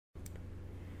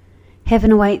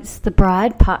Heaven Awaits the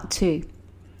Bride, Part 2.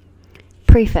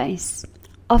 Preface.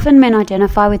 Often men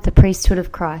identify with the priesthood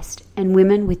of Christ and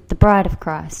women with the bride of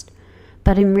Christ.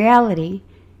 But in reality,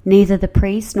 neither the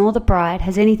priest nor the bride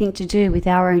has anything to do with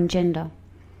our own gender.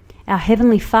 Our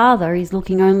Heavenly Father is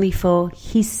looking only for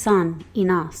His Son in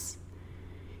us.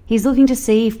 He's looking to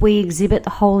see if we exhibit the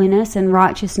holiness and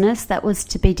righteousness that was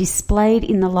to be displayed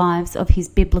in the lives of His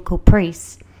biblical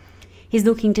priests. He's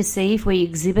looking to see if we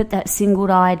exhibit that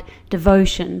single-eyed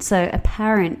devotion so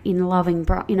apparent in a loving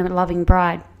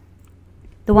bride,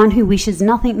 the one who wishes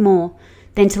nothing more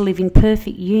than to live in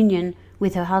perfect union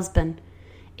with her husband,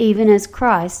 even as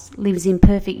Christ lives in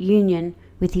perfect union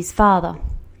with His Father.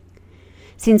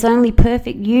 Since only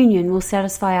perfect union will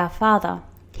satisfy our Father,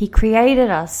 He created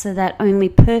us so that only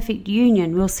perfect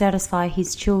union will satisfy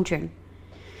His children.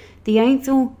 The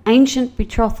ancient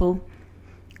betrothal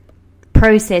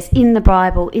process in the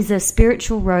Bible is a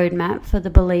spiritual roadmap for the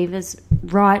believer's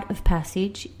rite of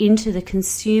passage into the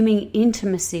consuming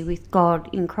intimacy with God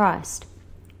in Christ.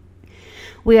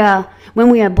 When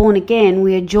we are born again,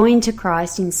 we are joined to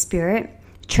Christ in spirit,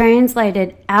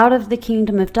 translated out of the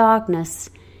kingdom of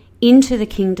darkness into the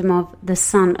kingdom of the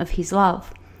Son of His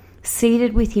love,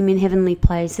 seated with Him in heavenly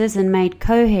places and made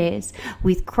co-heirs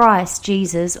with Christ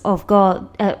Jesus of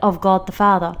God the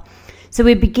Father. So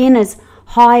we begin as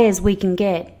high as we can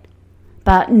get,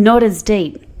 but not as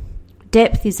deep.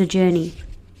 Depth is a journey.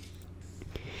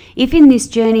 If in this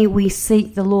journey we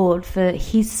seek the Lord for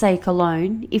His sake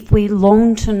alone, if we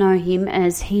long to know Him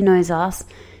as He knows us,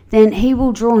 then He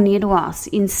will draw near to us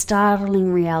in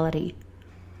startling reality.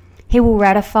 He will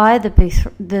ratify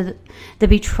the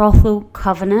betrothal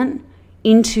covenant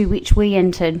into which we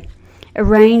entered,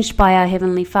 arranged by our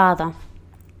Heavenly Father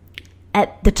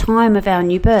at the time of our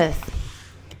new birth.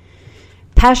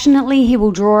 Passionately, He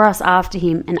will draw us after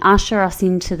Him and usher us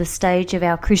into the stage of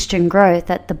our Christian growth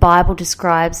that the Bible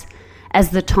describes as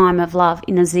the time of love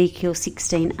in Ezekiel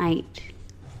 16:8.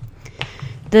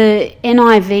 The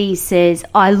NIV says,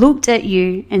 "I looked at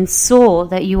you and saw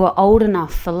that you were old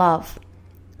enough for love."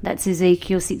 That's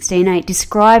Ezekiel 16:8,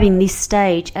 describing this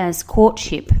stage as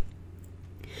courtship.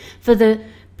 For the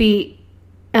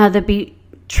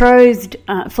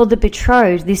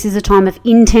betrothed, this is a time of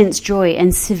intense joy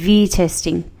and severe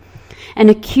testing. An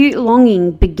acute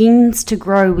longing begins to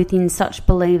grow within such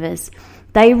believers.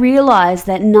 They realize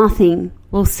that nothing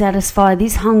will satisfy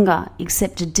this hunger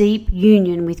except a deep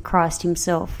union with Christ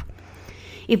Himself.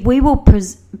 If we will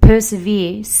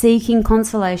persevere, seeking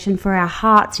consolation for our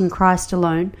hearts in Christ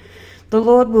alone, the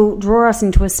Lord will draw us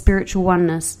into a spiritual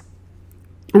oneness.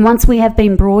 And once we have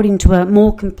been brought into a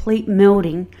more complete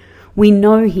melding, we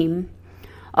know Him.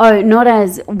 Oh, not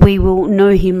as we will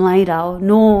know Him later,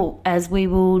 nor as we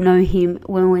will know Him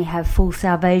when we have full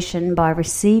salvation by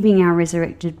receiving our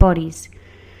resurrected bodies.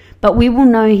 But we will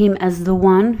know Him as the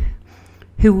one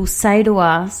who will say to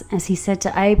us, as He said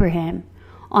to Abraham,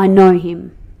 "I know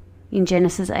Him," in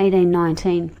Genesis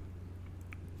 18:19.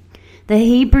 The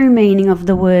Hebrew meaning of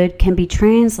the word can be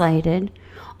translated,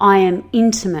 "I am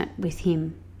intimate with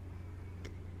Him."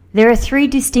 There are 3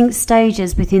 distinct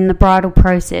stages within the bridal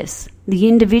process. The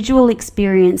individual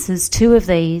experiences 2 of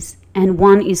these, and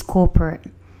 1 is corporate.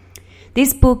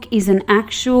 This book is an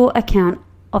actual account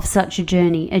of such a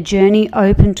journey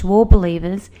open to all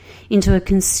believers into a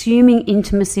consuming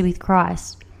intimacy with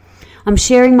Christ. I'm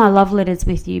sharing my love letters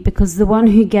with you because the one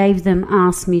who gave them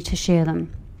asked me to share them.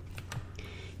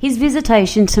 His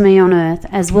visitation to me on earth,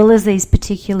 as well as these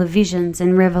particular visions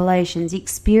and revelations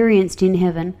experienced in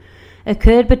heaven,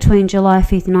 occurred between July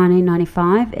 5th,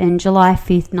 1995 and July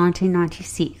 5th,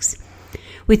 1996,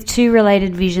 with 2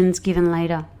 related visions given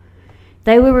later.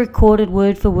 They were recorded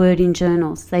word for word in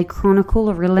journals. They chronicle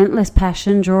a relentless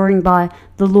passion drawing by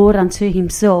the Lord unto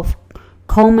Himself,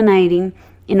 culminating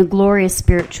in a glorious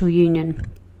spiritual union.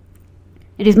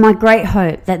 It is my great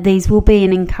hope that these will be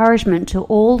an encouragement to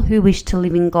all who wish to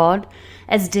live in God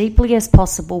as deeply as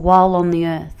possible while on the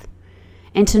earth,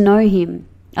 and to know Him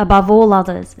above all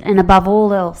others and above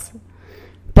all else,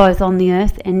 both on the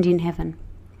earth and in heaven.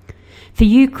 For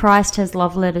you, Christ has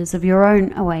love letters of your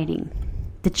own awaiting.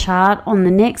 The chart on the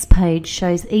next page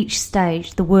shows each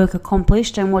stage, the work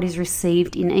accomplished, and what is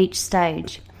received in each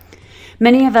stage.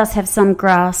 Many of us have some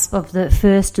grasp of the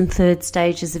 1st and 3rd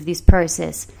stages of this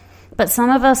process, but some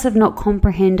of us have not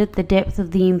comprehended the depth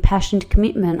of the impassioned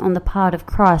commitment on the part of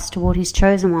Christ toward His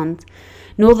chosen ones,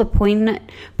 nor the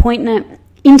poignant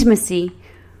intimacy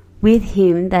with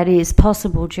Him that is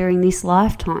possible during this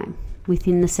lifetime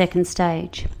within the 2nd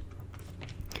stage.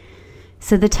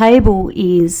 So the table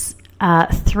is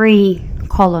 3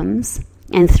 columns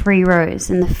and 3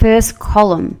 rows, and the first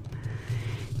column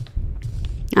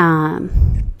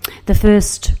The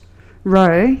first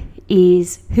row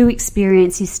is who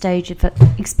experiences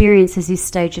this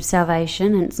stage of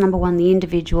salvation, and it's number 1, the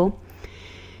individual.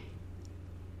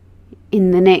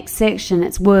 In the next section,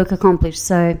 it's work accomplished.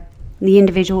 So the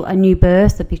individual, a new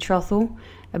birth, a betrothal,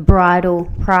 a bridal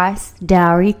price,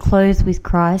 dowry, clothed with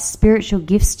Christ, spiritual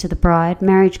gifts to the bride,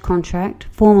 marriage contract,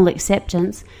 formal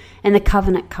acceptance, and the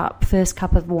covenant cup, first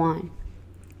cup of wine.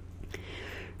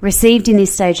 Received in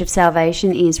this stage of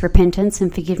salvation is repentance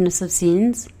and forgiveness of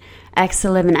sins, Acts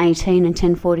 11:18 and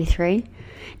 10:43.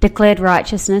 Declared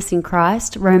righteousness in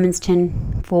Christ, Romans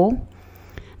 10:4.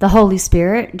 The Holy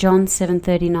Spirit, John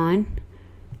 7:39.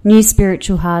 New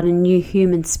spiritual heart and new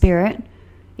human spirit,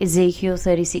 Ezekiel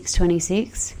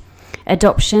 36:26.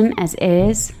 Adoption as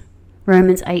heirs,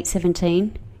 Romans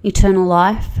 8:17. Eternal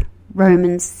life,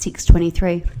 Romans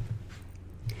 6:23.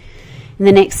 And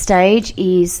the next stage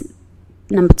is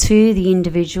number 2, the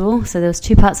individual. So there was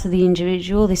 2 parts for the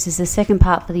individual. This is the second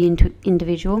part for the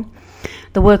individual.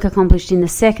 The work accomplished in the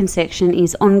second section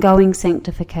is ongoing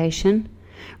sanctification,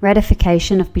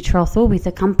 ratification of betrothal with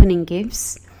accompanying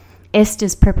gifts,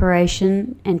 Esther's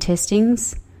preparation and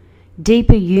testings,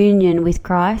 deeper union with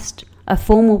Christ, a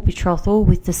formal betrothal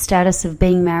with the status of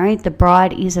being married. The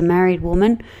bride is a married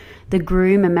woman, the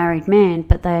groom a married man,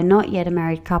 but they are not yet a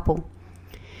married couple.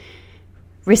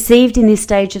 Received in this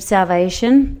stage of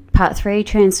salvation, part 3,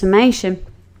 transformation.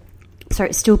 Sorry,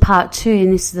 it's still part 2,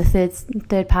 and this is the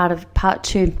third part of part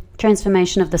 2,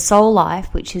 transformation of the soul life,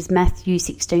 which is Matthew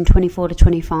 16:24 to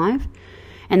 25,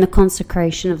 and the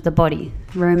consecration of the body,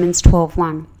 Romans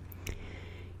 12:1.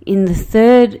 In the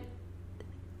third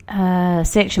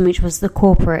section, which was the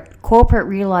corporate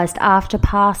realised after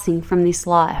passing from this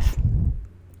life.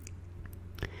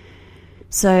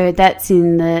 So that's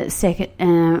in the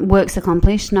second works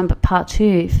accomplished. Part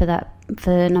 2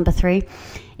 for number 3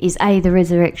 is A, the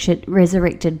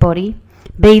resurrected body,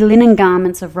 B, linen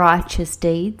garments of righteous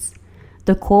deeds,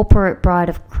 the corporate bride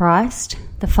of Christ,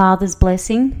 the Father's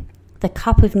blessing, the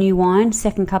cup of new wine,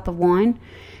 second cup of wine,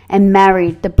 and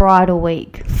married, the bridal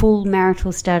week, full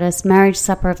marital status, marriage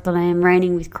supper of the Lamb,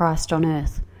 reigning with Christ on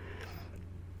earth.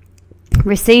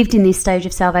 Received in this stage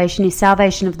of salvation is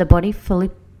salvation of the body,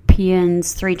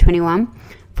 Philippians 3:21,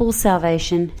 full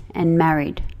salvation, and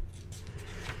married.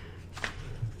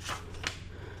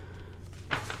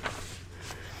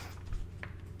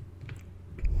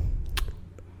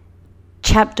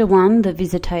 Chapter 1, the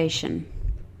visitation.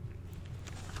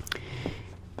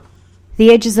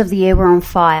 The edges of the air were on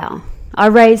fire. I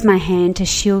raised my hand to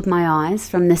shield my eyes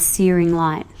from the searing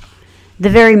light. The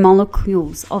very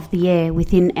molecules of the air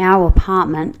within our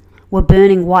apartment were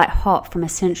burning white hot from a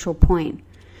central point.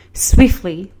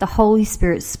 Swiftly, the Holy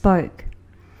Spirit spoke.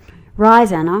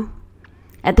 "Rise, Anna."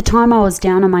 At the time I was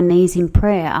down on my knees in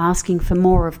prayer, asking for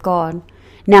more of God.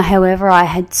 Now, however, I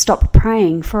had stopped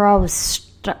praying, for I was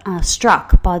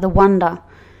struck by the wonder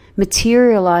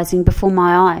materializing before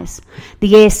my eyes.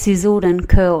 The air sizzled and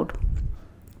curled.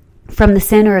 From the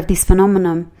center of this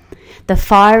phenomenon, the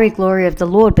fiery glory of the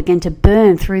Lord began to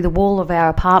burn through the wall of our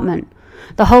apartment.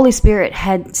 The Holy Spirit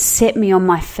had set me on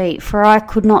my feet, for I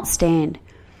could not stand.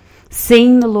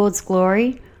 Seeing the Lord's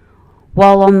glory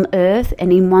while on earth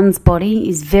and in one's body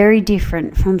is very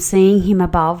different from seeing him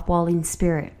above while in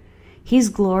spirit. His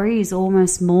glory is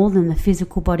almost more than the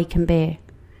physical body can bear.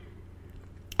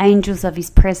 Angels of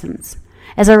his presence.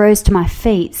 As I rose to my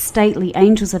feet, stately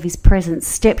angels of his presence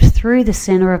stepped through the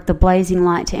center of the blazing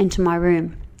light to enter my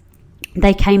room.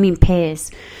 They came in pairs,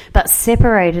 but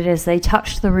separated as they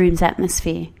touched the room's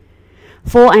atmosphere.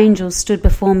 4 angels stood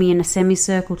before me in a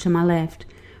semicircle to my left,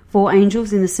 4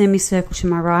 angels in the semicircle to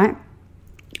my right.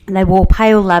 They wore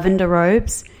pale lavender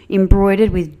robes,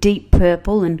 embroidered with deep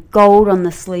purple and gold on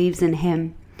the sleeves and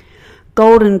hem.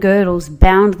 Golden girdles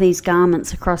bound these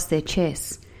garments across their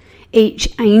chests.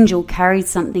 Each angel carried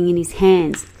something in his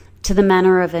hands, to the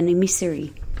manner of an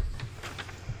emissary.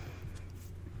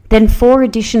 Then 4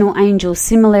 additional angels,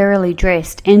 similarly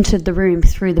dressed, entered the room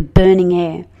through the burning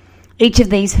air. Each of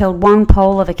these held one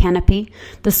pole of a canopy,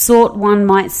 the sort one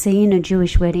might see in a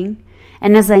Jewish wedding,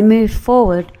 and as they moved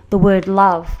forward, the word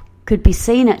love could be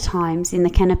seen at times in the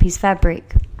canopy's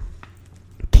fabric.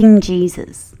 King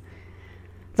Jesus.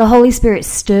 The Holy Spirit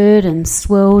stirred and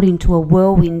swirled into a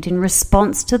whirlwind in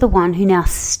response to the one who now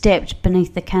stepped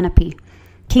beneath the canopy.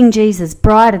 King Jesus,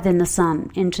 brighter than the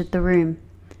sun, entered the room.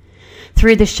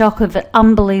 Through the shock of an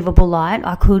unbelievable light,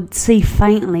 I could see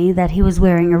faintly that he was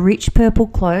wearing a rich purple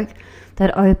cloak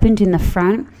that opened in the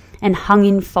front and hung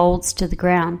in folds to the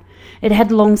ground. It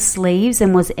had long sleeves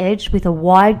and was edged with a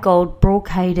wide gold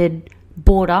brocaded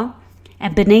border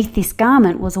and beneath this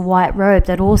garment was a white robe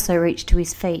that also reached to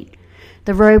his feet.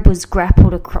 The robe was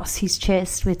grappled across his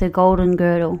chest with a golden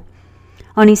girdle.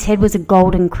 On his head was a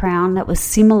golden crown that was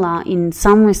similar in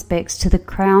some respects to the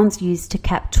crowns used to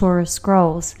cap Torah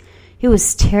scrolls. He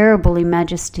was terrible in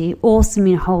majesty, awesome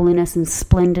in holiness, and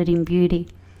splendid in beauty.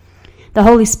 The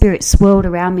Holy Spirit swirled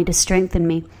around me to strengthen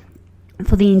me,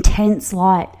 for the intense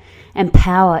light and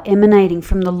power emanating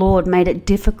from the Lord made it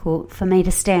difficult for me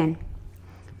to stand.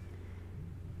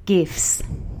 Gifts.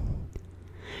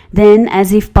 Then,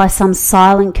 as if by some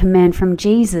silent command from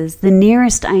Jesus, the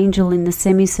nearest angel in the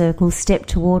semicircle stepped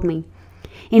toward me.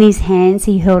 In his hands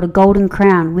he held a golden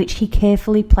crown, which he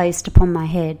carefully placed upon my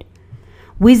head.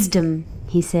 "Wisdom,"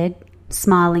 he said,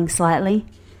 smiling slightly.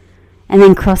 And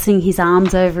then crossing his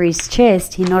arms over his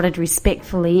chest, he nodded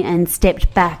respectfully and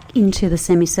stepped back into the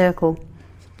semicircle.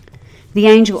 The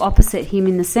angel opposite him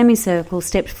in the semicircle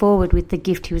stepped forward with the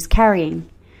gift he was carrying.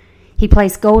 He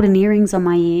placed golden earrings on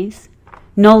my ears.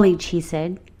 "Knowledge," he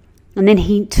said, and then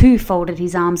he too folded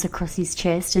his arms across his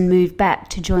chest and moved back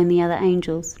to join the other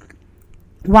angels.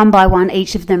 One by one,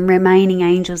 each of them remaining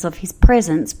angels of his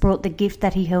presence brought the gift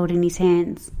that he held in his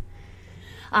hands.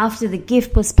 After the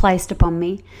gift was placed upon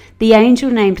me, the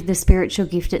angel named the spiritual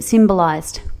gift it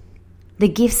symbolized. The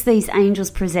gifts these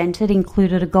angels presented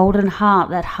included a golden heart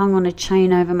that hung on a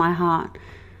chain over my heart,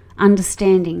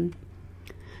 understanding,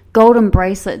 golden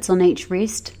bracelets on each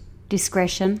wrist,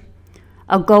 discretion,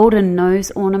 a golden nose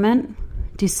ornament,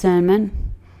 discernment,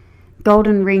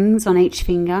 golden rings on each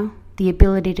finger, the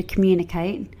ability to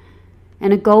communicate,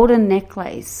 and a golden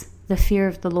necklace, the fear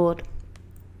of the Lord.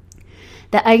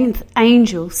 The eighth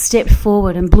angel stepped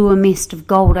forward and blew a mist of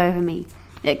gold over me.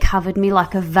 It covered me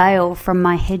like a veil from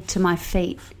my head to my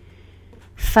feet.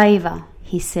 "Favor,"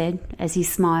 he said as he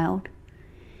smiled.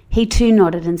 He too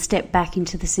nodded and stepped back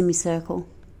into the semicircle.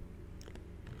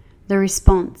 The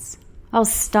response. I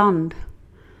was stunned.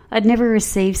 I'd never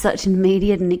received such an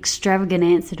immediate and extravagant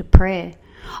answer to prayer.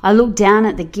 I looked down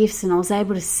at the gifts and I was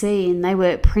able to see, and they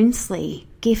were princely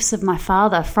gifts of my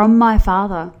Father, from my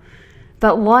Father.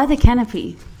 But why the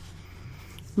canopy?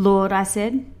 "Lord," I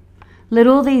said, "let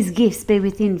all these gifts be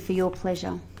within for your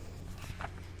pleasure."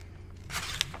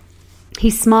 He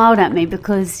smiled at me.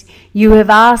 "Because you have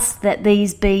asked that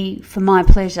these be for my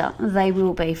pleasure, they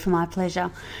will be for my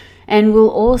pleasure, and will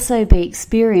also be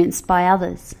experienced by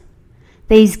others.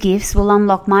 These gifts will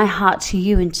unlock my heart to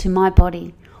you and to my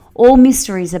body. All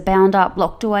mysteries are bound up,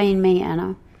 locked away in me,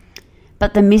 Anna.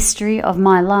 But the mystery of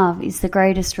my love is the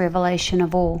greatest revelation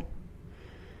of all."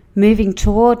 Moving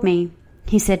toward me,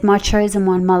 he said, "My chosen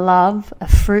one, my love, a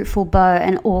fruitful bow,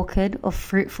 an orchid of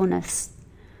fruitfulness."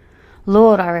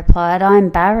 "Lord," I replied, "I am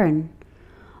barren.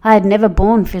 I had never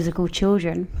borne physical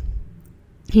children."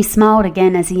 He smiled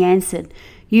again as he answered,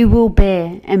 "You will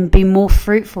bear and be more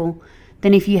fruitful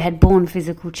than if you had borne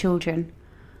physical children.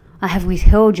 I have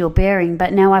withheld your bearing,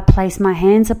 but now I place my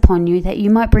hands upon you that you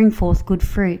might bring forth good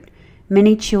fruit,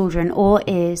 many children, all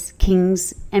heirs,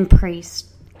 kings and priests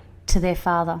to their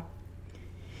Father."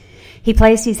 He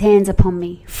placed his hands upon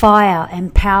me. Fire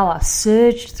and power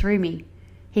surged through me.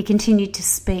 He continued to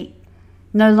speak.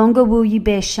 "No longer will you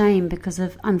bear shame because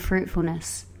of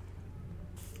unfruitfulness."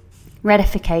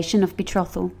 Ratification of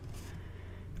betrothal.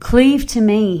 "Cleave to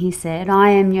me," he said. "I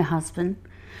am your husband.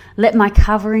 Let my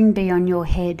covering be on your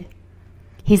head."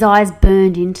 His eyes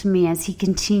burned into me as he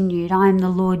continued, "I am the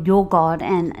Lord your God,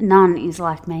 and none is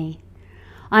like me.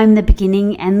 I am the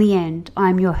beginning and the end. I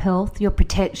am your health, your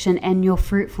protection, and your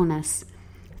fruitfulness.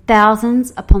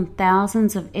 Thousands upon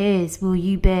thousands of heirs will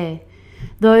you bear,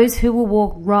 those who will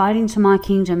walk right into my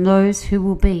kingdom, those who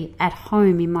will be at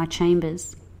home in my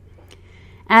chambers."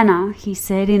 "Anna," he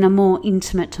said in a more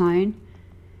intimate tone,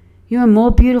 "you are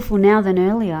more beautiful now than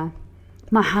earlier.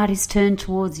 My heart is turned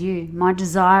towards you. My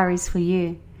desire is for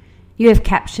you. You have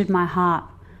captured my heart.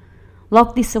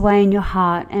 Lock this away in your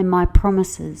heart, and my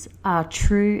promises are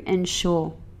true and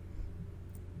sure."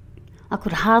 I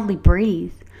could hardly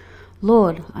breathe.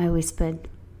 "Lord," I whispered,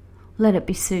 "let it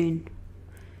be soon."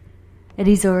 "It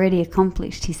is already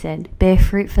accomplished," he said. "Bear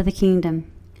fruit for the kingdom.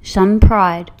 Shun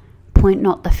pride. Point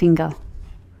not the finger."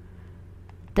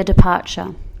 The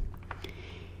departure.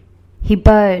 He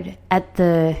bowed at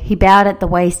the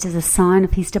waist as a sign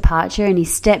of his departure, and he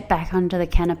stepped back under the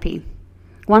canopy.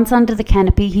 Once under the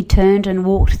canopy, he turned and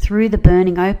walked through the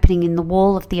burning opening in the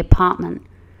wall of the apartment.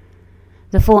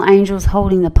 The 4 angels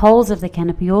holding the poles of the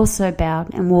canopy also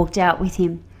bowed and walked out with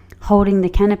him, holding the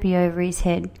canopy over his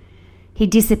head. He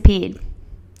disappeared.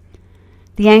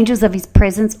 The angels of his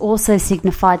presence also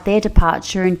signified their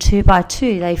departure, and 2 by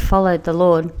 2 they followed the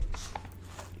Lord.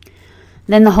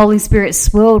 Then the Holy Spirit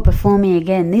swirled before me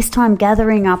again, this time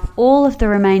gathering up all of the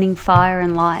remaining fire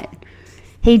and light.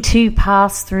 He too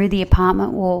passed through the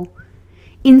apartment wall.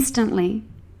 Instantly,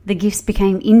 the gifts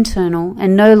became internal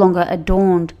and no longer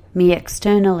adorned me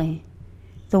externally.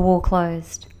 The wall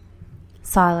closed.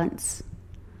 Silence.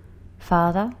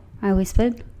 "Father," I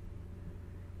whispered,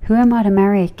 "who am I to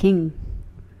marry a king?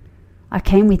 I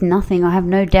came with nothing. I have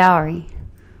no dowry.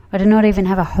 I do not even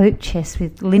have a hope chest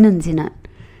with linens in it."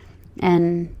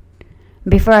 And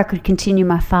before I could continue,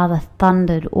 my father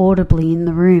thundered audibly in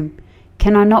the room,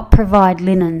 "Can I not provide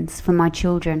linens for my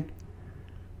children?"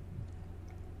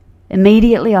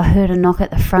 Immediately I heard a knock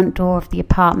at the front door of the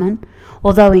apartment.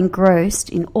 Although engrossed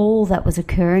in all that was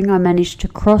occurring, I managed to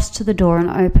cross to the door and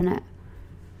open it.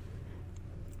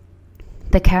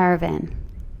 The caravan.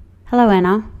 "Hello,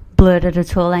 Anna," blurted a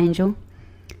tall angel.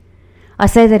 I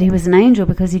say that he was an angel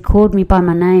because he called me by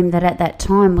my name that at that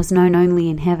time was known only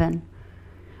in heaven.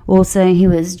 Also, he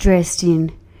was dressed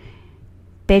in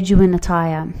Bedouin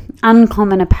attire,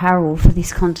 uncommon apparel for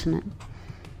this continent.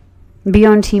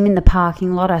 Beyond him in the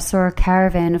parking lot, I saw a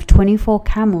caravan of 24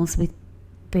 camels with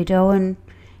Bedouin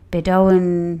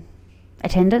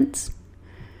attendants.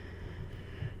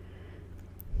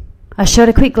 I shot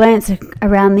a quick glance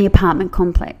around the apartment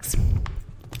complex.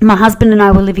 My husband and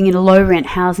I were living in a low-rent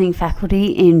housing faculty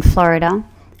in Florida,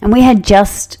 and we had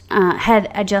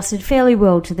had adjusted fairly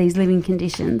well to these living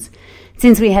conditions,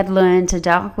 since we had learned to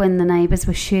duck when the neighbours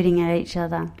were shooting at each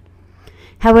other.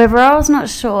 However, I was not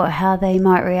sure how they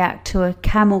might react to a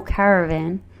camel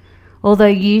caravan, although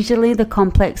usually the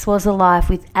complex was alive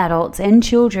with adults and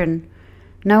children.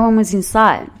 No one was in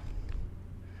sight.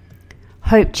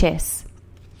 "Hope chests."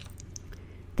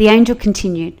 The angel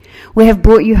continued. "We have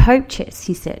brought you hope chests,"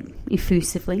 he said,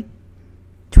 effusively.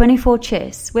 24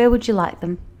 chests. Where would you like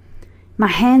them?" My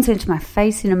hands went to my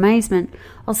face in amazement.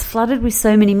 I was flooded with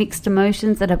so many mixed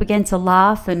emotions that I began to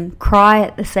laugh and cry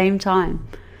at the same time.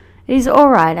 "It is all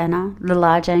right, Anna," the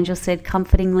large angel said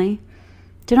comfortingly.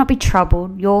 "Do not be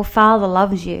troubled. Your father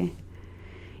loves you."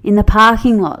 In the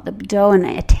parking lot, the Bedouin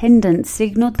attendant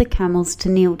signalled the camels to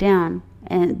kneel down,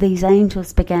 and these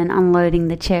angels began unloading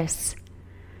the chests.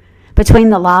 Between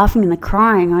the laughing and the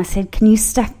crying, I said, "Can you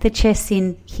stack the chests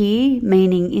in here,"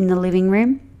 meaning in the living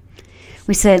room?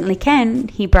 "We certainly can,"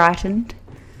 he brightened.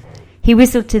 He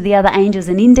whistled to the other angels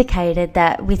and indicated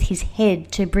that with his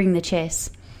head to bring the chests.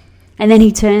 And then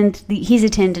he turned his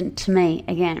attention to me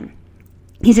again.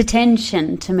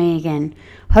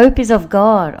 "Hope is of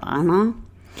God, Anna.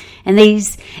 And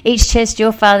each chest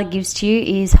your father gives to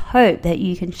you is hope that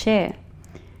you can share.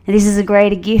 And this is a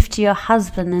greater gift to your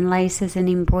husband than laces and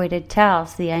embroidered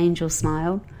towels," the angel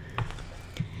smiled.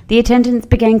 The attendants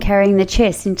began carrying the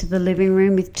chests into the living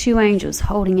room with 2 angels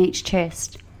holding each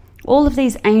chest. All of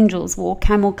these angels wore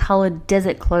camel-coloured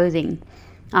desert clothing.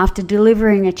 After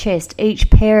delivering a chest, each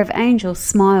pair of angels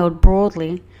smiled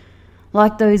broadly,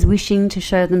 like those wishing to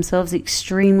show themselves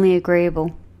extremely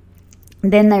agreeable.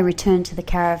 Then they returned to the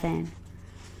caravan.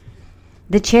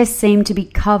 The chests seemed to be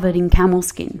covered in camel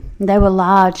skin. They were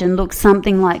large and looked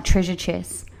something like treasure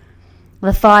chests.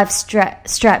 The 5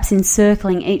 straps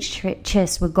encircling each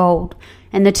chest were gold,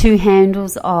 and the 2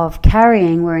 handles of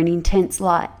carrying were an intense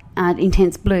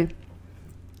blue.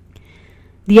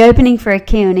 The opening for a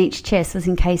key on each chest was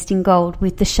encased in gold,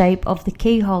 with the shape of the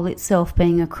keyhole itself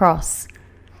being a cross.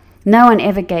 No one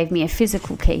ever gave me a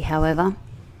physical key, however.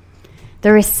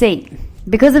 The receipt.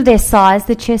 Because of their size,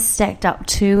 the chests stacked up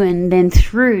to and then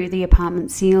through the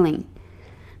apartment ceiling.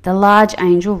 The large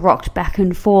angel rocked back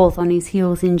and forth on his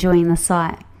heels, enjoying the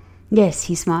sight. "Yes,"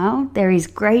 he smiled, "there is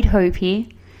great hope here."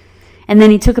 And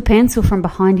then he took a pencil from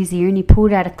behind his ear and he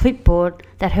pulled out a clipboard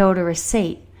that held a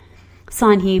receipt.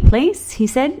 "Sign here, please," he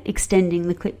said, extending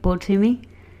the clipboard to me.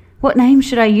 "What name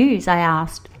should I use?" I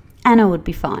asked. "Anna would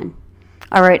be fine."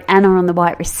 I wrote Anna on the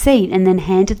white receipt and then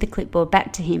handed the clipboard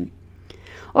back to him.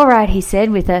 "All right," he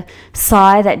said, with a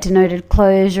sigh that denoted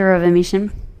closure of a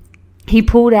mission. He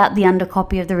pulled out the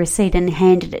undercopy of the receipt and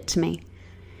handed it to me.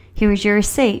 "Here is your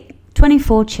receipt.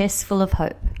 24 chests full of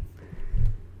hope.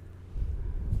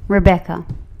 Rebecca."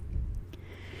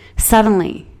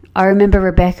 Suddenly, I remember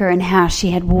Rebecca and how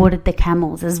she had watered the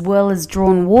camels, as well as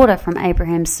drawn water from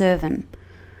Abraham's servant.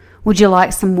 "Would you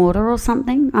like some water or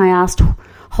something?" I asked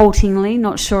haltingly,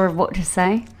 not sure of what to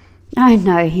say. "Oh,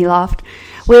 no," he laughed.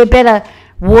 We have better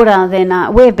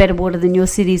water than your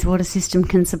city's water system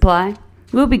can supply.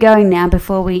 We'll be going now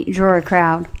before we draw a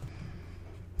crowd."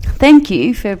 "Thank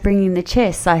you for bringing the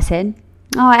chests," I said.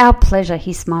 "Oh, our pleasure,"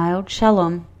 he smiled.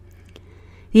 "Shalom."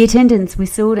 The attendants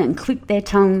whistled and clicked their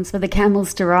tongues for the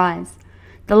camels to rise.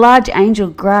 The large angel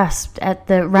grasped at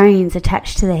the reins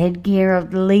attached to the headgear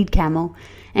of the lead camel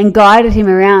and guided him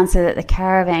around so that the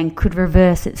caravan could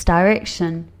reverse its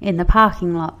direction in the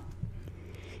parking lot.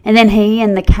 And then he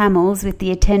and the camels with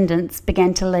the attendants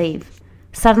began to leave.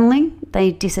 Suddenly,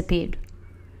 they disappeared.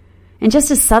 And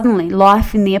just as suddenly,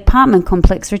 life in the apartment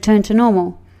complex returned to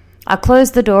normal. I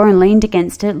closed the door and leaned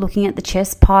against it, looking at the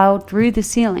chests piled through the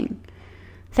ceiling.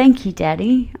 "Thank you,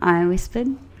 Daddy," I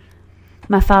whispered.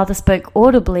 My father spoke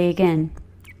audibly again.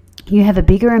 "You have a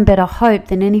bigger and better hope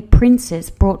than any princess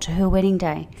brought to her wedding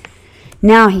day.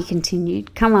 Now," he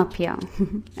continued, "come up here."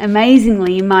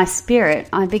 Amazingly, in my spirit,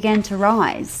 I began to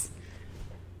rise.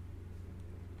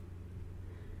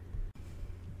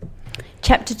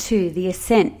 Chapter 2, The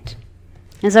Ascent.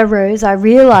 As I rose, I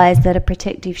realized that a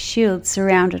protective shield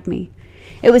surrounded me.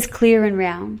 It was clear and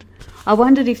round. I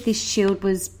wondered if this shield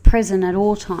was present at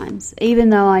all times, even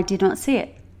though I did not see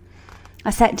it. I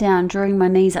sat down, drawing my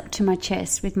knees up to my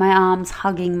chest, with my arms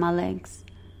hugging my legs.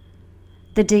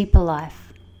 The deeper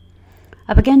life.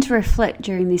 I began to reflect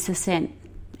during this ascent.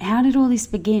 How did all this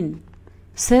begin?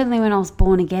 Certainly when I was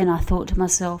born again, I thought to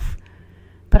myself,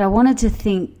 but I wanted to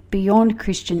think beyond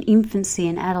Christian infancy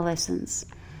and adolescence.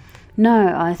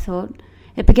 No, I thought,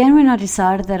 it began when I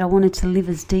decided that I wanted to live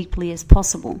as deeply as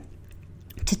possible,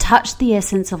 to touch the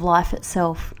essence of life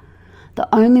itself.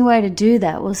 The only way to do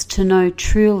that was to know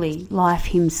truly life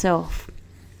himself.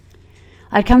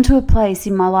 I'd come to a place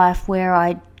in my life where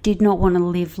I did not want to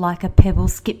live like a pebble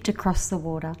skipped across the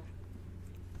water.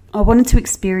 I wanted to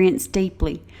experience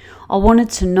deeply. I wanted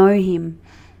to know him.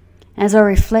 As I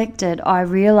reflected, I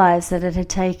realized that it had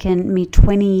taken me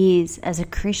 20 years as a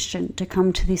Christian to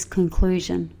come to this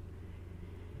conclusion.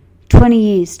 20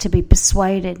 years to be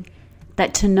persuaded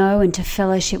that to know and to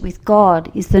fellowship with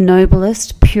God is the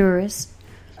noblest pursuit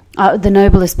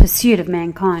of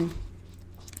mankind.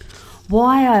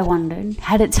 Why, I wondered,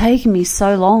 had it taken me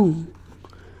so long?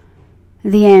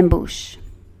 The ambush.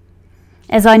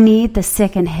 As I neared the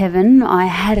second heaven, I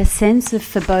had a sense of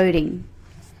foreboding.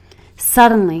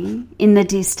 Suddenly, in the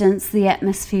distance, the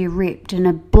atmosphere ripped and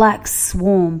a black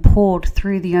swarm poured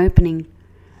through the opening.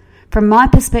 From my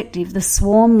perspective, the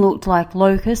swarm looked like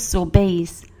locusts or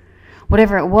bees.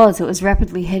 Whatever it was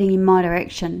rapidly heading in my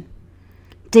direction.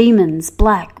 Demons,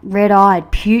 black,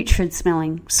 red-eyed,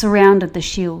 putrid-smelling, surrounded the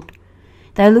shield.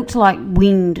 They looked like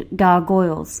winged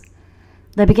gargoyles.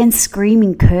 They began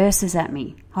screaming curses at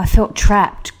me. I felt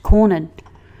trapped, cornered.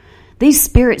 These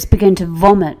spirits began to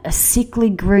vomit a sickly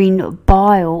green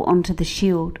bile onto the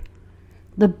shield.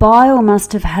 The bile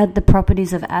must have had the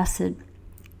properties of acid,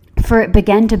 for it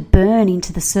began to burn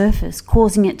into the surface,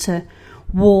 causing it to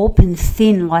warp and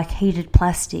thin like heated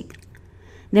plastic.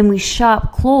 Then with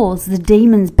sharp claws, the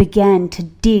demons began to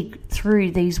dig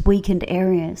through these weakened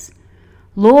areas.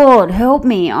 "Lord, help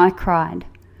me," I cried.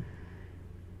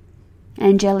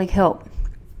 Angelic help.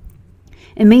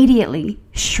 Immediately,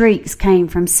 shrieks came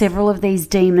from several of these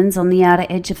demons on the outer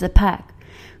edge of the pack.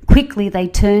 Quickly, they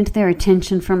turned their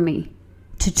attention from me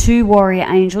to two warrior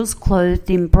angels clothed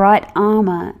in bright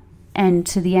armour and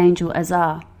to the angel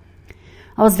Azar.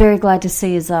 I was very glad to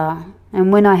see Azar,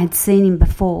 and when I had seen him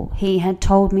before, he had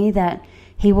told me that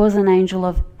he was an angel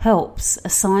of helps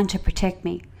assigned to protect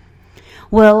me.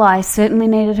 Well, I certainly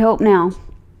needed help now.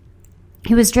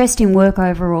 He was dressed in work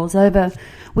overalls, over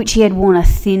which he had worn a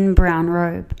thin brown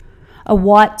robe. A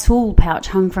white tool pouch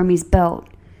hung from his belt.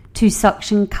 Two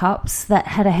suction cups that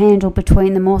had a handle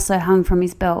between them also hung from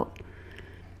his belt.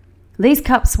 These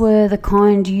cups were the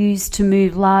kind used to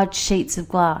move large sheets of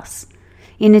glass.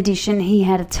 In addition, he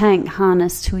had a tank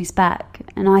harnessed to his back,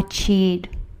 and I cheered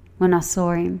when I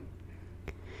saw him.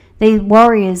 The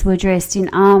warriors were dressed in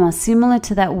armour similar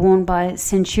to that worn by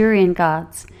centurion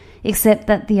guards, except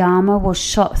that the armour was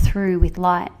shot through with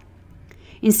light.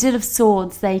 Instead of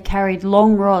swords, they carried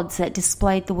long rods that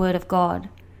displayed the word of God.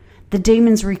 The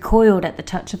demons recoiled at the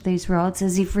touch of these rods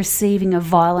as if receiving a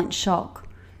violent shock,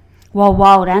 while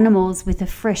wild animals with a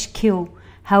fresh kill,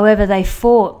 however, they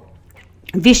fought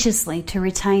viciously to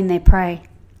retain their prey.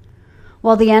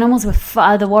 While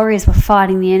the warriors were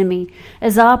fighting the enemy,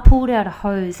 Azar pulled out a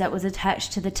hose that was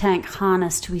attached to the tank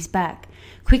harness to his back.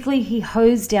 Quickly, he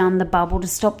hosed down the bubble to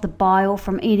stop the bile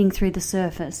from eating through the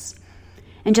surface.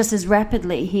 And just as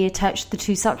rapidly, he attached the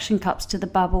two suction cups to the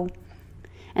bubble.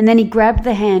 And then he grabbed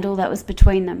the handle that was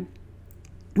between them.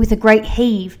 With a great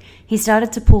heave, he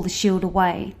started to pull the shield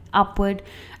away, upward,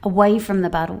 away from the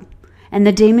battle. And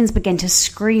the demons began to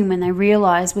scream when they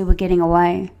realized we were getting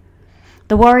away.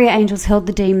 The warrior angels held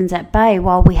the demons at bay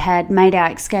while we had made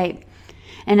our escape.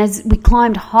 And as we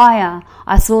climbed higher,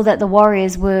 I saw that the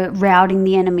warriors were routing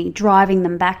the enemy, driving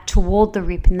them back toward the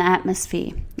rip in the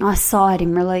atmosphere. I sighed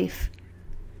in relief.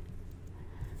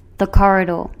 The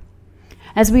corridor.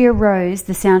 As we arose,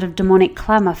 the sound of demonic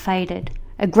clamour faded.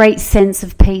 A great sense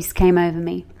of peace came over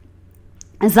me.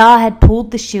 Azar had pulled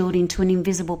the shield into an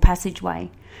invisible passageway.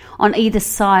 On either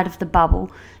side of the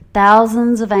bubble,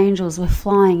 thousands of angels were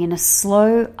flying in a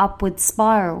slow upward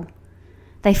spiral.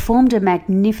 They formed a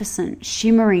magnificent,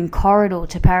 shimmering corridor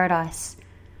to paradise.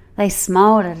 They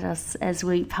smiled at us as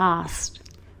we passed.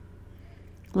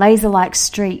 Laser-like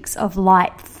streaks of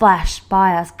light flashed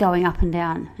by us going up and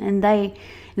down, and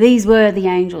these were the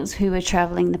angels who were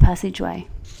travelling the passageway.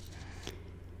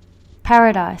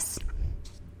 Paradise.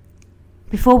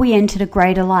 Before we entered a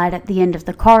greater light at the end of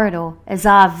the corridor,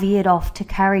 Azar veered off to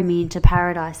carry me into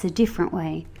paradise a different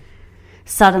way.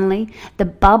 Suddenly, the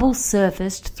bubble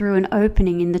surfaced through an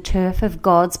opening in the turf of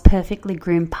God's perfectly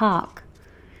groomed park.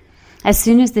 As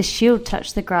soon as the shield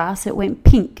touched the grass, it went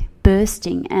pink,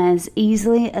 bursting as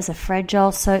easily as a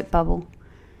fragile soap bubble.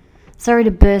 "Sorry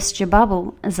to burst your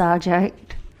bubble," Azar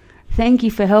joked. "Thank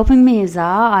you for helping me,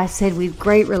 Azar," I said with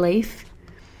great relief.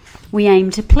 "We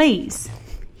aim to please,"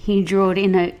 he drawled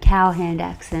in a cowhand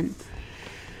accent.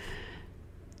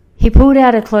 He pulled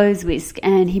out a clothes whisk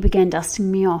and he began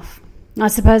dusting me off. I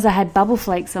suppose I had bubble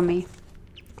flakes on me.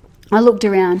 I looked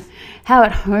around. How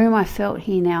at home I felt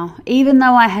here now. Even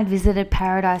though I had visited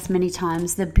paradise many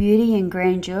times, the beauty and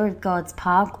grandeur of God's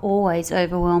park always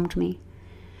overwhelmed me.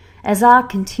 Azar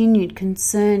continued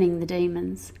concerning the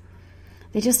demons.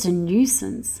 "They're just a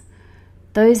nuisance.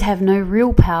 Those have no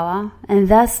real power, and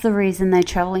that's the reason they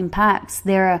travel in packs.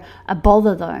 They're a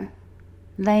bother, though.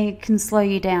 They can slow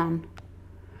you down."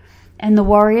 "And the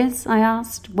warriors?" I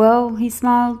asked. "Well," he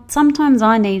smiled, "sometimes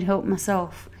I need help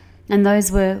myself." And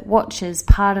those were watchers,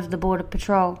 part of the border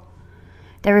patrol.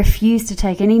 They refused to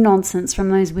take any nonsense from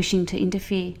those wishing to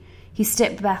interfere. He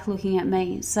stepped back looking at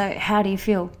me. "So how do you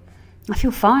feel?" "I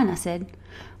feel fine," I said.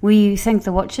 "Will you thank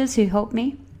the watchers who helped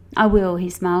me?" "I will," he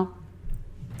smiled.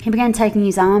 He began taking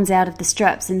his arms out of the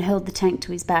straps and held the tank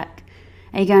to his back.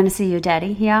 "Are you going to see your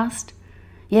daddy?" he asked.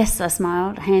 "Yes," I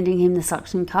smiled, handing him the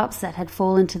suction cups that had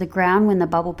fallen to the ground when the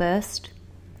bubble burst.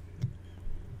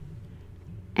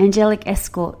 Angelic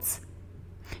escorts.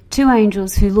 2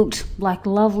 angels who looked like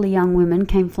lovely young women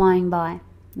came flying by.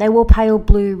 They wore pale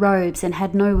blue robes and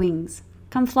had no wings.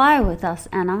 "Come fly with us,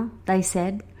 Anna," they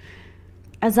said.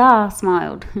 Azar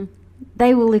smiled.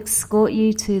 "They will escort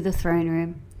you to the throne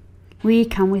room." "Will you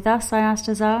come with us?" I asked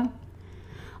Azar.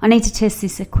 "I need to test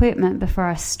this equipment before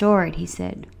I store it," he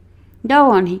said.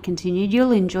 "Go on," he continued.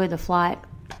 "You'll enjoy the flight."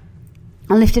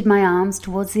 I lifted my arms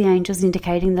towards the angels,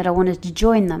 indicating that I wanted to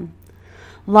join them.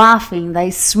 Laughing, they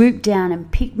swooped down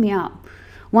and picked me up,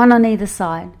 one on either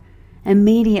side.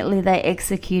 Immediately they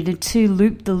executed 2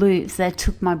 loop-the-loops that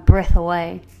took my breath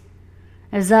away.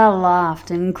 Azar laughed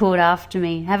and called after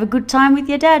me, "Have a good time with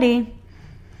your daddy."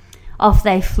 Off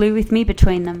they flew with me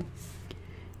between them.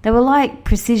 They were like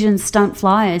precision stunt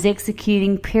flyers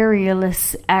executing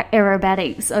perilous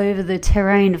aerobatics over the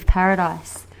terrain of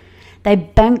paradise. They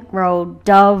bankrolled,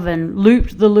 dove, and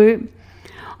looped the loop.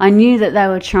 I knew that they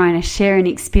were trying to share an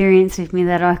experience with me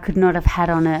that I could not have had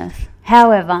on earth.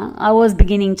 However, I was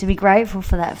beginning to be grateful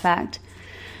for that fact.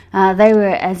 They were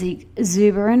as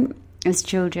exuberant as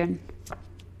children.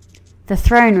 The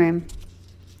throne room.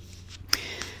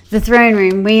 The throne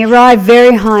room. We arrived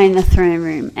very high in the throne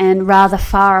room and rather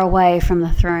far away from the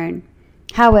throne.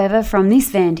 However, from this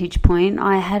vantage point,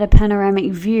 I had a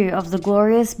panoramic view of the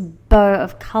glorious bow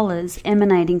of colours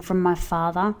emanating from my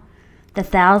Father, the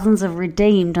thousands of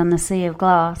redeemed on the sea of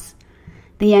glass,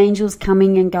 the angels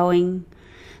coming and going,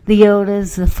 the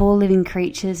elders, the 4 living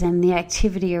creatures, and the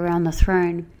activity around the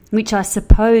throne, which I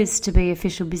supposed to be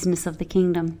official business of the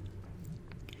kingdom.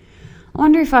 I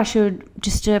wonder if I should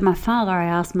disturb my father, I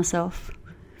asked myself.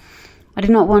 I did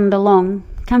not wander long.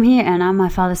 "Come here, Anna," my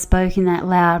father spoke in that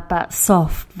loud but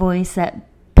soft voice that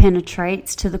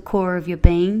penetrates to the core of your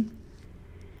being.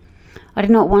 I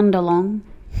did not wander long.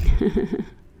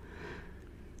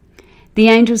 The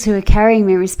angels who were carrying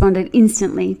me responded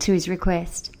instantly to his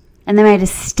request, and they made a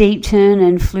steep turn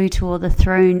and flew toward the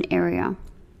throne area.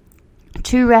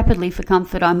 Too rapidly for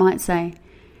comfort, I might say.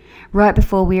 Right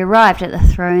before we arrived at the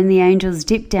throne, the angels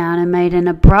dipped down and made an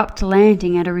abrupt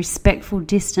landing at a respectful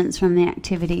distance from the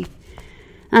activity.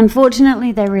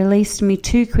 Unfortunately, they released me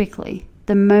too quickly.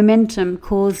 The momentum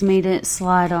caused me to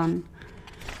slide on.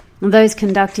 Those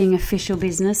conducting official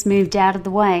business moved out of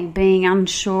the way, being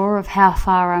unsure of how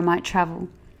far I might travel.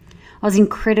 I was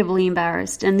incredibly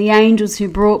embarrassed, and the angels who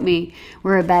brought me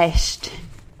were abashed.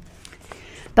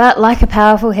 But like a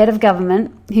powerful head of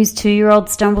government whose 2-year-old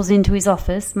stumbles into his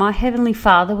office, my Heavenly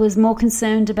Father was more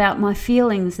concerned about my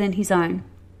feelings than his own.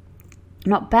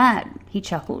 "Not bad," he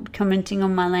chuckled, commenting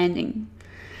on my landing.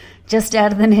 "Just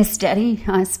out of the nest, Daddy,"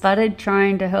 I sputtered,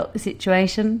 trying to help the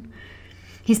situation.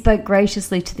 He spoke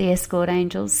graciously to the escort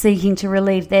angels, seeking to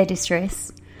relieve their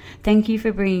distress. "Thank you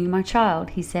for bringing my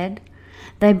child," he said.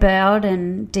 They bowed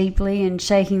and deeply and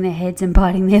shaking their heads and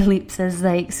biting their lips as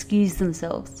they excused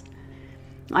themselves.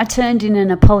 I turned in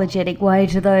an apologetic way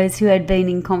to those who had been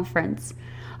in conference.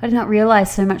 I did not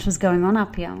realize so much was going on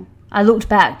up here. I looked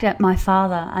back at my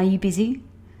father. "Are you busy?"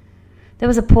 There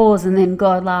was a pause, and then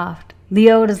God laughed. The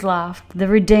elders laughed. The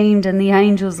redeemed and the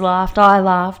angels laughed. I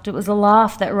laughed. It was a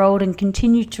laugh that rolled and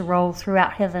continued to roll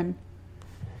throughout heaven.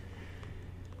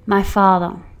 My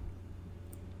father.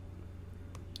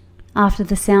 After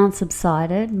the sound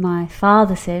subsided, my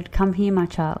father said, "Come here, my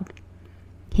child."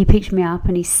 He picked me up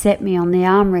and he set me on the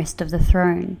armrest of the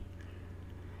throne.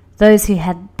 Those who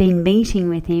had been meeting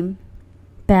with him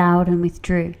bowed and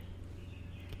withdrew.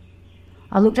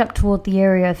 I looked up toward the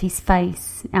area of his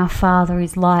face. Our Father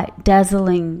is light,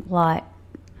 dazzling light.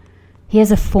 He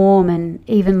has a form and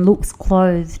even looks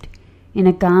clothed in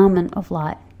a garment of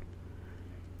light.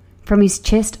 From his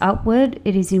chest upward,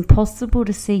 it is impossible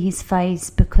to see his face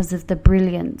because of the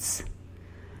brilliance.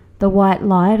 The white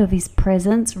light of his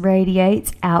presence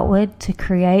radiates outward to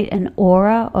create an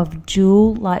aura of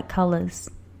jewel-like colours.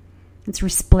 It's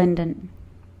resplendent.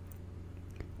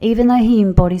 Even though he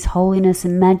embodies holiness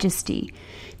and majesty,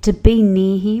 to be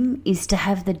near him is to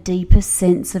have the deepest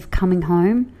sense of coming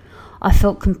home. I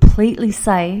felt completely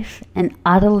safe and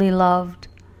utterly loved.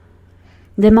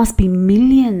 "There must be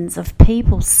millions of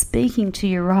people speaking to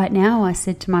you right now," I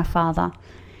said to my father.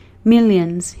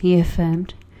 "Millions," he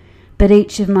affirmed. "But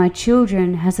each of my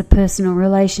children has a personal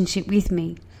relationship with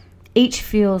me. Each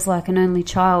feels like an only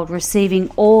child receiving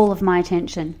all of my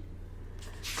attention."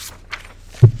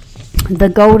 The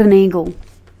golden eagle.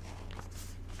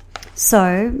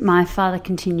 "So," my father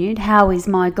continued, "how is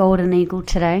my golden eagle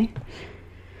today?"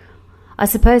 I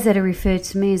suppose that he referred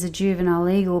to me as a juvenile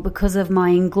eagle because of my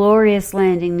inglorious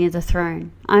landing near the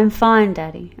throne. "I'm fine,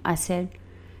 Daddy," I said.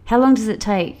 "How long does it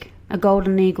take a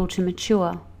golden eagle to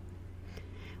mature?"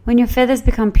 "When your feathers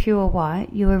become pure white,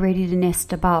 you are ready to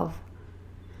nest above.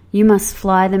 You must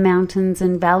fly the mountains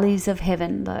and valleys of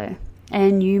heaven, though,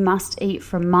 and you must eat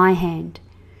from my hand.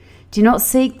 Do not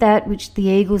seek that which the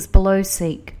eagles below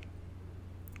seek.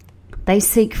 They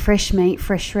seek fresh meat,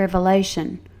 fresh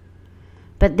revelation,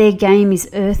 but their game is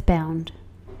earthbound.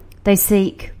 They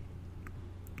seek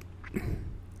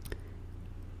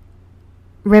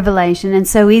revelation, and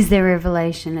so is their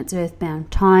revelation. It's earthbound.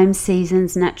 Time,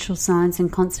 seasons, natural signs, and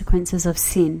consequences of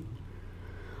sin.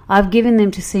 I've given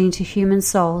them to see into human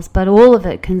souls, but all of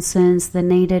it concerns the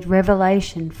needed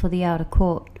revelation for the outer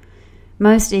court.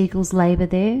 Most eagles labour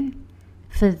there,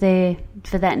 for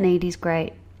that need is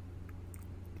great."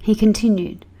 He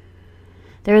continued,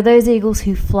 "There are those eagles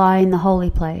who fly in the holy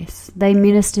place. They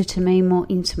minister to me more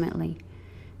intimately.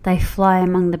 They fly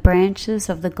among the branches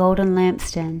of the golden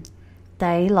lampstand.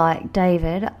 They, like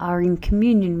David, are in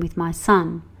communion with my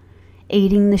Son,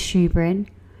 eating the shewbread.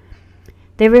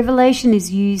 Their revelation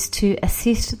is used to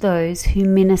assist those who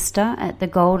minister at the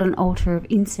golden altar of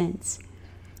incense.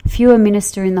 Fewer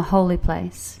minister in the holy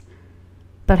place,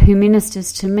 but who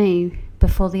ministers to me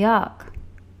before the ark?"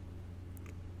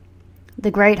 "The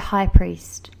great high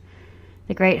priest."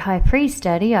 "The great high priest,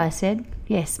 Daddy," I said.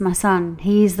 "Yes, my son,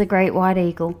 he is the great white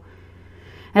eagle,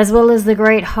 as well as the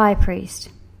great high priest.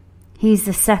 He is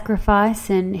the sacrifice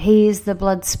and he is the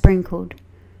blood sprinkled.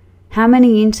 How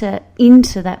many enter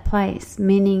into that place,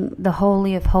 meaning the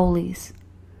Holy of Holies?"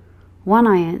 "One,"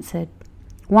 I answered.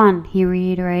 "One," he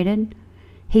reiterated.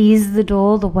 "He is the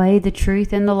door, the way, the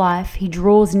truth, and the life. He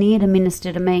draws near to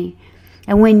minister to me.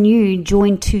 And when you,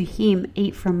 joined to him,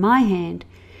 eat from my hand,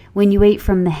 when you eat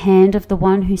from the hand of the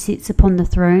one who sits upon the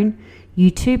throne,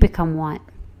 you too become white.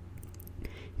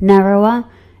 Narrower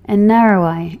and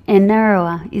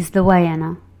narrower is the way,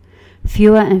 Anna.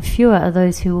 Fewer and fewer are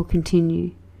those who will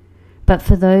continue. But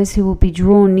for those who will be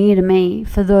drawn near to me,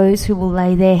 for those who will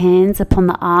lay their hands upon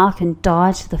the ark and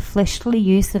die to the fleshly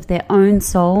use of their own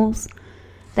souls,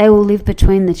 they will live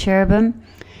between the cherubim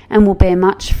and will bear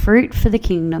much fruit for the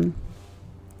kingdom."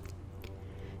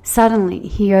 Suddenly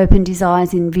he opened his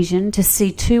eyes in vision to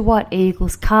see 2 white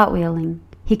eagles cartwheeling.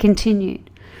 He continued,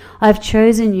 "I have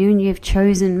chosen you and you have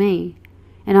chosen me,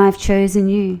 and I have chosen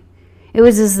you." It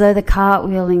was as though the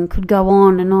cartwheeling could go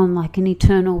on and on like an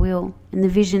eternal wheel, and the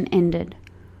vision ended.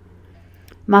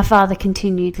 My father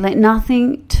continued, "Let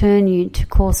nothing turn you to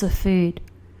coarser food.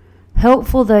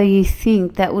 helpful though you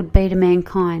think that would be to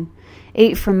mankind.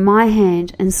 Eat from my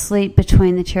hand and sleep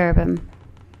between the cherubim.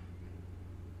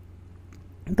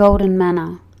 Golden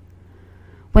manna.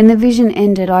 When the vision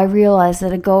ended, I realized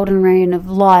that a golden rain of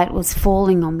light was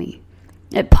falling on me.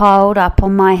 It piled up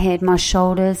on my head, my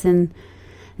shoulders, and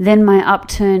then my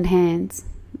upturned hands.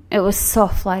 It was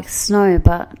soft like snow,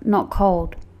 but not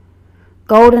cold.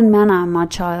 Golden manna, my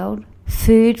child,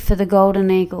 food for the golden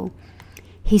eagle.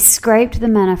 He scraped the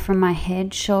manna from my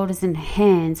head, shoulders, and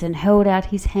hands and held out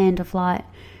his hand of light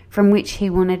from which he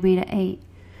wanted me to eat.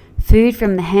 Food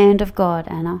from the hand of God,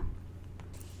 Anna.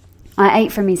 I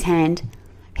ate from his hand.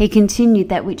 He continued,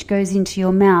 that which goes into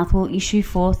your mouth will issue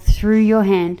forth through your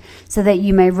hand, so that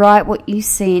you may write what you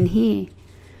see and hear.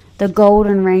 The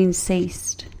golden rain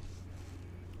ceased.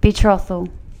 Betrothal.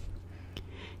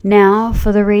 Now,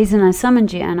 for the reason I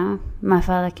summoned you, Anna, my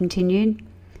father continued,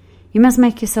 you must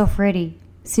make yourself ready.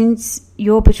 Since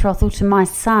your betrothal to my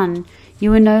son,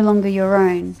 you are no longer your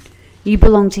own. You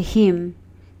belong to him.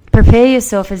 Prepare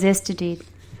yourself as Esther did.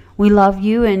 We love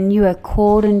you and you are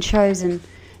called and chosen.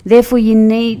 Therefore your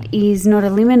need is not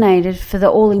eliminated for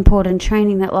the all-important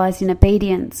training that lies in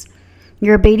obedience.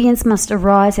 Your obedience must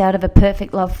arise out of a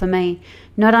perfect love for me,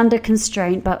 not under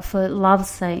constraint, but for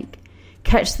love's sake.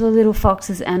 Catch the little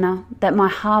foxes, Anna, that my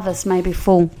harvest may be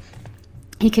full.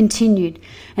 He continued,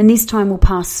 and this time will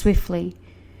pass swiftly.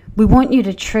 We want you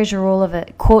to treasure all of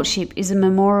it. Courtship is a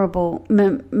memorable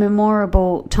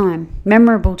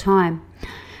time,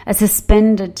 a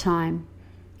suspended time.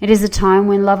 It is a time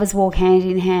when lovers walk hand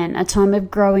in hand, a time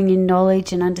of growing in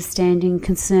knowledge and understanding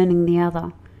concerning the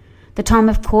other. The time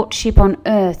of courtship on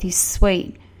earth is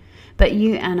sweet, but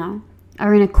you, Anna,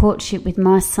 are in a courtship with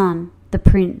my son, the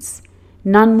prince,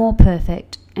 none more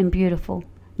perfect and beautiful,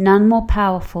 none more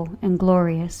powerful and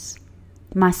glorious.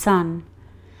 My son,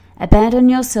 abandon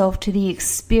yourself to the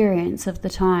experience of the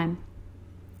time.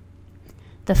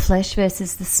 The flesh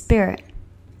versus the spirit.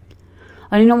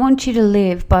 I do not want you to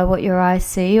live by what your eyes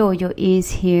see or your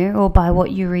ears hear or by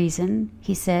what you reason,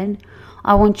 he said.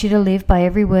 I want you to live by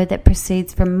every word that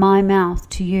proceeds from my mouth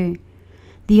to you.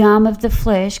 The arm of the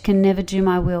flesh can never do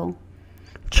my will.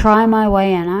 Try my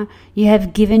way, Anna. You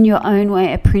have given your own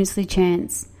way a princely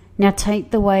chance. Now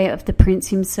take the way of the Prince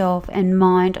himself and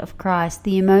mind of Christ,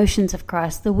 the emotions of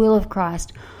Christ, the will of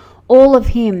Christ, all of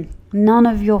him, none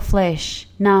of your flesh,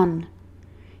 none.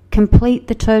 Complete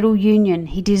the total union.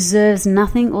 He deserves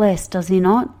nothing less, does he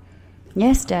not?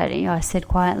 Yes, Daddy, I said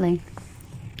quietly.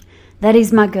 That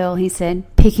is my girl, he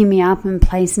said, picking me up and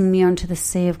placing me onto the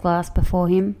sea of glass before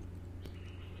him.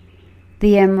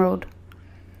 The emerald.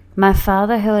 My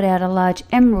father held out a large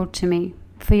emerald to me.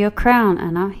 For your crown,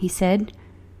 Anna, he said.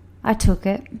 I took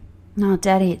it. Oh,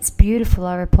 Daddy, it's beautiful,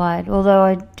 I replied, although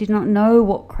I did not know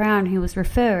what crown he was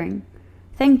referring.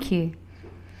 Thank you.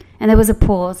 And there was a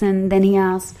pause, and then he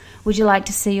asked, would you like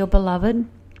to see your beloved?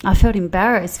 I felt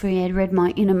embarrassed, for he had read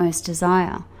my innermost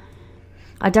desire.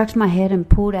 I ducked my head and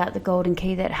pulled out the golden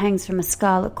key that hangs from a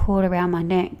scarlet cord around my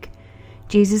neck.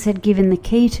 Jesus had given the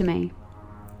key to me.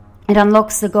 It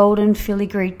unlocks the golden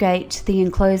filigreed gate to the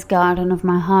enclosed garden of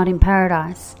my heart in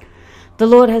paradise. The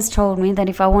Lord has told me that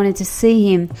if I wanted to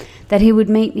see him, that he would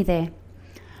meet me there.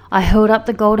 I held up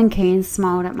the golden key and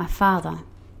smiled at my father.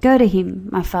 Go to him,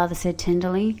 my father said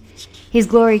tenderly. His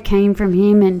glory came from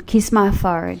him and kissed my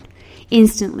forehead.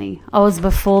 Instantly, I was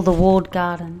before the walled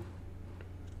garden.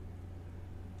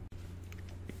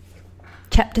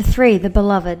 Chapter 3, The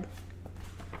Beloved.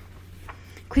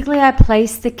 Quickly I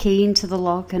placed the key into the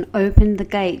lock and opened the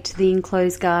gate to the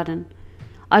enclosed garden.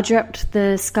 I dropped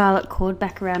the scarlet cord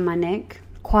back around my neck,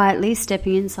 quietly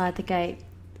stepping inside the gate.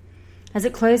 As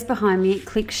it closed behind me, it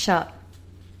clicked shut.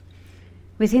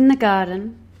 Within the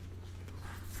garden,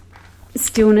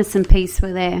 stillness and peace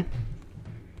were there.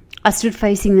 I stood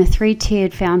facing the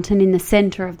three-tiered fountain in the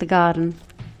centre of the garden.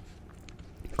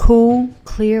 Cool,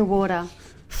 clear water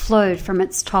flowed from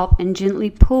its top and gently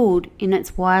pooled in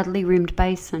its widely rimmed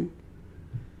basin.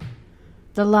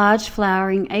 The large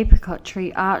flowering apricot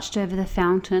tree arched over the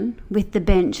fountain with the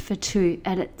bench for two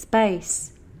at its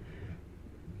base.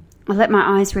 I let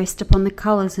my eyes rest upon the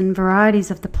colours and varieties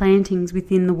of the plantings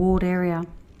within the walled area.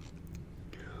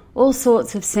 All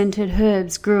sorts of scented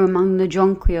herbs grew among the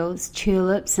jonquils,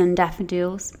 tulips and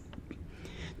daffodils.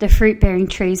 The fruit-bearing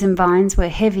trees and vines were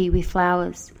heavy with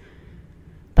flowers,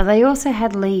 but they also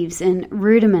had leaves and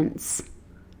rudiments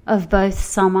of both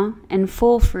summer and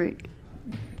fall fruit.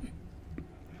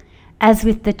 As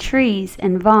with the trees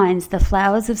and vines, the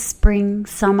flowers of spring,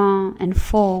 summer and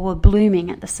fall were blooming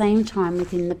at the same time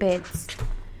within the beds.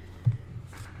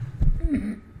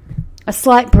 A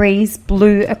slight breeze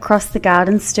blew across the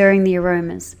garden, stirring the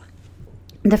aromas.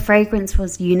 The fragrance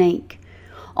was unique.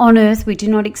 On earth, we do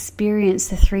not experience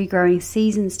the 3 growing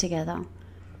seasons together.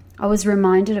 I was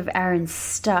reminded of Aaron's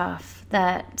staff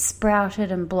that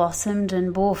sprouted and blossomed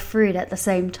and bore fruit at the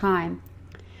same time.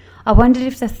 I wondered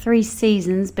if the 3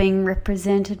 seasons being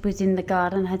represented within the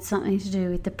garden had something to do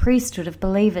with the priesthood of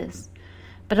believers.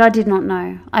 But I did not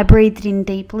know. I breathed in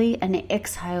deeply and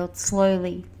exhaled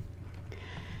slowly.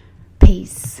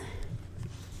 Peace.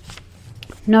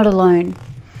 Not alone.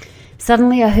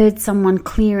 Suddenly I heard someone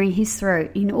clearing his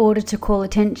throat in order to call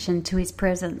attention to his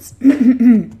presence.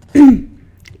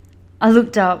 I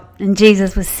looked up and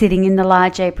Jesus was sitting in the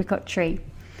large apricot tree.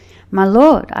 "My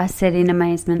Lord," I said in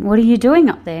amazement, "what are you doing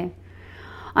up there?"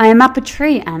 "I am up a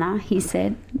tree, Anna," he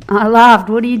said. I laughed.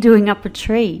 "What are you doing up a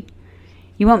tree?"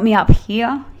 "You want me up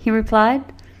here?" he replied.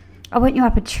 "I want you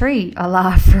up a tree," I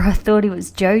laughed, for I thought he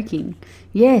was joking.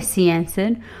 "Yes," he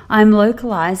answered. "I am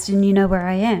localized and you know where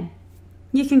I am.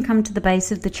 You can come to the base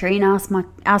of the tree and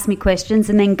ask me questions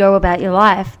and then go about your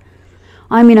life.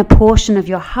 I'm in a portion of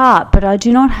your heart, but I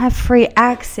do not have free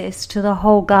access to the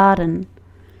whole garden."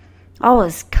 I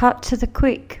was cut to the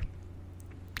quick.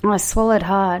 I swallowed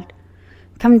hard.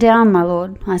 "Come down, my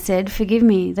Lord," I said. "Forgive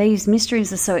me. These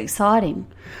mysteries are so exciting."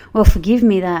 "Well, forgive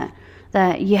me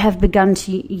that you have begun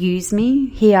to use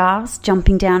me?" he asked,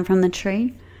 jumping down from the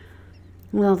tree.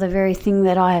 "Well, the very thing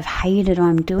that I have hated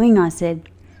I'm doing," I said.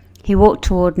 He walked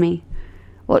toward me.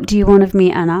 "What do you want of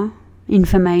me, Anna?"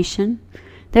 "Information."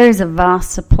 "There is a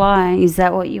vast supply. Is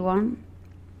that what you want?"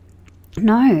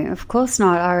 "No, of course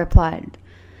not," I replied.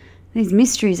 "These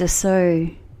mysteries are so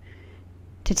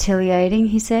titillating,"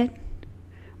 he said.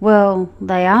 "Well,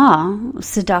 they are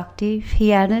seductive,"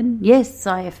 he added. "Yes,"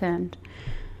 I affirmed.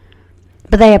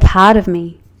 "But they are part of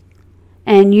me,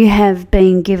 and you have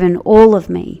been given all of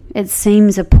me. It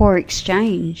seems a poor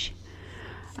exchange."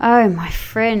 "Oh, my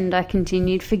friend," I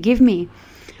continued, "forgive me.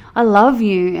 I love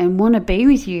you and want to be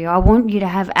with you. I want you to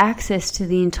have access to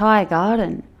the entire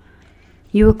garden."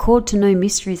 "You were called to know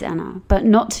mysteries, Anna, but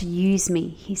not to use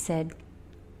me," he said.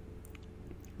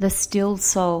 The still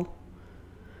soul.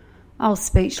 I was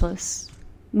speechless.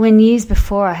 When years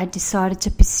before I had decided to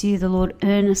pursue the Lord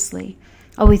earnestly,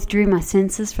 I withdrew my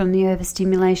senses from the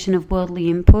overstimulation of worldly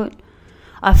input.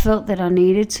 I felt that I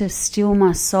needed to still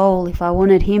my soul if I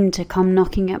wanted Him to come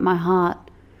knocking at my heart.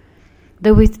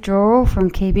 The withdrawal from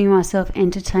keeping myself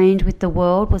entertained with the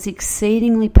world was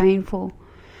exceedingly painful,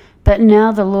 but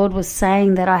now the Lord was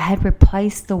saying that I had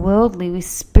replaced the worldly with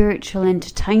spiritual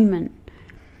entertainment,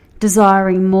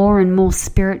 desiring more and more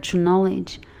spiritual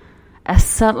knowledge, a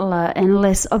subtler and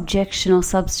less objectionable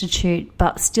substitute,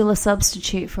 but still a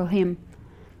substitute for Him.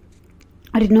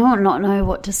 I did not know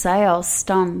what to say. I was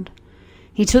stunned.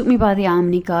 He took me by the arm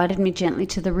and he guided me gently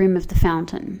to the rim of the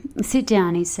fountain. "Sit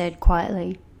down," he said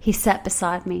quietly. He sat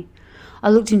beside me. I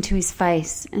looked into his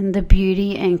face, and the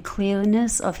beauty and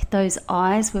clearness of those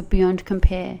eyes were beyond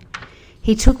compare.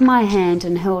 He took my hand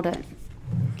and held it.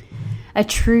 "A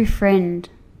true friend.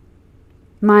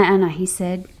 My Anna," he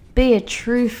said, "be a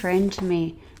true friend to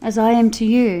me, as I am to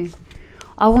you.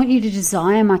 I want you to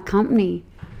desire my company.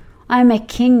 I am a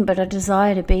king, but I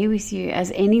desire to be with you,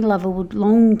 as any lover would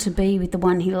long to be with the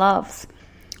one he loves.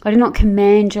 I do not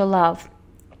command your love.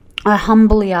 I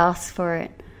humbly ask for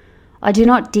it. I do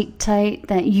not dictate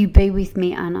that you be with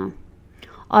me, Anna.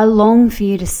 I long for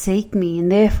you to seek me, and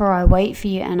therefore I wait for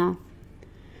you, Anna."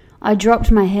 I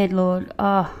dropped my head. "Lord,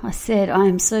 I said, I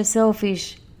am so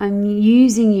selfish. I'm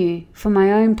using you for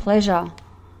my own pleasure."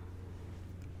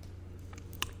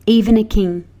 "Even a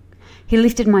king." He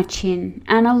lifted my chin.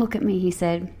 "Anna, look at me," he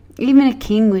said. "Even a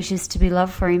king wishes to be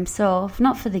loved for himself,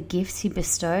 not for the gifts he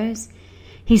bestows."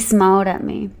 He smiled at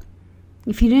me.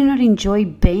 "If you do not enjoy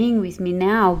being with me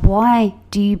now, why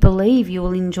do you believe you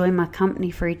will enjoy my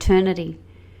company for eternity?"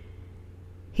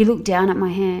 He looked down at my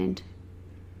hand.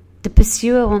 "The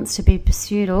pursuer wants to be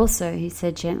pursued also," he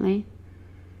said gently.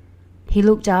 He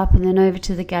looked up and then over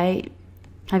to the gate.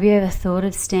 "Have you ever thought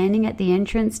of standing at the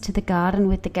entrance to the garden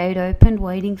with the gate opened,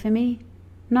 waiting for me?"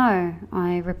 "No,"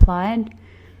 I replied.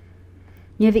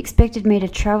 "You have expected me to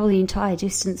travel the entire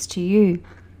distance to you.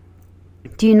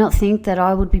 Do you not think that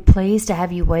I would be pleased to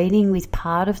have you waiting with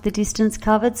part of the distance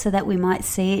covered so that we might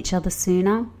see each other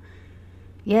sooner?"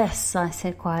 "Yes," I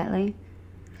said quietly.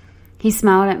 He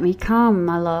smiled at me. "Come,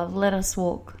 my love, let us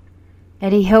walk."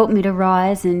 And he helped me to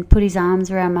rise and put his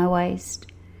arms around my waist.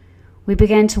 We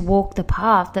began to walk the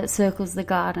path that circles the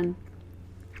garden.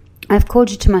 "I have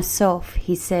called you to myself,"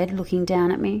 he said, looking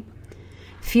down at me.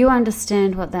 "Few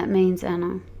understand what that means,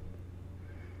 Anna.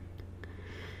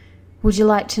 Would you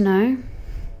like to know?"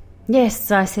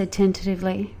 "Yes," I said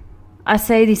tentatively. I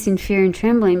say this in fear and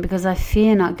trembling because I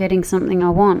fear not getting something I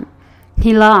want.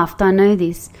 He laughed. I know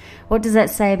this. What does that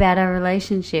say about our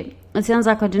relationship? It sounds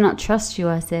like I do not trust you,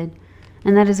 I said.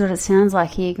 And that is what it sounds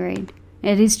like, he agreed.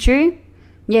 It is true?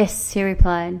 Yes, he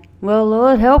replied. Well,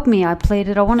 Lord, help me, I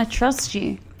pleaded. I want to trust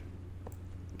you.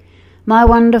 My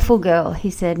wonderful girl, he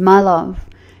said, my love,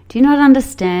 do you not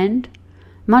understand?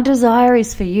 My desire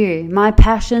is for you. My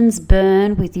passions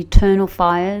burn with eternal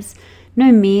fires.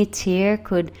 No mere tear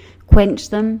could quench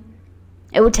them.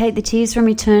 It would take the tears from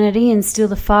eternity, and still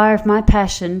the fire of my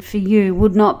passion for you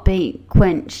would not be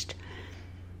quenched.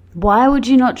 Why would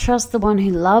you not trust the one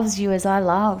who loves you as I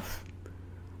love?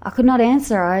 I could not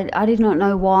answer. I did not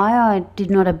know why. I did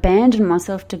not abandon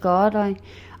myself to God.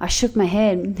 I shook my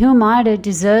head. Who am I to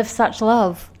deserve such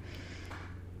love?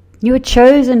 You are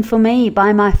chosen for me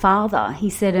by my Father, he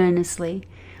said earnestly.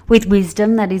 With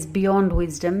wisdom that is beyond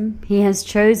wisdom, he has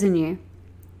chosen you.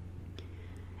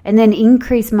 And then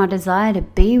increase my desire to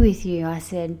be with you, I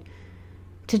said.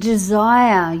 To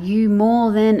desire you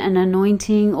more than an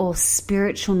anointing or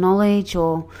spiritual knowledge,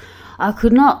 or I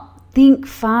could not think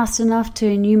fast enough to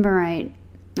enumerate.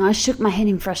 I shook my head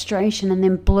in frustration and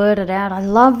then blurted out, I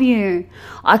love you.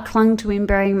 I clung to him,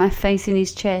 burying my face in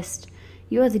his chest.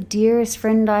 You are the dearest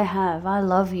friend I have. I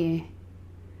love you.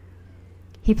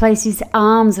 He placed his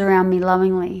arms around me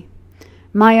lovingly.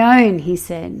 My own, he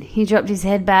said. He dropped his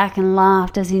head back and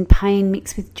laughed as in pain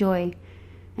mixed with joy.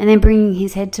 And then bringing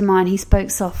his head to mine, he spoke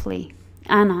softly.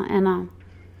 Anna, Anna.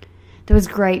 There was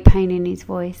great pain in his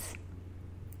voice.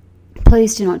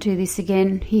 Please do not do this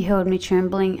again. He held me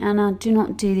trembling. Anna, do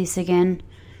not do this again.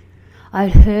 I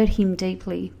had hurt him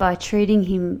deeply by treating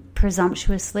him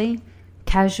presumptuously,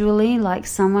 casually, like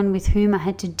someone with whom I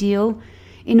had to deal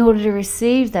in order to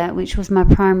receive that which was my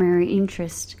primary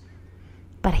interest.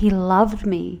 But he loved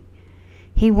me.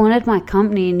 He wanted my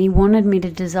company, and he wanted me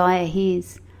to desire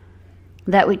his.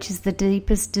 That which is the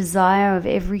deepest desire of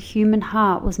every human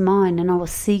heart was mine, and I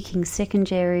was seeking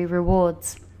secondary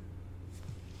rewards.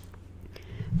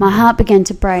 My heart began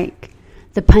to break.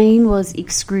 The pain was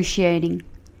excruciating.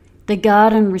 The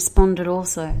garden responded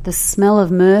also. The smell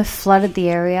of myrrh flooded the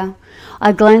area.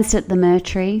 I glanced at the myrrh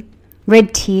tree.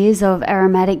 Red tears of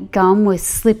aromatic gum were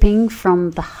slipping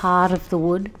from the heart of the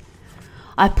wood.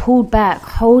 I pulled back,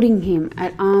 holding him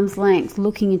at arm's length,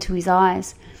 looking into his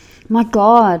eyes. My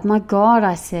God,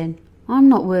 I said, I'm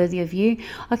not worthy of you.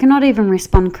 I cannot even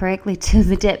respond correctly to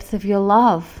the depth of your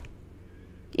love.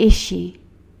 Is she?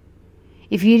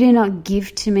 If you do not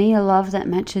give to me a love that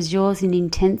matches yours in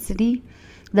intensity,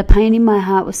 the pain in my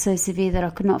heart was so severe that I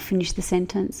could not finish the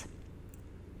sentence.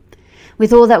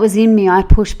 With all that was in me, I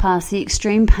pushed past the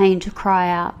extreme pain to cry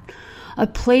out, Oh,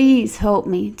 please help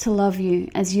me to love you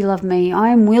as you love me. I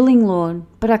am willing, Lord,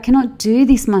 but I cannot do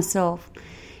this myself.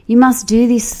 You must do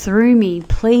this through me,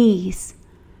 please.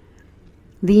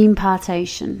 The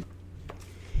impartation.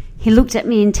 He looked at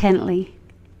me intently.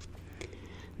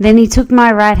 Then he took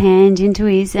my right hand into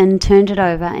his and turned it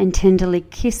over and tenderly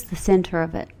kissed the center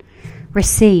of it.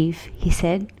 Receive, he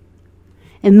said.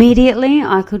 Immediately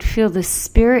I could feel the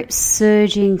Spirit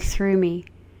surging through me.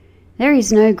 There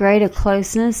is no greater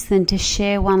closeness than to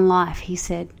share one life, he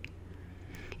said.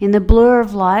 In the blur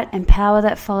of light and power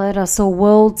that followed, I saw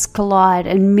worlds collide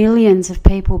and millions of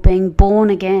people being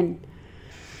born again.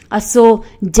 I saw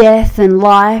death and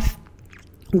life,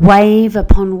 wave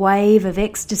upon wave of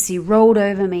ecstasy rolled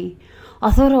over me.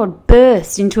 I thought I would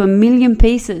burst into a million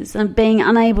pieces and being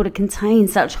unable to contain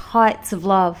such heights of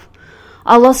love.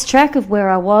 I lost track of where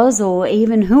I was or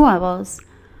even who I was.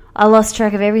 I lost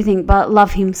track of everything but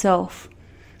love himself.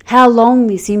 How long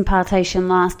this impartation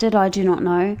lasted, I do not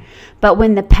know, but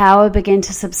when the power began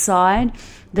to subside,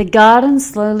 the garden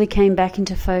slowly came back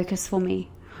into focus for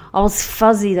me. I was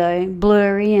fuzzy though,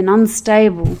 blurry and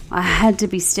unstable. I had to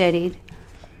be steadied.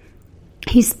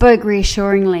 He spoke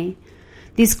reassuringly.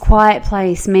 This quiet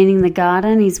place, meaning the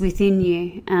garden, is within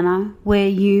you, Anna, where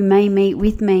you may meet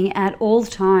with me at all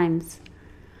times.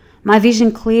 My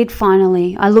vision cleared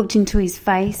finally. I looked into his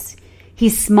face. He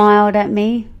smiled at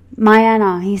me. My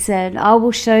Anna, he said, I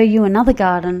will show you another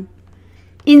garden.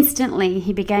 Instantly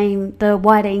he became the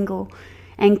white eagle.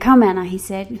 And come, Anna, he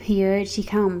said. He urged, he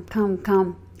come.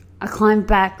 I climbed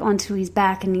back onto his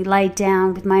back and he laid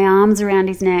down with my arms around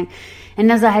his neck,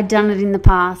 and as I had done it in the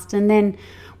past, and then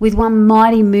with one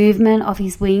mighty movement of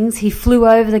his wings, he flew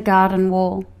over the garden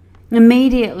wall.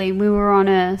 Immediately we were on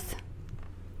earth.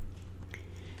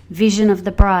 Vision of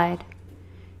the bride.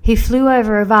 He flew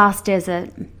over a vast desert.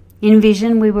 In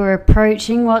vision, we were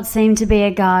approaching what seemed to be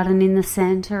a garden in the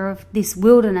center of this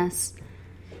wilderness.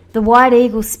 The white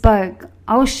eagle spoke,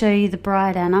 I will show you the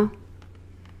bride, Anna.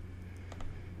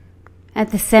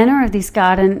 At the center of this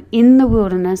garden in the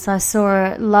wilderness, I saw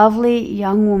a lovely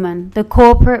young woman, the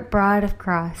corporate bride of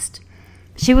Christ.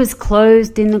 She was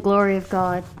clothed in the glory of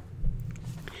God.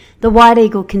 The white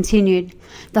eagle continued,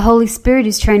 "The Holy Spirit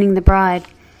is training the bride.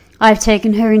 I have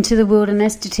taken her into the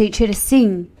wilderness to teach her to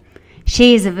sing.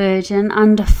 She is a virgin,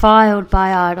 undefiled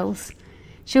by idols.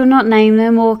 She will not name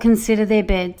them or consider their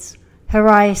beds. Her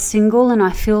eye is single, and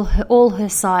I fill all her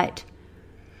sight.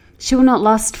 She will not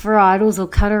lust for idols or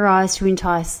cut her eyes to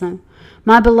entice them.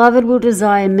 My beloved will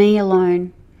desire me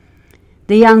alone."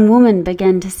 The young woman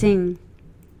began to sing.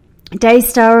 "Day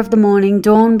star of the morning,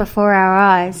 dawn before our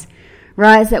eyes.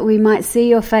 Rise that we might see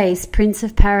your face, Prince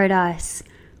of Paradise.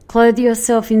 Clothe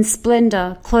yourself in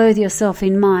splendor, clothe yourself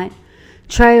in might.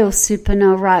 Trail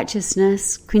supernal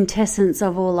righteousness, quintessence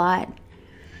of all light."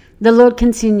 The Lord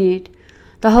continued,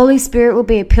 "The Holy Spirit will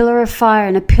be a pillar of fire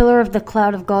and a pillar of the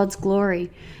cloud of God's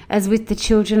glory. As with the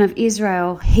children of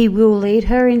Israel, he will lead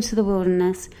her into the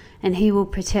wilderness, and he will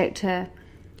protect her.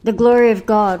 The glory of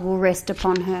God will rest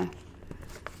upon her."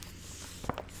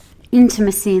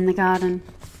 Intimacy in the garden.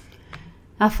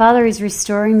 Our Father is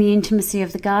restoring the intimacy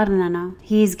of the garden, Anna.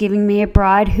 He is giving me a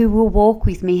bride who will walk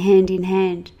with me hand in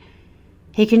hand.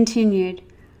 He continued,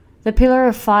 "The pillar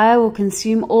of fire will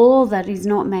consume all that is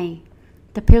not me.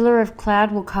 The pillar of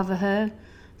cloud will cover her.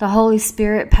 The Holy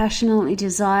Spirit passionately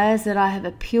desires that I have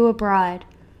a pure bride.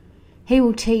 He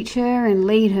will teach her and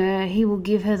lead her. He will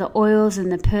give her the oils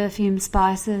and the perfume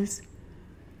spices.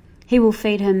 He will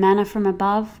feed her manna from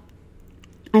above,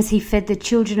 as he fed the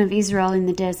children of Israel in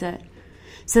the desert,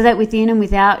 so that within and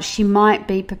without she might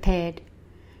be prepared,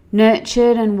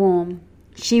 nurtured and warm.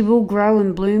 She will grow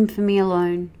and bloom for me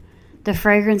alone. The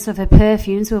fragrance of her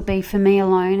perfumes will be for me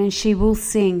alone, and she will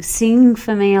sing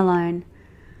for me alone.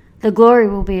 The glory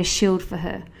will be a shield for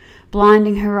her,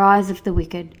 blinding her eyes of the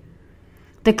wicked.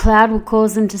 The cloud will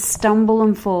cause them to stumble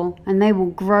and fall, and they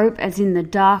will grope as in the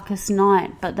darkest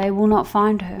night, but they will not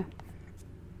find her.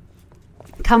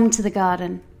 Come to the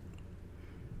garden.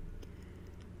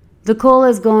 The call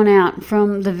has gone out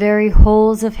from the very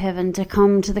halls of heaven to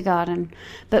come to the garden,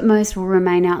 but most will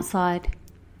remain outside.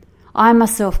 I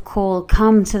myself call,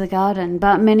 "Come to the garden,"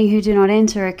 but many who do not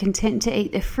enter are content to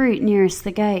eat the fruit nearest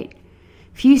the gate.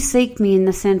 Few seek me in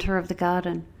the center of the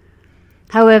garden.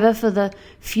 However, for the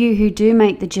few who do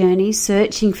make the journey,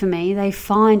 searching for me, they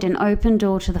find an open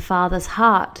door to the Father's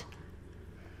heart.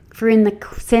 For in the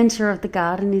center of the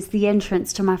garden is the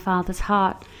entrance to my Father's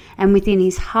heart, and within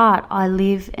his heart I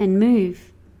live and move.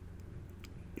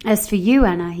 As for you,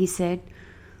 Anna, he said,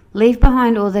 leave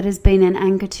behind all that has been an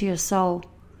anchor to your soul.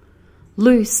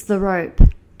 Loose the rope,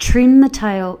 trim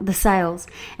the sails,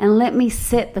 and let me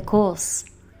set the course.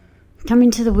 Come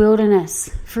into the wilderness,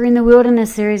 for in the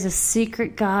wilderness there is a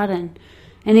secret garden,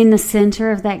 and in the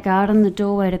center of that garden the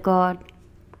doorway to God.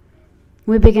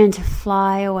 We began to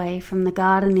fly away from the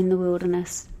garden in the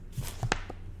wilderness.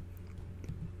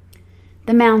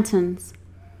 The mountains.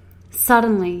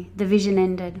 Suddenly the vision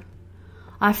ended.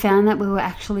 I found that we were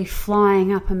actually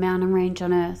flying up a mountain range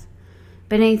on earth.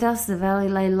 Beneath us the valley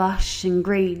lay lush and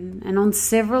green, and on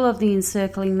several of the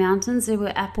encircling mountains there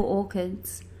were apple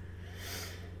orchards.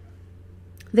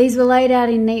 These were laid out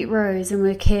in neat rows and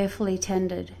were carefully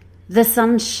tended. The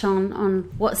sun shone on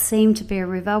what seemed to be a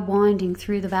river winding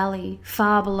through the valley,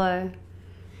 far below.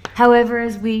 However,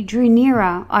 as we drew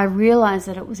nearer, I realized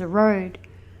that it was a road,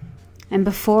 and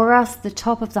before us, the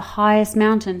top of the highest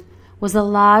mountain, was a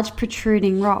large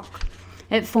protruding rock.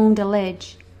 It formed a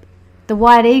ledge. The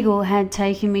white eagle had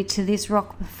taken me to this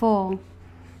rock before.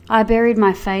 I buried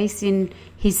my face in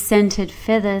his scented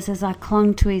feathers as I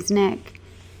clung to his neck.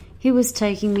 He was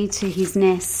taking me to his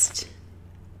nest.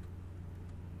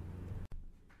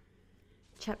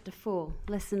 Chapter 4,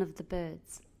 Lesson of the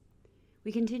Birds.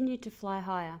 We continued to fly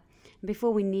higher, and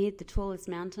before we neared the tallest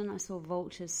mountain, I saw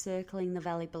vultures circling the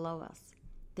valley below us.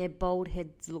 Their bold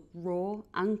heads looked raw,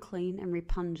 unclean, and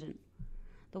repugnant.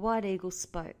 The white eagle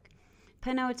spoke.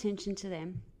 Pay no attention to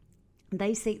them.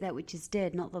 They seek that which is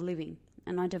dead, not the living.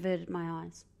 And I diverted my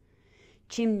eyes.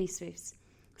 Chimney swifts.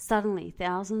 Suddenly,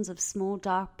 thousands of small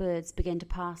dark birds began to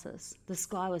pass us. The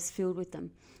sky was filled with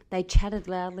them. They chattered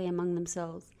loudly among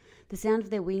themselves. The sound of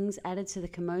their wings added to the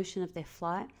commotion of their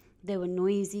flight. They were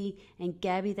noisy and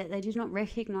gabby that they did not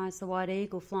recognize the white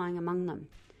eagle flying among them.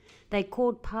 They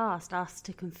called past us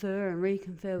to confer and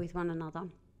reconfer with one another.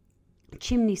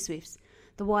 Chimney swifts,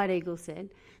 the white eagle said.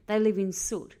 They live in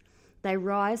soot. They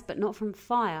rise, but not from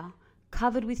fire.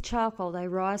 Covered with charcoal, they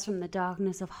rise from the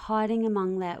darkness of hiding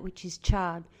among that which is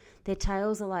charred. Their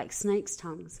tails are like snakes'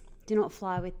 tongues. Do not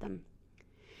fly with them.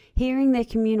 Hearing their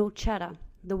communal chatter,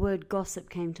 the word gossip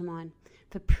came to mind.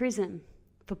 For prison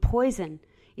For poison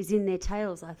is in their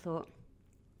tails, I thought.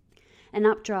 An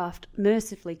updraft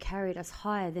mercifully carried us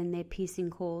higher than their piercing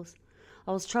calls.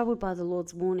 I was troubled by the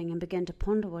Lord's warning and began to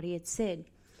ponder what he had said.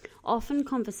 Often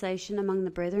conversation among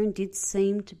the brethren did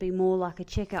seem to be more like a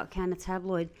check-out counter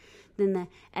tabloid than the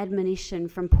admonition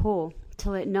from Paul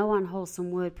to let no unwholesome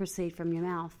word proceed from your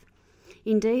mouth.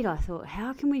 Indeed, I thought,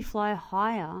 how can we fly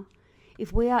higher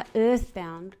if we are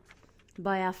earthbound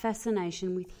by our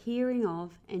fascination with hearing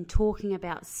of and talking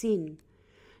about sin?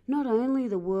 Not only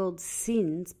the world's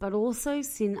sins, but also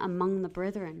sin among the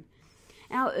brethren.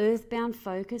 Our earthbound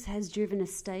focus has driven a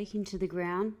stake into the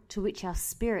ground to which our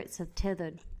spirits have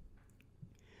tethered.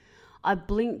 I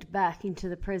blinked back into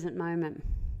the present moment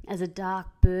as a dark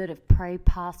bird of prey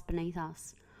passed beneath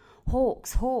us.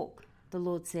 "Hawks, hawk," the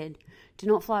Lord said. "Do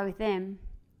not fly with them."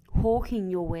 "Hawking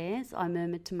your wares," I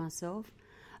murmured to myself.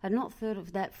 I had not thought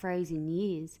of that phrase in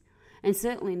years, and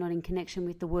certainly not in connection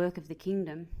with the work of the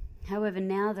kingdom. However,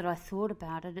 now that I thought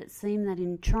about it, it seemed that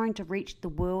in trying to reach the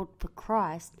world for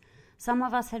Christ, some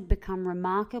of us had become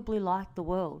remarkably like the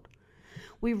world.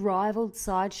 We rivaled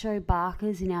sideshow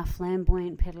barkers in our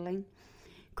flamboyant peddling.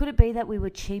 Could it be that we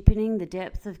were cheapening the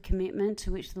depth of commitment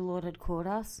to which the Lord had called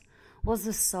us? Was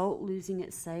the salt losing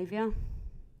its savour?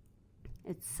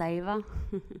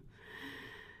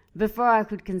 Before I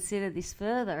could consider this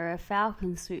further, a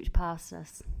falcon swooped past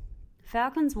us.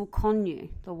 "Falcons will con you,"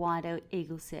 the white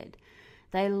eagle said.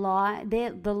 The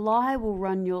lie will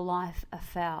run your life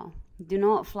afoul. Do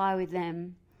not fly with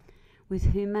them." "With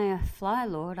whom may I fly,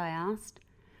 Lord?" I asked.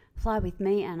 "Fly with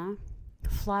me, Anna.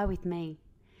 Fly with me.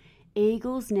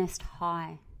 Eagles nest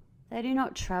high. They do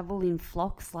not travel in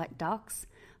flocks like ducks,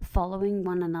 following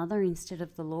one another instead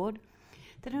of the Lord.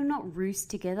 They do not roost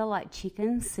together like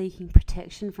chickens, seeking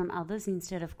protection from others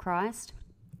instead of Christ.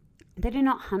 They do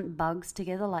not hunt bugs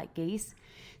together like geese,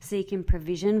 seeking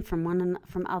provision from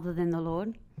other than the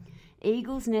Lord.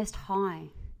 Eagles nest high.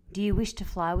 Do you wish to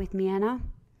fly with me, Anna?"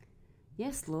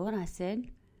 "Yes, Lord," I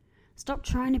said. "Stop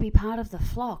trying to be part of the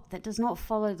flock that does not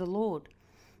follow the Lord.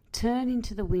 Turn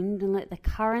into the wind and let the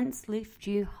currents lift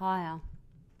you higher."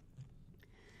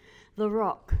 The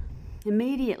rock.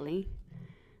 Immediately,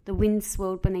 the wind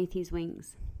swirled beneath his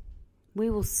wings. "We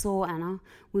will soar, Anna,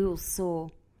 we will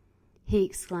soar," he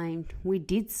exclaimed. We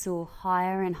did soar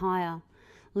higher and higher.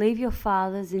 "Leave your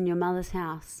father's and your mother's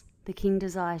house. The king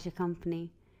desires your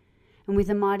company." And with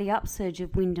a mighty upsurge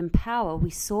of wind and power, we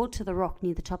soared to the rock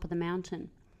near the top of the mountain.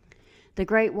 The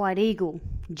great white eagle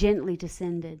gently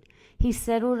descended. He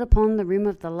settled upon the rim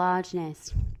of the large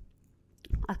nest.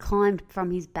 I climbed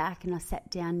from his back and I sat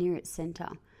down near its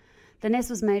centre. The nest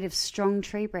was made of strong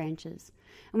tree branches,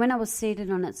 and when I was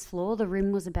seated on its floor, the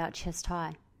rim was about chest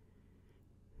high.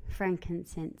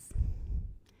 Frankincense.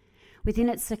 Within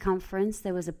its circumference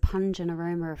there was a pungent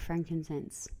aroma of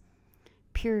frankincense.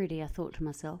 Purity, I thought to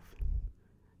myself.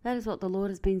 That is what the Lord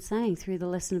has been saying through the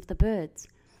lesson of the birds.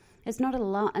 It's not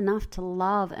enough to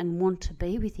love and want to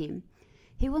be with him.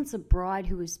 He wants a bride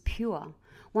who is pure,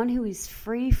 one who is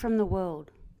free from the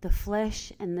world, the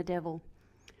flesh and the devil.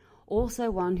 Also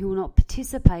one who will not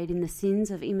participate in the sins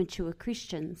of immature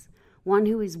Christians, one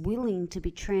who is willing to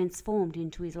be transformed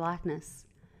into his likeness.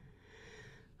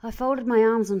 I folded my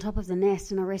arms on top of the nest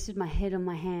and I rested my head on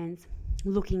my hands,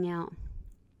 looking out.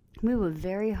 We were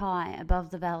very high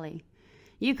above the valley.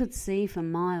 You could see for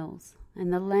miles,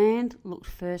 and the land looked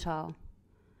fertile.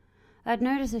 I had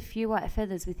noticed a few white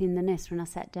feathers within the nest when I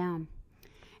sat down,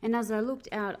 and as I looked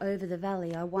out over the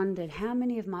valley, I wondered how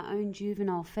many of my own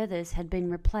juvenile feathers had been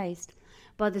replaced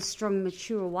by the strong,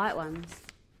 mature white ones.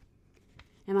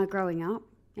 Am I growing up?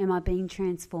 Am I being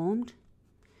transformed?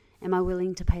 Am I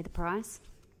willing to pay the price?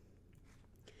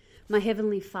 My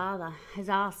Heavenly Father has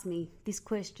asked me this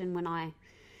question when I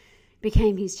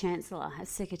became his Chancellor as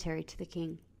Secretary to the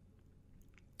King.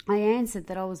 I answered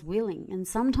that I was willing, and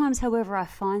sometimes, however, I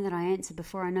find that I answer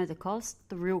before I know the cost,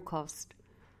 the real cost.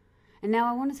 And now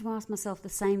I wanted to ask myself the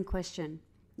same question.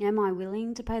 Am I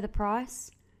willing to pay the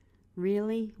price?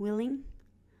 Really willing?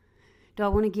 Do I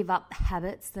want to give up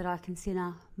habits that I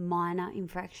consider minor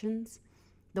infractions?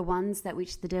 The ones that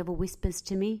which the devil whispers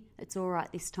to me, it's all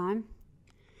right this time?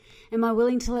 Am I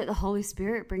willing to let the Holy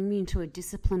Spirit bring me into a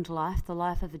disciplined life, the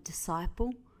life of a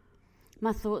disciple?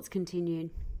 My thoughts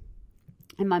continued.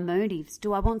 And my motives,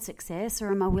 do I want success,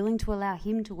 or am I willing to allow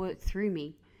him to work through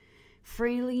me,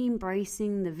 freely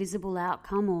embracing the visible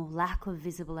outcome or lack of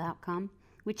visible outcome,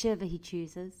 whichever he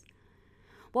chooses?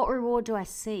 What reward do I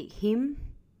seek, him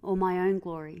or my own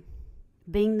glory?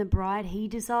 Being the bride he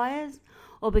desires,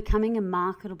 or becoming a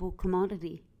marketable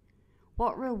commodity?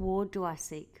 What reward do I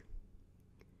seek?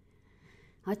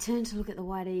 I turned to look at the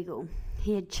white eagle.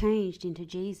 He had changed into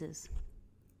Jesus.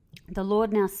 The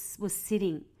Lord now was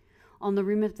sitting on the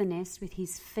rim of the nest with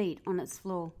his feet on its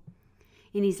floor.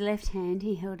 In his left hand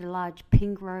he held a large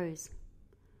pink rose.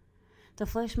 "The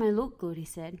flesh may look good," he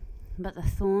said, "but the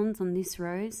thorns on this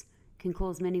rose can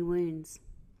cause many wounds."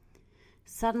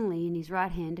 Suddenly in his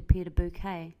right hand appeared a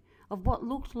bouquet of what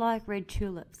looked like red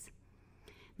tulips.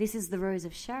 "This is the rose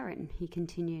of Sharon," he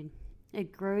continued.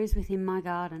 "It grows within my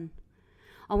garden.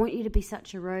 I want you to be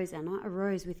such a rose, Anna, a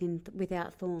rose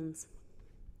without thorns."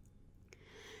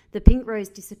 The pink rose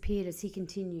disappeared as he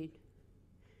continued.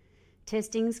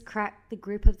 "Testings crack the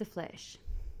grip of the flesh.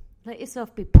 Let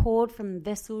yourself be poured from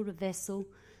vessel to vessel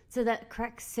so that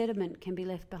cracked sediment can be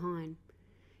left behind."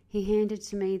 He handed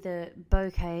to me the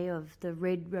bouquet of the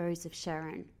red rose of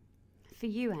Sharon. "For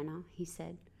you, Anna," he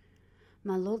said.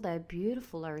 "My Lord, they are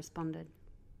beautiful," I responded.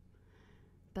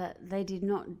 "But they did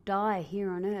not die here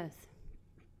on earth."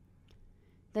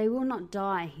 "They will not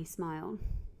die," he smiled.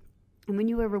 "And when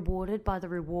you are rewarded by the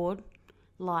reward,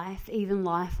 life, even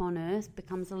life on earth,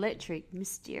 becomes electric,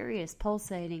 mysterious,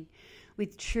 pulsating,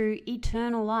 with true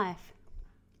eternal life.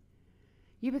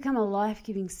 You become a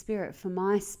life-giving spirit, for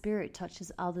my spirit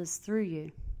touches others through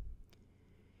you."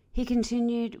 He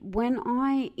continued, "When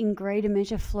I in greater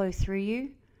measure flow through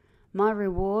you, my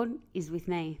reward is with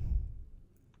me.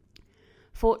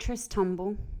 Fortress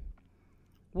tumble,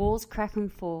 walls crack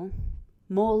and fall,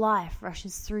 more life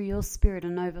rushes through your spirit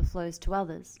and overflows to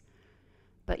others.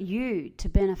 But you, to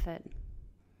benefit,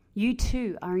 you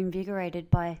too are invigorated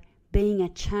by being a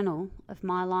channel of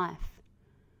my life.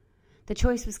 The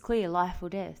choice was clear, life or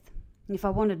death. If I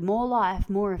wanted more life,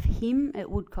 more of him,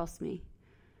 it would cost me.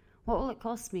 What will it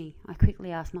cost me? I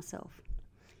quickly asked myself.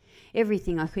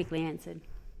 Everything, I quickly answered.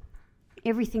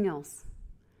 Everything else.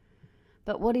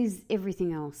 But what is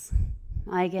everything else?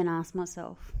 I again asked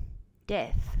myself.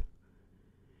 Death.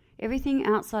 Everything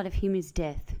outside of him is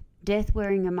death. Death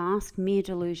wearing a mask, mere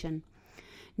delusion.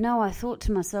 No, I thought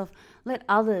to myself, let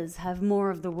others have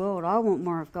more of the world. I want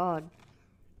more of God.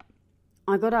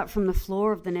 I got up from the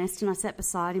floor of the nest and I sat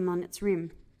beside him on its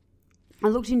rim. I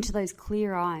looked into those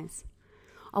clear eyes.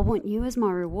 I want you as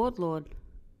my reward, Lord.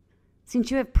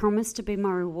 Since you have promised to be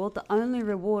my reward, the only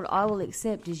reward I will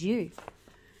accept is you.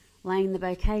 Laying the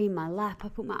bouquet in my lap, I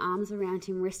put my arms around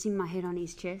him, resting my head on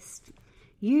his chest.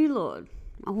 You, Lord.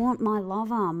 I want my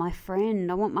lover, my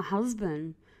friend. I want my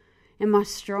husband and my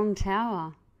strong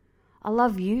tower. I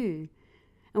love you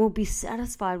and will be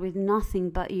satisfied with nothing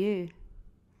but you.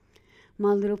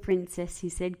 My little princess, he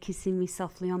said, kissing me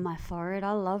softly on my forehead,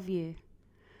 I love you.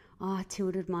 I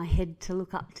tilted my head to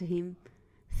look up to him.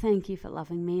 Thank you for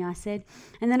loving me, I said,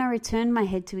 and then I returned my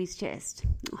head to his chest.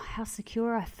 Oh, how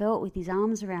secure I felt with his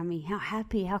arms around me, how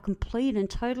happy, how complete and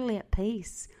totally at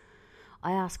peace.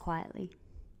 I asked quietly,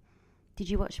 did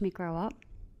you watch me grow up?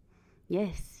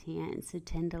 Yes, he answered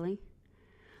tenderly.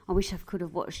 I wish I could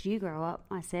have watched you grow up,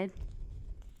 I said.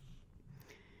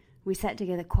 We sat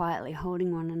together quietly,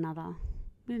 holding one another.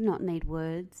 We did not need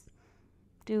words,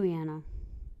 do we, Anna?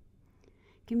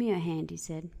 Give me your hand, he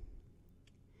said.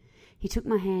 He took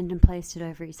my hand and placed it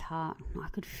over his heart. I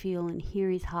could feel and hear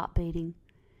his heart beating.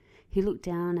 He looked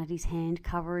down at his hand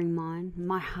covering mine.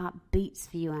 My heart beats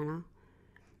for you, Anna.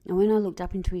 And when I looked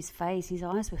up into his face, his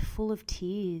eyes were full of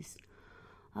tears.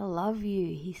 I love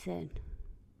you, he said.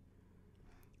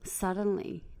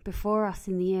 Suddenly, before us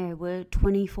in the air were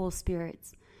 24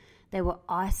 spirits. They were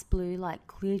ice blue like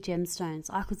clear gemstones.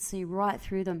 I could see right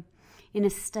through them. In a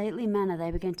stately manner,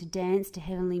 they began to dance to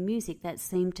heavenly music that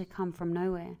seemed to come from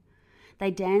nowhere.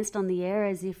 They danced on the air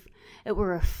as if it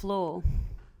were a floor.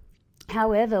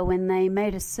 However, when they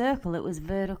made a circle, it was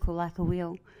vertical like a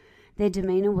wheel. Their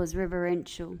demeanour was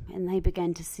reverential, and they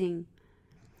began to sing.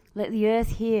 Let the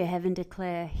earth hear heaven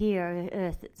declare, hear, O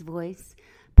earth, its voice.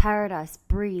 Paradise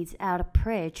breathes out a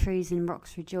prayer, trees and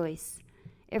rocks rejoice.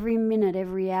 Every minute,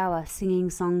 every hour, singing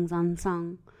songs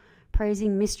unsung,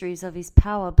 praising mysteries of his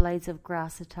power, blades of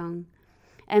grass a-tongue.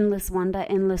 Endless wonder,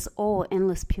 endless awe,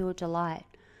 endless pure delight.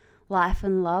 Life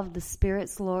and love, the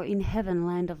Spirit's law in heaven,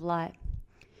 land of light.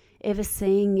 Ever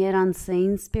seeing yet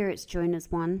unseen, spirits join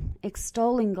as one,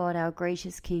 extolling God our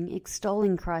gracious King,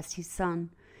 extolling Christ his Son.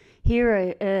 Hear,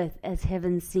 O earth, as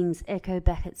heaven sings, echo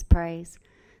back its praise,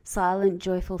 silent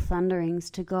joyful thunderings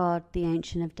to God, the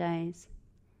Ancient of Days.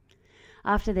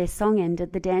 After their song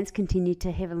ended, the dance continued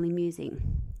to heavenly music.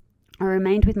 I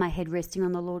remained with my head resting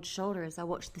on the Lord's shoulder as I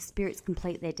watched the spirits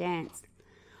complete their dance.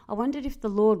 I wondered if the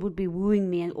Lord would be wooing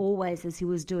me always as he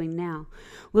was doing now.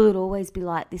 Will it always be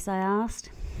like this, I asked.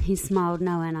 He smiled,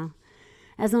 no, Anna.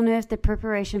 As on earth the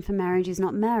preparation for marriage is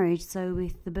not marriage, so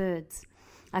with the birds.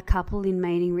 A couple in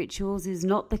mating rituals is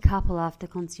not the couple after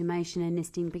consummation and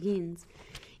nesting begins.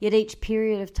 Yet each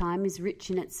period of time is rich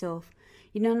in itself.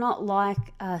 Not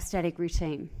like a static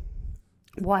routine.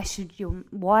 Why should you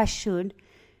mind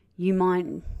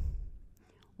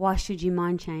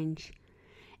change?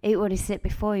 Eat what is set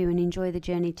before you and enjoy the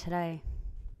journey today.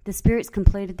 The spirits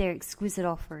completed their exquisite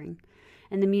offering,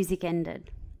 and the music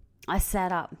ended. I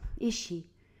sat up, Ishi,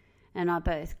 and I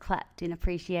both clapped in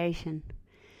appreciation.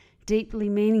 Deeply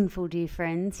meaningful, dear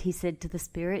friends, he said to the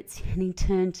spirits, and he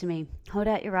turned to me. Hold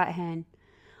out your right hand.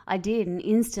 I did, and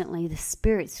instantly the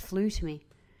spirits flew to me.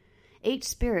 Each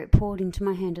spirit poured into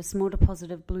my hand a small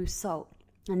deposit of blue salt,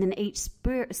 and then each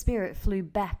spirit flew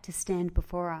back to stand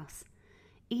before us.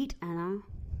 Eat, Anna,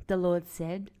 the Lord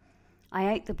said.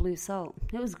 I ate the blue salt.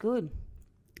 It was good.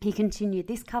 He continued,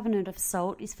 this covenant of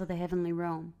salt is for the heavenly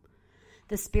realm.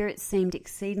 The spirits seemed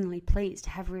exceedingly pleased to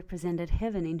have represented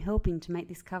heaven in helping to make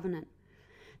this covenant.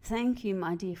 Thank you,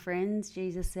 my dear friends,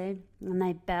 Jesus said, and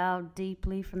they bowed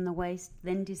deeply from the waist,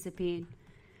 then disappeared.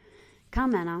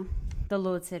 Come, Anna, the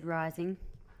Lord said, rising.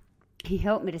 He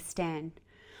helped me to stand.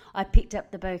 I picked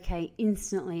up the bouquet.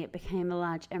 Instantly it became a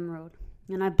large emerald,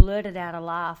 and I blurted out a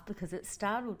laugh because it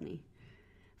startled me.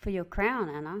 For your crown,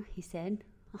 Anna, he said.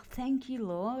 Oh, thank you,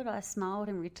 Lord, I smiled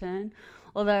in return,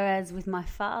 although as with my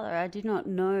father I did not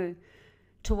know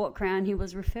to what crown he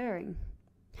was referring.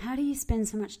 How do you spend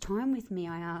so much time with me,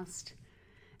 I asked.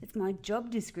 It's my job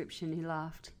description, he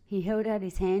laughed. He held out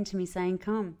his hand to me, saying,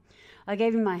 come. I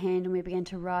gave him my hand, and we began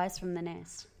to rise from the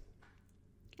nest.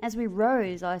 As we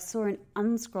rose, I saw an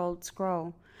unrolled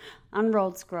scroll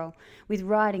with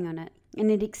writing on it, and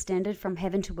it extended from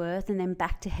heaven to earth and then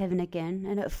back to heaven again,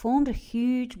 and it formed a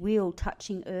huge wheel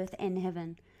touching earth and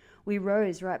heaven. We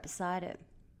rose right beside it.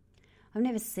 I've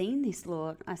never seen this,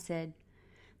 Lord, I said.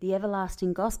 The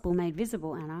everlasting gospel made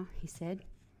visible, Anna, he said.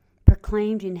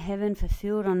 Proclaimed in heaven,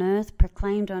 fulfilled on earth,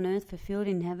 proclaimed on earth, fulfilled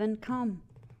in heaven. Come.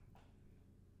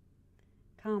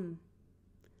 Come.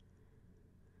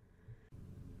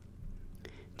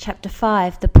 Chapter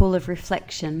 5, The Pool of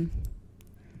Reflection.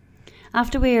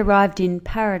 After we arrived in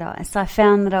paradise, I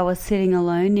found that I was sitting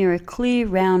alone near a clear,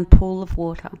 round pool of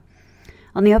water.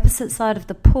 On the opposite side of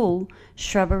the pool,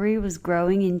 shrubbery was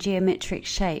growing in geometric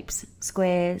shapes,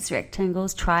 squares,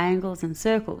 rectangles, triangles, and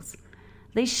circles.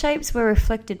 These shapes were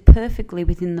reflected perfectly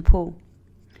within the pool.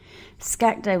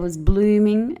 Scacte was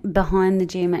blooming behind the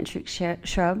geometric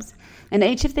shrubs, and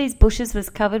each of these bushes was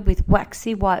covered with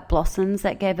waxy white blossoms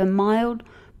that gave a mild,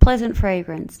 pleasant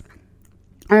fragrance.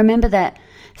 I remember that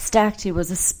stacte was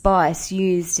a spice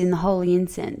used in the holy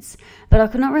incense, but I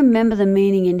could not remember the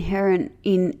meaning inherent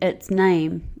in its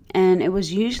name, and it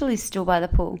was usually still by the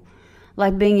pool,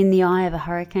 like being in the eye of a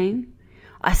hurricane.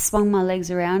 I swung my legs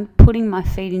around, putting my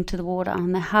feet into the water,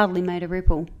 and they hardly made a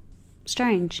ripple.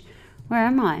 Strange. Where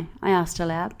am I? I asked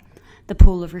aloud. The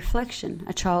pool of reflection,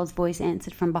 a child's voice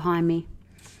answered from behind me.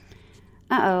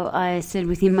 Uh-oh, I said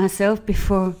within myself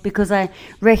because I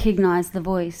recognized the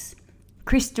voice.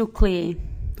 Crystal clear.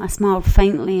 I smiled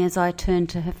faintly as I turned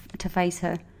to face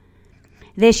her.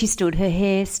 There she stood, her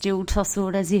hair still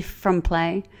tousled as if from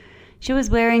play. She was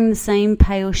wearing the same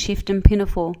pale shift and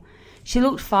pinafore. She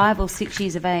looked 5 or 6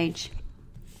 years of age.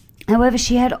 However,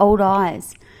 she had old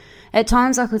eyes. At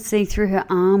times I could see through her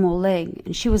arm or leg,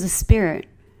 and she was a spirit.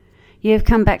 You have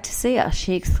come back to see us,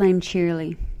 she exclaimed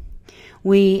cheerily.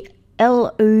 We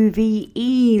Love,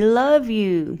 love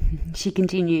you, she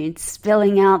continued,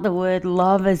 spelling out the word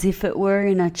love as if it were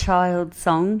in a child's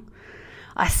song.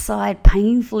 I sighed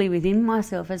painfully within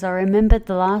myself as I remembered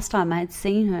the last time I had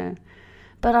seen her,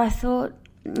 but I thought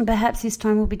perhaps this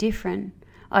time will be different.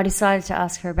 I decided to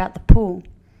ask her about the pool.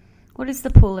 What is the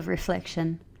pool of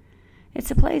reflection? It's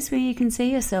a place where you can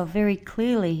see yourself very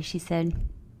clearly, she said.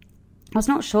 I was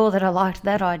not sure that I liked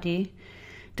that idea.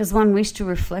 Does one wish to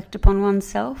reflect upon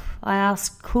oneself? I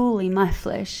asked coolly, my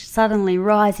flesh suddenly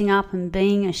rising up and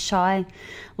being as shy,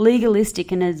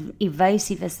 legalistic and as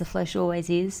evasive as the flesh always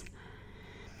is.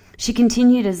 She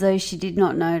continued as though she did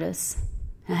not notice.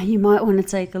 You might want to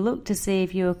take a look to see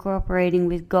if you are cooperating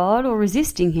with God or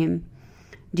resisting him.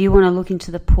 Do you want to look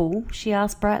into the pool? She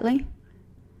asked brightly.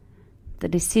 The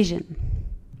decision.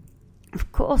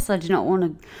 Of course I do not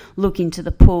want to look into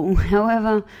the pool.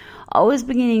 However, I was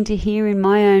beginning to hear in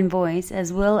my own voice,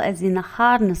 as well as in the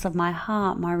hardness of my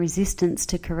heart, my resistance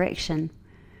to correction.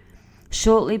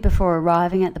 Shortly before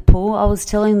arriving at the pool, I was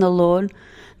telling the Lord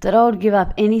that I would give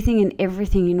up anything and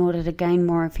everything in order to gain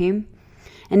more of him.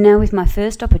 And now with my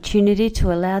first opportunity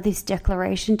to allow this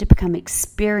declaration to become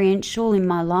experiential in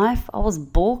my life, I was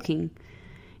balking.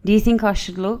 Do you think I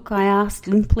should look? I asked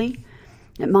limply.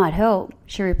 It might help,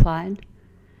 she replied.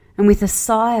 and with a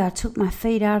sigh I took my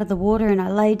feet out of the water and I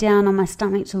lay down on my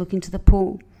stomach to look into the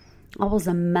pool. I was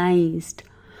amazed.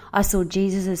 I saw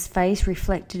Jesus' face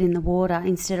reflected in the water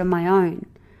instead of my own.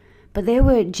 But there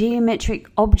were geometric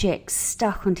objects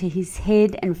stuck onto his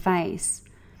head and face.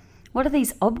 "What are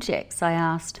these objects?" I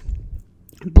asked.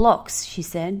 "Blocks," she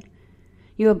said.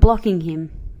 "You are blocking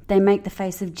him. They make the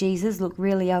face of Jesus look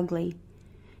really ugly."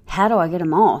 "How do I get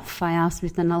them off?" I asked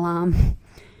with an alarm.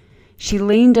 She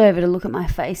leaned over to look at my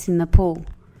face in the pool.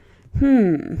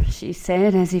 She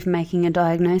said, as if making a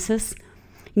diagnosis.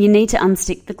 "You need to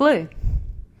unstick the glue."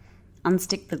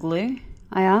 "Unstick the glue?"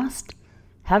 I asked.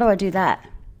 "How do I do that?"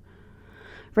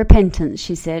 "Repentance,"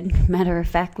 she said,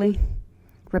 matter-of-factly.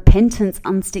 "Repentance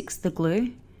unsticks the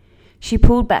glue?" She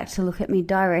pulled back to look at me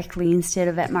directly instead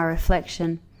of at my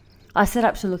reflection. I sat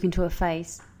up to look into her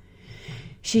face.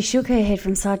 She shook her head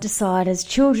from side to side, as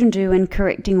children do when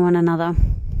correcting one another.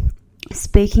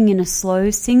 Speaking in a slow,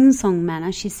 sing-song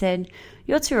manner, she said,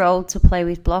 "You're too old to play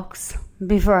with blocks."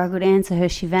 Before I could answer her,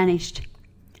 she vanished.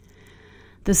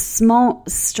 The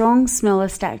strong smell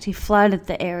of stacty flooded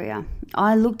the area.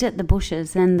 I looked at the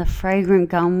bushes, and the fragrant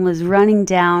gum was running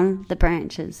down the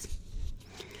branches.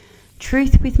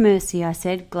 "Truth with mercy," I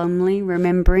said glumly,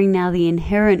 remembering now the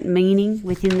inherent meaning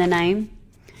within the name.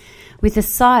 With a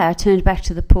sigh, I turned back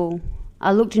to the pool.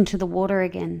 I looked into the water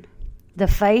again. The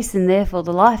face, and therefore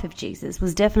the life of Jesus,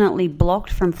 was definitely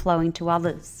blocked from flowing to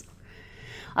others.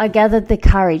 I gathered the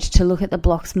courage to look at the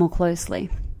blocks more closely.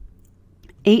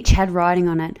 Each had writing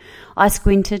on it. I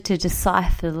squinted to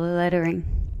decipher the lettering.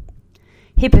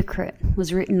 "Hypocrite"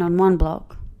 was written on one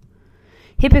block.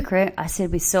 "Hypocrite," I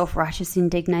said with self-righteous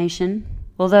indignation.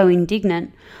 Although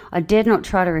indignant, I dared not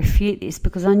try to refute this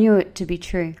because I knew it to be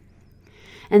true.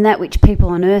 And that which people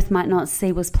on earth might not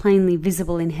see was plainly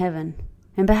visible in heaven.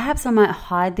 And perhaps I might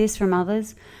hide this from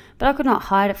others, but I could not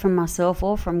hide it from myself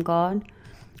or from God.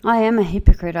 "I am a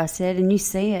hypocrite," I said, "and you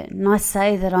see it. And I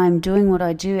say that I am doing what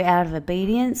I do out of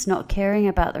obedience, not caring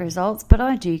about the results, but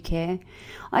I do care.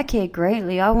 I care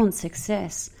greatly. I want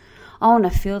success. I want to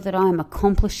feel that I am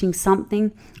accomplishing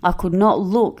something." I could not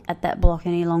look at that block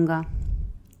any longer.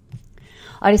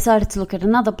 I decided to look at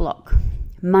another block.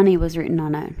 Money was written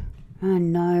on it. "Oh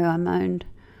no," I moaned.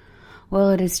 "Well,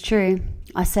 it is true.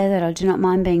 I say that I do not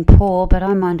mind being poor, but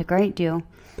I mind a great deal.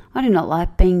 I do not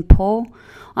like being poor.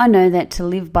 I know that to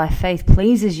live by faith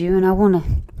pleases you, and I want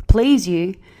to please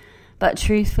you. But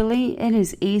truthfully, it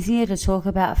is easier to talk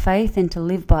about faith than to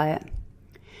live by it.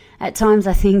 At times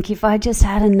I think if I just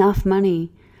had enough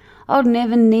money, I would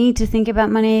never need to think about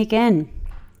money again."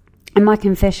 And my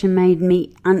confession made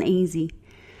me uneasy.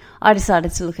 I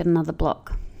decided to look at another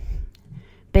block.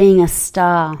 "Being a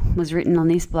star" was written on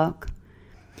this block.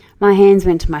 My hands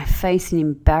went to my face in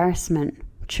embarrassment.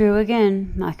 "True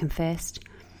again," I confessed.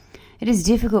 "It is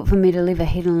difficult for me to live a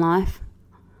hidden life.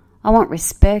 I want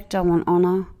respect, I want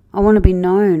honour, I want to be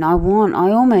known, I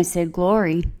almost said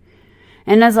glory."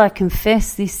 And as I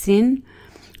confessed this sin,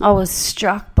 I was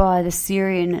struck by the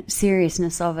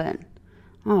seriousness of it.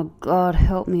 "Oh God,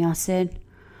 help me," I said.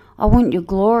 "I want your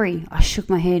glory." I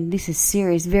shook my head. "This is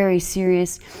serious, very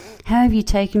serious. How have you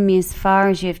taken me as far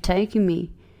as you have taken me?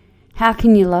 How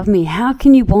can you love me? How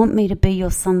can you want me to be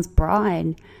your son's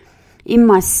bride? In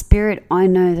my spirit, I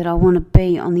know that I want to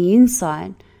be on the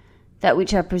inside, that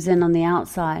which I present on the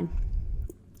outside.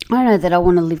 I know that I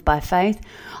want to live by faith.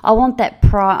 I want that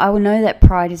pride. I know that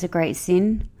pride is a great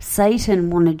sin.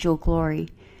 Satan wanted your glory.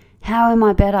 How am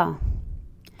I better?"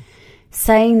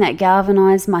 Saying that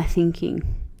galvanized my thinking.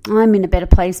 "I am in a better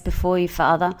place before you,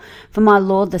 Father, for my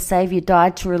Lord the Saviour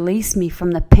died to release me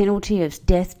from the penalty of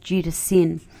death due to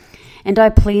sin. And I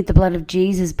plead the blood of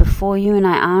Jesus before you, and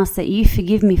I ask that you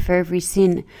forgive me for every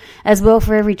sin, as well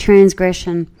for every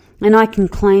transgression. And I can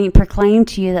proclaim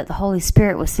to you that the Holy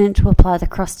Spirit was sent to apply the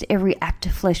cross to every act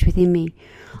of flesh within me.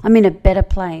 I'm in a better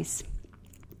place."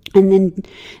 And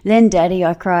then, Daddy,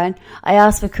 I cried, I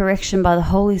asked for correction by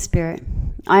the Holy Spirit.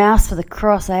 I asked for the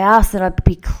cross. I asked that I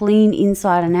be clean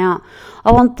inside and out.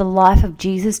 I want the life of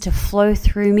Jesus to flow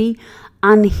through me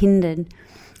unhindered.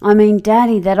 I mean,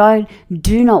 Daddy, that I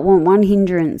do not want one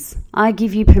hindrance. I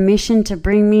give you permission to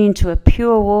bring me into a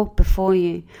pure walk before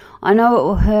you. I know it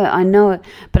will hurt, I know it,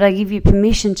 but I give you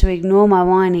permission to ignore my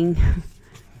whining.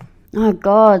 "Oh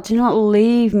God, do not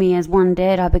leave me as one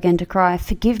dead," I began to cry.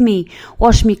 "Forgive me,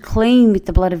 wash me clean with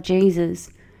the blood of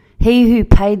Jesus. He who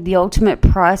paid the ultimate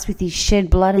price with his shed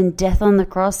blood and death on the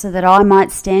cross so that I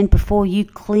might stand before you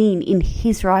clean in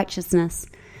his righteousness."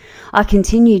 I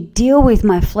continued, "Deal with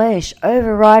my flesh,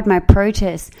 override my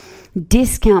protests,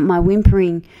 discount my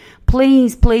whimpering.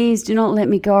 Please, please do not let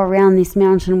me go around this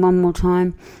mountain one more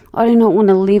time. I do not want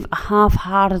to live a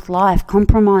half-hearted life,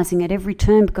 compromising at every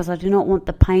turn because I do not want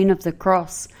the pain of the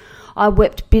cross. I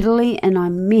wept bitterly and I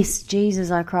missed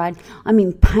Jesus, I cried. I'm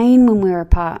in pain when we're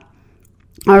apart.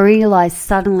 I realized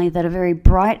suddenly that a very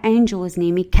bright angel was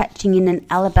near me, catching in an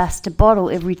alabaster bottle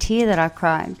every tear that I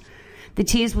cried. The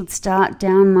tears would start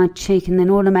down my cheek and then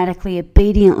automatically,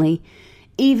 obediently,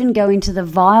 even go into the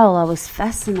vial. I was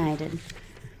fascinated.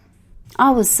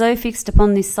 I was so fixed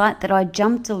upon this sight that I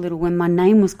jumped a little when my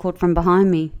name was called from behind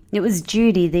me. It was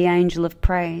Judy, the angel of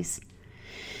praise.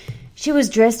 She was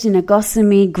dressed in a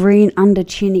gossamer green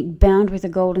undertunic bound with a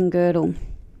golden girdle.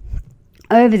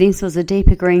 Over this was a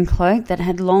deeper green cloak that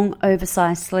had long,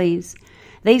 oversized sleeves.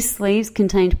 These sleeves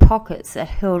contained pockets that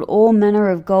held all manner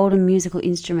of golden musical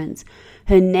instruments.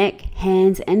 Her neck,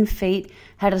 hands, and feet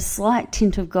had a slight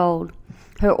tint of gold.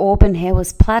 Her auburn hair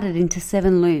was plaited into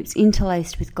 7 loops,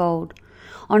 interlaced with gold.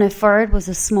 On her forehead was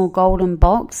a small golden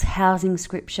box housing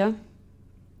scripture.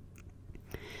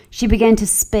 She began to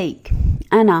speak.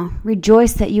 Anna,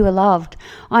 rejoice that you are loved.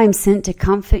 I am sent to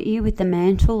comfort you with the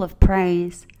mantle of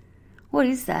praise. What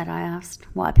is that? I asked,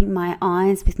 wiping my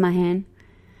eyes with my hand.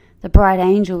 The bright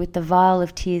angel with the vial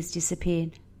of tears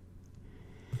disappeared.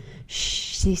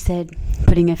 Shh, she said,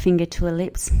 putting her finger to her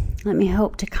lips. Let me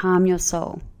help to calm your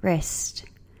soul. Rest.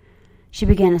 She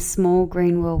began a small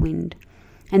green whirlwind,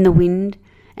 and the wind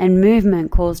and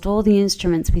movement caused all the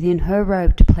instruments within her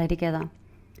robe to play together.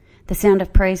 The sound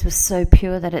of praise was so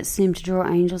pure that it seemed to draw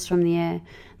angels from the air.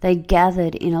 They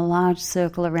gathered in a large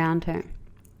circle around her.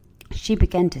 She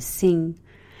began to sing.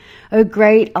 O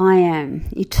great I am,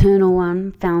 eternal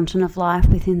one, fountain of life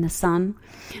within the sun,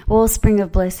 wellspring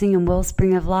of blessing and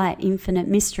wellspring of light, infinite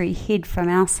mystery hid from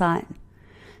our sight,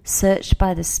 searched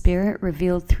by the Spirit,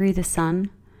 revealed through the Son,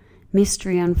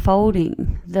 mystery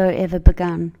unfolding, though ever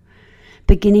begun,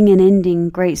 beginning and ending,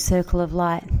 great circle of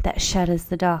light that shatters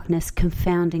the darkness,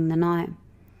 confounding the night.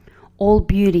 All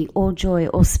beauty, all joy,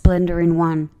 all splendor in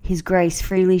one, his grace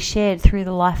freely shared through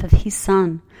the life of his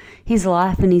Son, his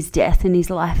life and his death and his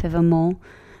life evermore,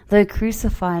 though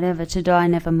crucified ever to die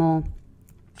nevermore.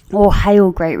 All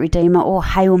hail, great Redeemer, all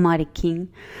hail, mighty King,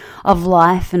 of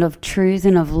life and of truth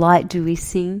and of light do we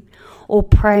sing. All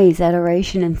praise,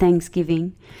 adoration and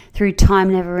thanksgiving, through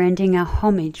time never ending our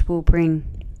homage will bring.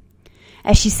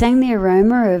 As she sang, the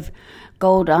aroma of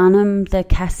goldanum, the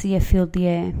cassia filled the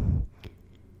air.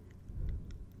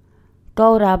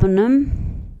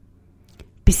 Goldanum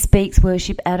bespeaks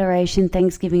worship, adoration,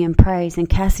 thanksgiving and praise, and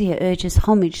cassia urges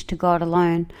homage to God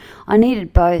alone. I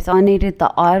needed both. I needed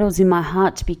the idols in my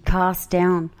heart to be cast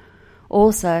down.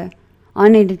 Also, I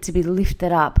needed to be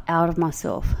lifted up out of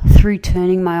myself through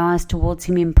turning my eyes towards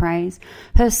him in praise.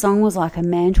 Her song was like a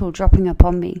mantle dropping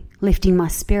upon me, lifting my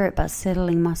spirit but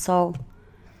settling my soul.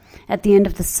 At the end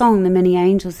of the song, the many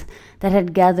angels that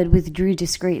had gathered withdrew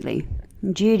discreetly.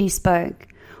 Judy spoke.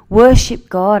 Worship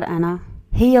God, Anna.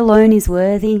 He alone is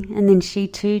worthy, and then she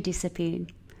too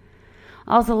disappeared.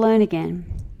 I was alone again,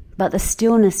 but the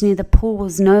stillness near the pool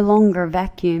was no longer a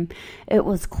vacuum. It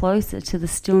was closer to the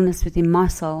stillness within my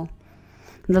soul.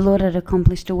 The Lord had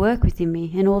accomplished a work within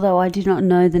me, and although I did not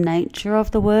know the nature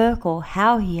of the work or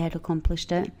how he had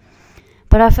accomplished it,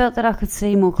 but I felt that I could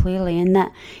see more clearly and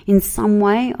that in some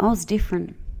way I was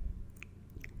different.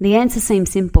 The answer seemed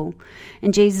simple,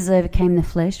 and Jesus overcame the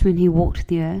flesh when he walked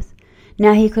the earth.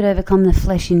 Now he could overcome the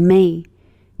flesh in me.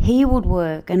 He would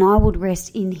work, and I would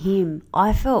rest in him.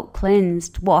 I felt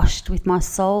cleansed, washed, with my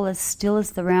soul as still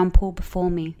as the round pool before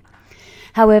me.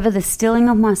 However, the stilling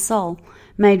of my soul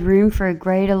made room for a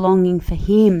greater longing for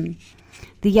him.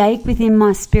 The ache within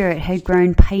my spirit had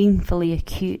grown painfully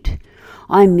acute.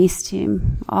 I missed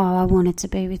him. Oh, I wanted to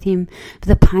be with him, but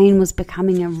the pain was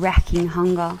becoming a racking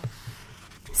hunger.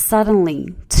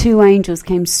 Suddenly, 2 angels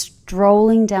came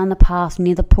strolling down the path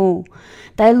near the pool.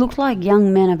 They looked like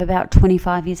young men of about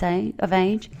 25 years of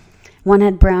age. One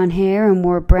had brown hair and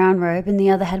wore a brown robe, and the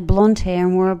other had blonde hair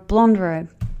and wore a blonde robe.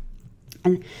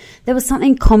 And there was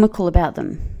something comical about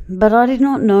them, but I did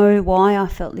not know why I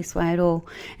felt this way at all,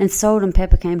 and salt and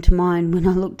pepper came to mind when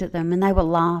I looked at them, and they were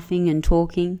laughing and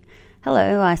talking.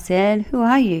 Hello, I said. Who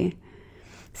are you?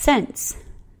 Sense,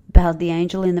 bowed the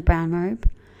angel in the brown robe.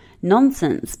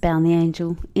 Nonsense, bowed the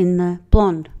angel in the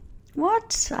blonde.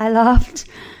 What? I laughed.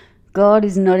 God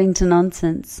is not into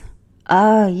nonsense.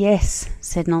 Ah, yes,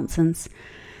 said Nonsense.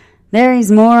 There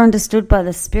is more understood by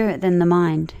the spirit than the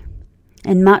mind,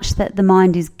 and much that the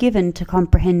mind is given to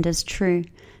comprehend as true,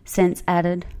 Sense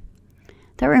added.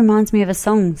 That reminds me of a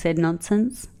song, said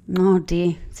Nonsense. Oh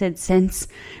dear, said Sense.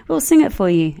 We'll sing it for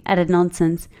you, added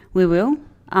Nonsense. We will?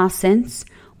 Asked Sense.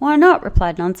 "Why not?"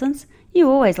 replied Nonsense. "You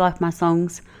always like my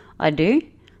songs." "I do?"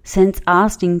 Sense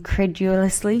asked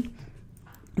incredulously.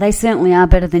 "They certainly are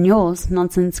better than yours,"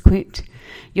 Nonsense quipped.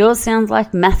 "Yours sounds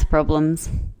like math problems."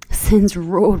 Sense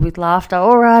roared with laughter.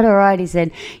 All right, he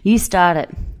said. "You start it."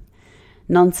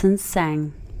 Nonsense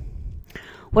sang.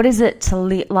 "What is it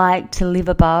like to live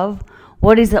above?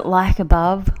 What is it like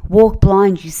above? Walk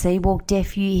blind, you see, walk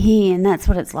deaf, you hear, and that's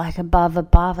what it's like above,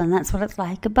 and that's what it's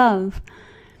like above."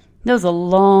 There was a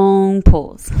long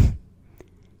pause.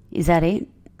 "Is that it?"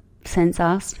 Sense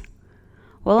asked.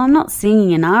 "Well, I'm not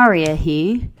singing an aria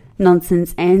here,"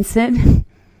 Nonsense answered.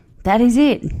 "That is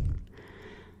it."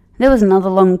 There was another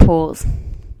long pause.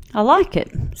 "I like it,"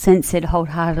 Sense said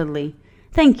wholeheartedly.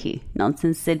 "Thank you,"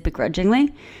 Nonsense said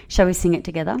begrudgingly. "Shall we sing it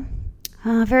together?"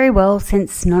 Very well,"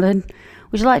 Sense nodded.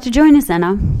 "Would you like to join us,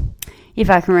 Anna?" "If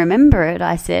I can remember it,"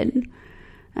 I said.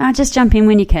 Just jump in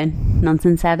when you can,"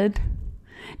 Nonsense added.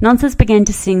 Nonsense began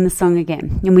to sing the song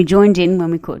again, and we joined in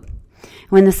when we could.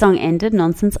 When the song ended,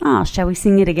 Nonsense asked, "Shall we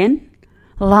sing it again?"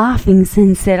 Laughing,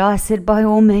 Sense said. I said, "By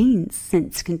all means,"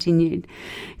 Sense continued.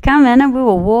 "Come, Anna, we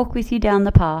will walk with you down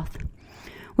the path."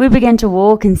 We began to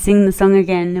walk and sing the song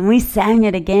again, and we sang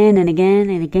it again and again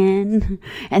and again.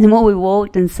 And the more we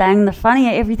walked and sang, the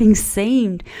funnier everything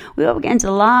seemed. We all began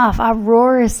to laugh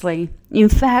uproariously. In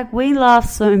fact, we laughed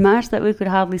so much that we could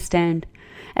hardly stand.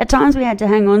 At times we had to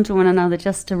hang on to one another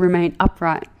just to remain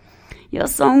upright. "Your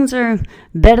songs are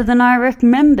better than I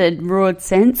remembered," roared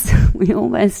Sense. We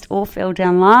almost all fell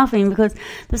down laughing because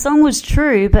the song was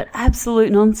true but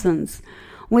absolute nonsense.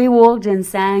 We walked and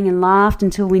sang and laughed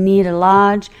until we neared a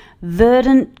large,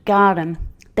 verdant garden,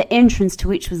 the entrance to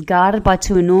which was guarded by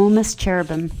two enormous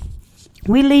cherubim.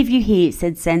 "We leave you here,"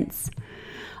 said Sense.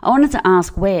 I wanted to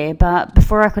ask where, but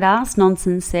before I could ask,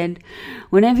 Nonsense said,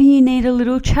 "Whenever you need a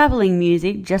little travelling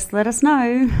music, just let us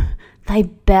know." They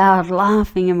bowed,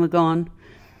 laughing, and were gone.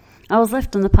 I was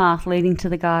left on the path leading to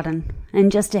the garden,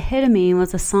 and just ahead of me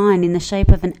was a sign in the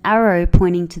shape of an arrow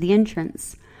pointing to the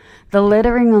entrance. The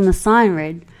lettering on the sign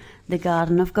read, "The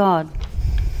Garden of God."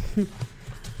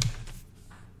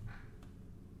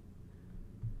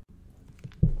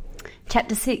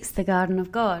 Chapter 6, The Garden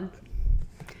of God.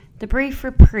 The brief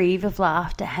reprieve of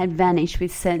laughter had vanished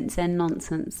with Sense and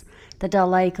Nonsense. The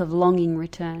dull ache of longing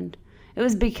returned. It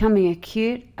was becoming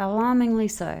acute, alarmingly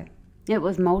so. It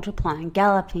was multiplying,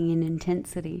 galloping in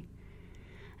intensity.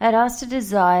 I had asked to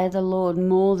desire the Lord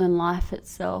more than life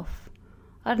itself.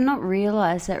 I had not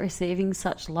realized that receiving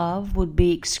such love would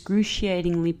be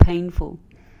excruciatingly painful.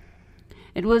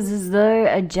 It was as though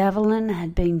a javelin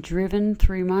had been driven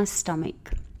through my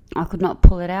stomach. I could not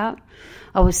pull it out.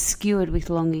 I was skewered with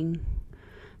longing.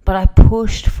 But I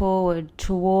pushed forward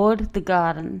toward the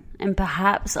garden, and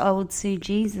perhaps I would see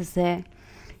Jesus there.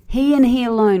 He and he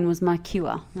alone was my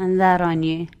cure, and that I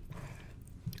knew.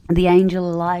 The angel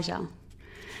Elijah.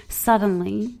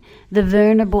 Suddenly, the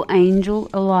venerable angel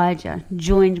Elijah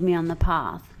joined me on the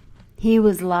path. He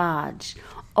was large,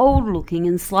 old-looking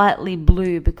and slightly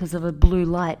blue because of a blue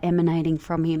light emanating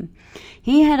from him.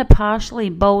 He had a partially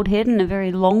bald head and a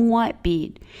very long white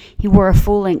beard. He wore a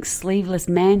full-length sleeveless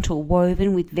mantle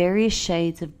woven with various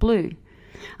shades of blue.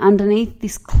 Underneath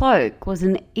this cloak was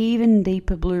an even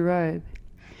deeper blue robe.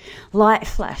 Light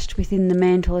flashed within the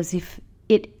mantle as if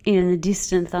it in a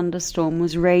distant thunderstorm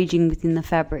was raging within the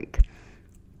fabric.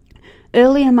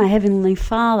 Earlier, my Heavenly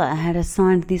Father had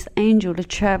assigned this angel to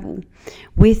travel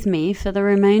with me for the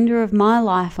remainder of my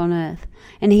life on earth,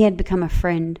 and he had become a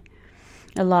friend.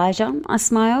 "Elijah," I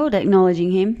smiled,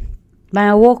 acknowledging him. "May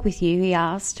I walk with you?" he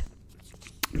asked.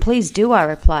 "Please do," I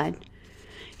replied.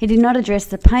 He did not address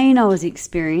the pain I was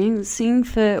experiencing,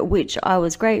 for which I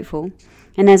was grateful,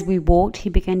 and as we walked, he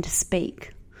began to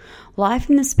speak. Life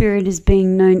in the Spirit is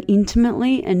being known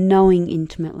intimately and knowing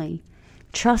intimately,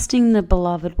 trusting the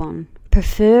Beloved One,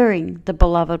 preferring the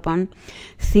Beloved One,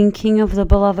 thinking of the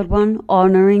Beloved One,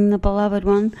 honouring the Beloved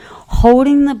One,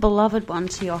 holding the Beloved One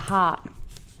to your heart.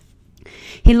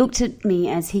 He looked at me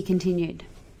as he continued.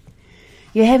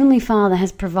 "Your Heavenly Father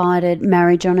has provided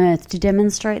marriage on earth to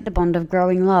demonstrate the bond of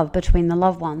growing love between the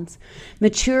loved ones,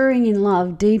 maturing in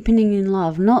love, deepening in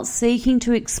love, not seeking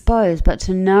to expose but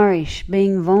to nourish,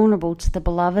 being vulnerable to the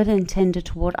Beloved and tender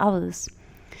toward others."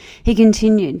 He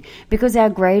continued, "Because our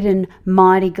great and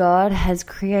mighty God has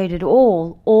created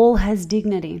all has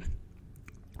dignity.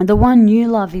 The one you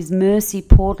love is mercy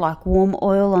poured like warm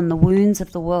oil on the wounds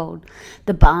of the world,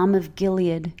 the balm of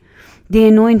Gilead. The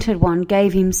Anointed One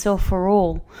gave himself for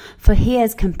all, for he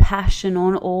has compassion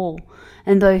on all,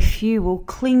 and though few will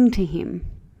cling to him."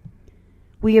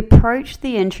 We approached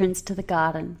the entrance to the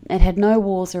garden. It had no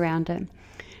walls around it.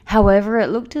 However, it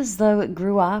looked as though it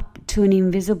grew up to an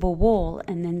invisible wall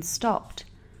and then stopped.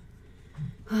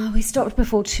 We stopped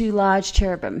before 2 large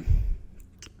cherubim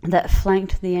that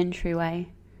flanked the entryway.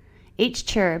 Each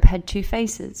cherub had 2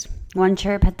 faces. One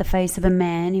cherub had the face of a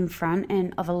man in front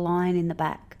and of a lion in the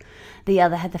back. The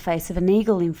other had the face of an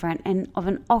eagle in front and of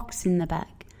an ox in the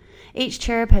back. Each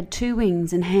cherub had 2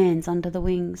 wings and hands under the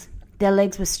wings. Their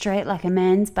legs were straight like a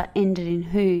man's but ended in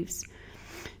hooves.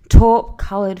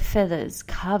 Taupe-coloured feathers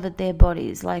covered their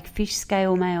bodies like fish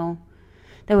scale mail.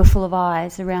 They were full of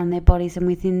eyes around their bodies and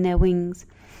within their wings.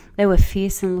 They were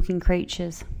fearsome-looking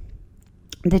creatures.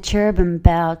 The cherubim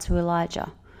bowed to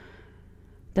Elijah.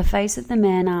 The face of the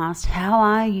man asked, "How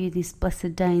are you this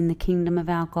blessed day in the kingdom of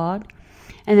our God?"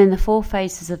 And then the 4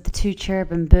 faces of the 2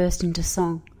 cherubim burst into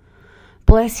song.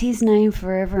 "Bless his name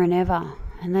forever and ever."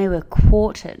 And they were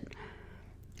quartered.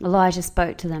 Elijah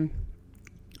spoke to them.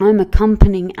 "I'm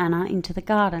accompanying Anna into the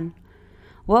garden."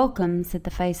 "Welcome," said the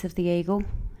face of the eagle.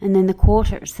 And then the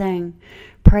quarter sang,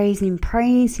 praise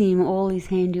him, all his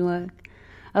handiwork."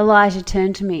 Elijah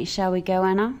turned to me. "Shall we go,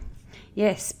 Anna?"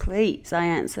 "Yes, please," I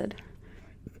answered.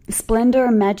 "Splendor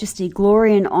and majesty,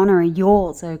 glory and honor are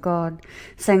yours, O God,"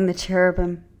 sang the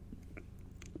cherubim.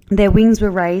 Their wings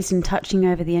were raised and touching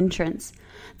over the entrance.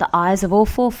 The eyes of all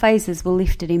 4 faces were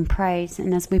lifted in praise,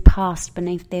 and as we passed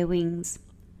beneath their wings.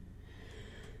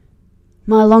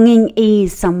 My longing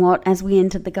eased somewhat as we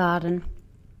entered the garden.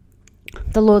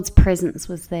 The Lord's presence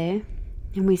was there,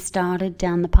 and we started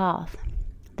down the path.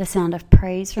 The sound of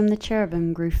praise from the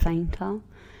cherubim grew fainter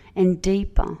and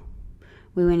deeper.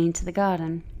 We went into the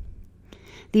garden.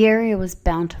 The area was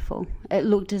bountiful. It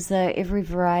looked as though every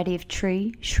variety of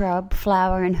tree, shrub,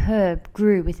 flower, and herb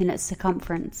grew within its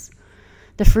circumference.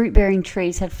 The fruit-bearing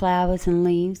trees had flowers and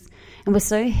leaves, and were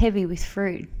so heavy with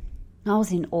fruit. I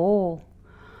was in awe.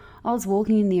 I was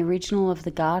walking in the original of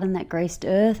the garden that graced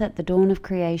earth at the dawn of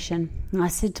creation. I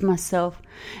said to myself,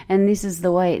 "And this is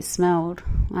the way it smelled,"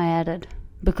 I added,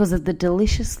 because of the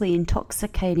deliciously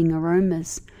intoxicating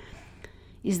aromas.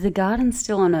 "Is the garden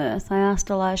still on earth?" I asked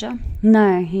Elijah.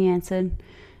 "No," he answered.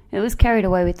 "It was carried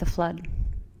away with the flood."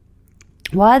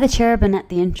 "Why are the cherubim at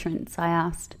the entrance?" I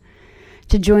asked.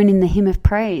 "To join in the hymn of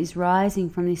praise rising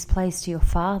from this place to your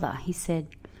Father," he said.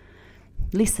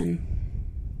 "Listen."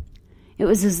 It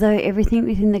was as though everything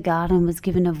within the garden was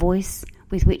given a voice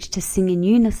with which to sing in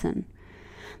unison.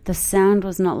 The sound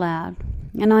was not loud,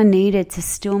 and I needed to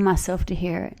still myself to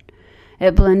hear it.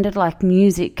 It blended like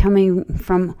music coming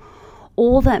from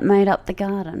all that made up the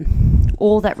garden,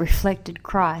 all that reflected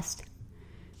Christ.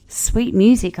 "Sweet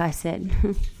music," I said.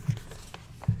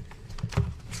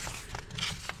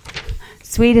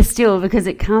 "Sweeter still because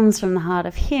it comes from the heart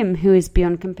of Him who is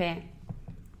beyond compare.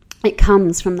 It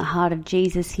comes from the heart of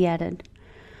Jesus," he added.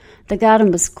 The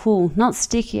garden was cool, not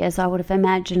sticky as I would have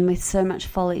imagined with so much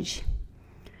foliage.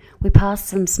 We passed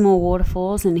some small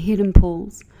waterfalls and hidden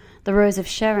pools. The rose of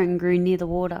Sharon grew near the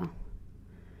water.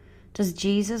 "Does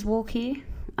Jesus walk here?"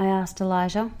 I asked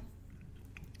Elijah.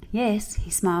 "Yes," he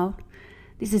smiled.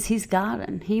 "This is his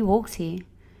garden. He walks here."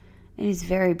 "It is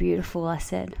very beautiful," I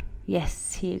said.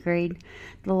 "Yes," he agreed.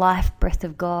 "The life breath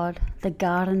of God, the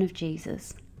garden of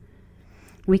Jesus."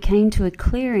 We came to a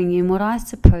clearing in what I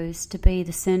supposed to be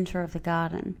the centre of the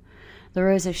garden. The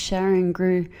rose of Sharon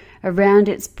grew around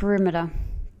its perimeter.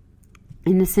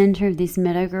 In the centre of this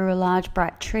meadow grew a large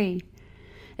bright tree.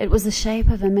 It was the shape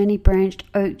of a many-branched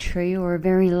oak tree or a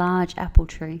very large apple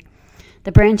tree.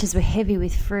 The branches were heavy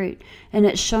with fruit, and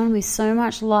it shone with so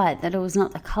much light that it was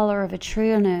not the colour of a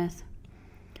tree on earth.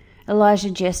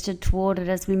 Elijah gestured toward it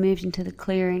as we moved into the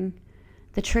clearing.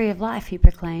 "The tree of life," he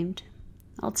proclaimed.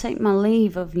 "I'll take my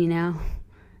leave of you now,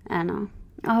 Anna."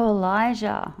 "Oh,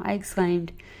 Elijah," I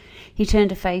exclaimed. He turned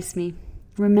to face me.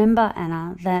 "Remember,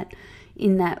 Anna, that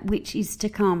in that which is to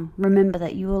come, remember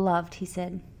that you are loved," he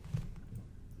said.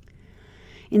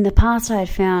 In the past I had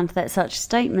found that such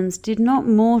statements did not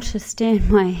more to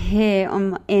stand my hair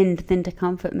on end than to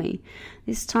comfort me.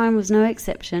 This time was no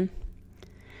exception.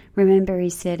 "Remember," he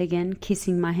said again,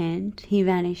 kissing my hand. He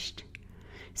vanished.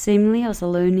 Seemingly I was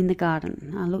alone in the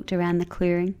garden. I looked around the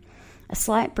clearing. A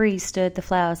slight breeze stirred the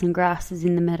flowers and grasses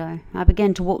in the meadow. I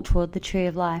began to walk toward the tree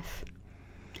of life.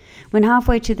 When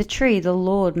halfway to the tree, the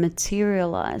Lord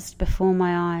materialized before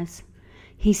my eyes.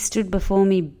 He stood before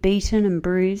me beaten and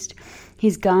bruised,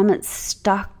 his garments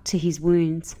stuck to his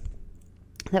wounds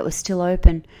that were still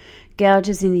open,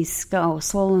 gouges in his skull,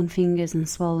 swollen fingers and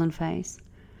swollen face.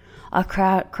 I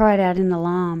cried out in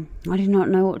alarm. I did not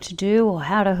know what to do or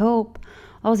how to help.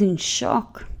 I was in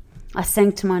shock. I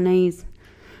sank to my knees.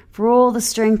 For all the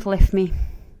strength left me,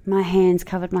 my hands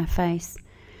covered my face.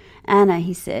 "Anna,"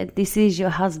 he said, "this is your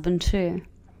husband too."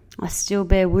 I still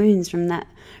bear wounds from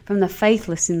the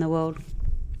faithless in the world.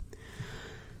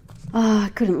 Oh, I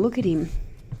couldn't look at him.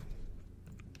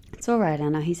 It's all right,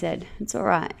 Anna, he said. It's all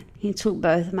right. He took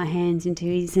both of my hands into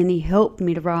his and he helped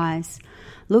me to rise.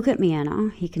 Look at me, Anna,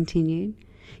 he continued.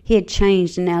 He had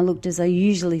changed and now looked as I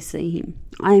usually see him.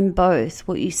 I am both,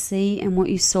 what you see and what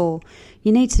you saw.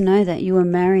 You need to know that you are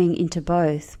marrying into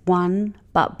both, one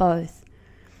but both.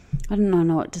 I don't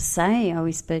know what to say, I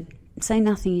whispered. Say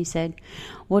nothing, he said.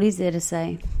 What is there to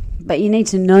say? But you need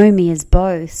to know me as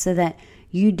both so that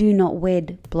you do not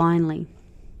wed blindly.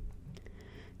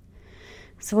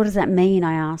 So what does that mean,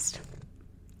 I asked.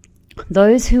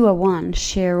 Those who are one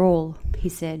share all, he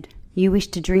said. You wish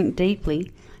to drink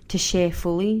deeply, to share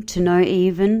fully, to know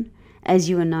even as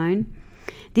you are known.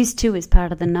 This too is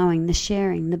part of the knowing, the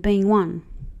sharing, the being one.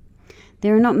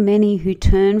 There are not many who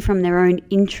turn from their own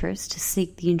interest to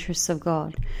seek the interests of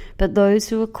God, but those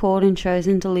who are called and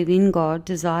chosen to live in God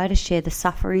desire to share the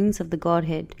sufferings of the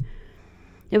Godhead.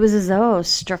 It was as though I was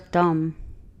struck dumb.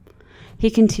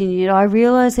 He continued, I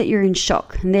realize that you're in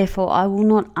shock, and therefore I will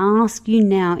not ask you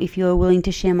now if you are willing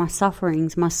to share my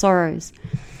sufferings, my sorrows.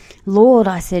 Lord,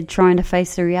 I said, trying to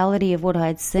face the reality of what I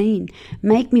had seen,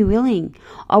 make me willing.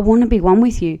 I want to be one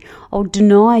with you. I'll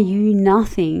deny you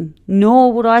nothing,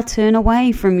 nor would I turn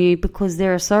away from you because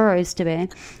there are sorrows to bear,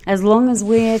 as long as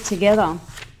we're together.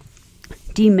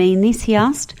 Do you mean this? He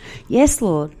asked. Yes,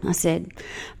 Lord, I said.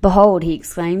 Behold, he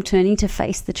exclaimed, turning to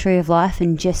face the tree of life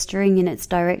and gesturing in its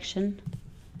direction.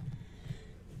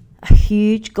 A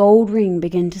huge gold ring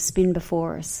began to spin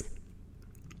before us.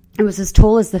 It was as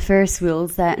tall as the Ferris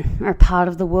wheels that are part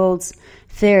of the world's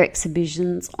fair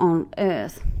exhibitions on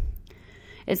Earth.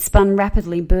 It spun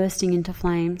rapidly, bursting into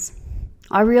flames.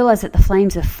 I realized that the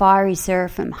flames were fiery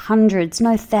seraphim, hundreds,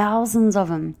 no thousands of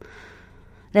them.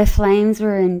 Their flames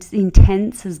were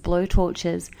intense as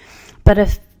blowtorches, but a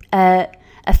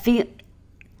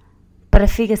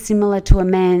figure similar to a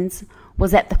man's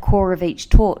was at the core of each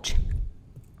torch.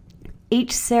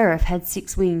 Each seraph had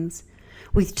 6 wings.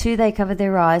 With 2 they covered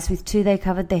their eyes, with 2 they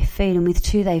covered their feet, and with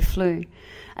 2 they flew.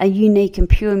 A unique and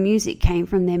pure music came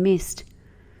from their midst.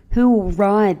 Who will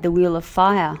ride the wheel of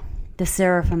fire? The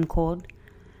seraphim called.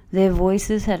 Their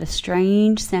voices had a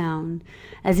strange sound,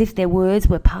 as if their words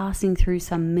were passing through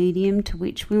some medium to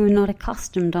which we were not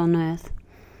accustomed on earth.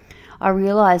 I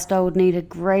realized I would need a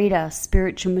greater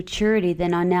spiritual maturity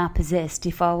than I now possessed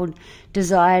if I would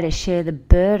desire to share the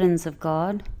burdens of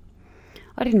God.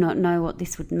 I did not know what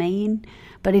this would mean,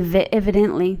 but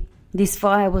evidently this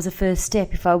fire was a first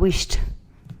step if I wished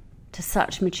to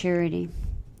such maturity.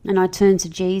 And I turned to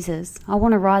Jesus. I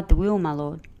want to ride the wheel, my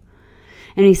Lord.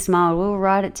 And he smiled. We'll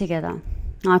ride it together.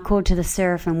 I called to the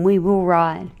seraphim, we will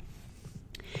ride.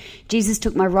 Jesus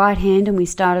took my right hand and we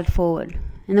started forward.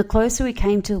 And the closer we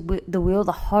came to the wheel,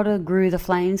 the hotter grew the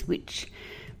flames which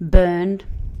burned.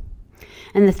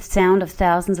 And the sound of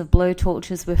thousands of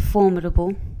blowtorches were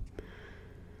formidable.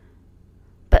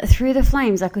 But through the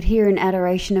flames I could hear an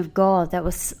adoration of God that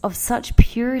was of such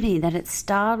purity that it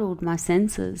startled my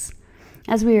senses.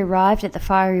 As we arrived at the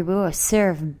fiery wheel, a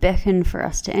seraph beckoned for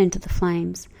us to enter the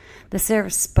flames. The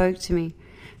seraph spoke to me.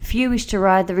 Few wish to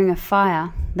ride the ring of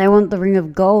fire. They want the ring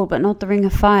of gold, but not the ring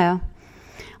of fire.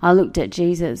 I looked at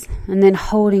Jesus, and then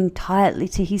holding tightly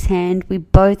to his hand, we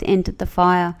both entered the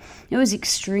fire. It was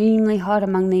extremely hot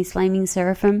among these flaming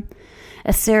seraphim.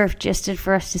 A seraph gestured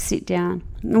for us to sit down,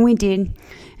 and we did,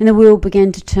 and the wheel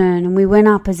began to turn, and we went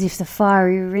up as if the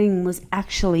fiery ring was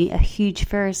actually a huge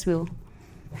Ferris wheel.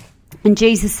 And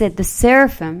Jesus said, the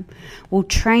seraphim will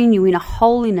train you in a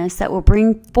holiness that will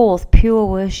bring forth pure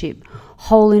worship,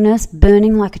 holiness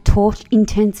burning like a torch,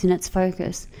 intense in its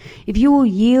focus. If you will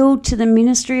yield to the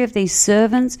ministry of these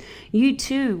servants, you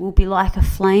too will be like a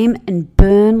flame and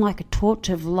burn like a torch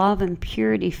of love and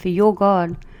purity for your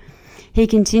God. He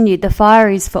continued, the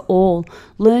fire is for all.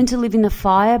 Learn to live in the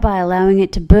fire by allowing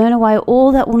it to burn away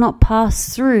all that will not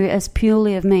pass through as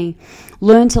purely of me.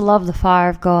 Learn to love the fire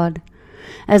of God.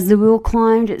 As the wheel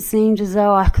climbed, it seemed as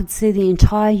though I could see the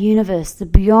entire universe, the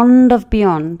beyond of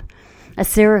beyond. A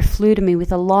seraph flew to me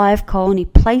with a live coal and he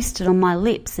placed it on my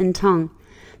lips and tongue.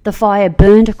 The fire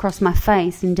burned across my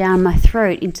face and down my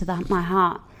throat into my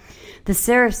heart. The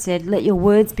seraph said, let your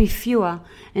words be fewer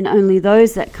and only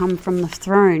those that come from the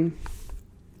throne.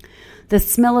 The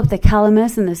smell of the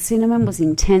calamus and the cinnamon was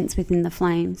intense within the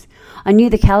flames. I knew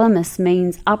the calamus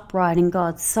means upright in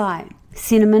God's sight.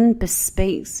 Cinnamon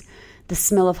bespeaks the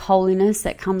smell of holiness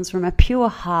that comes from a pure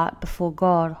heart before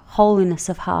God, holiness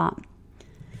of heart.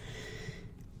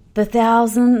 The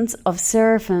thousands of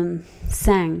seraphim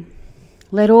sang,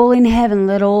 let all in heaven,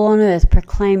 let all on earth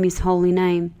proclaim his holy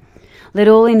name. Let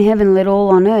all in heaven, let all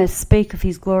on earth speak of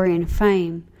his glory and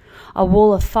fame. A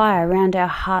wall of fire around our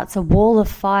hearts, a wall of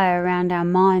fire around our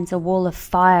minds, a wall of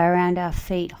fire around our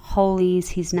feet. Holy is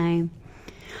his name.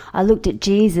 I looked at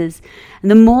Jesus, and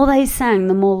the more they sang,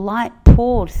 the more light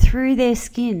poured through their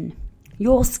skin.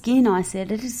 Your skin, I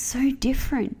said, it is so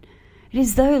different. It is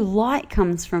as though light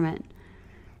comes from it.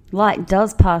 Light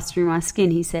does pass through my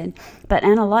skin, he said, but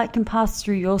Anna, light can pass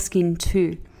through your skin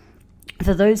too.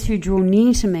 For those who draw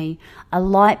near to me are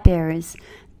light bearers.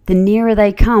 The nearer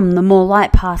they come, the more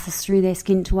light passes through their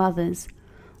skin to others.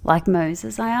 Like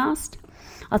Moses, I asked.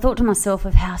 I thought to myself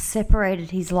of how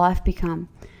separated his life became.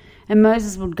 And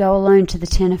Moses would go alone to the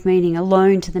tent of meeting,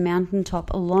 alone to the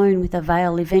mountaintop, alone with a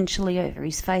veil eventually over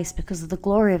his face because of the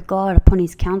glory of God upon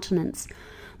his countenance.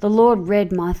 The Lord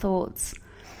read my thoughts.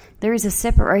 There is a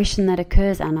separation that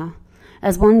occurs, Anna.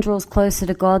 As one draws closer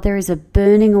to God, there is a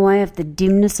burning away of the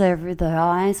dimness over the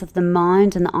eyes of the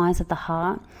mind and the eyes of the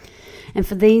heart. And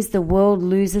for these, the world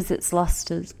loses its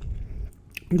lustres.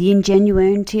 The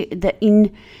ingenuity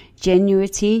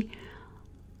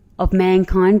of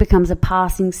mankind becomes a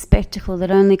passing spectacle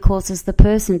that only causes the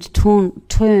person to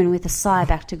turn with a sigh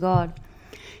back to God.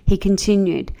 He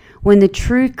continued, when the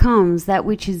truth comes, that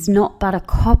which is not but a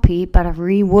copy, but a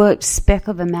reworked speck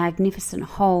of a magnificent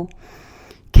whole,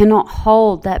 cannot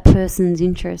hold that person's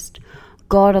interest.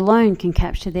 God alone can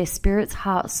capture their spirits,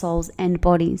 hearts, souls, and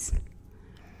bodies.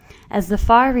 As the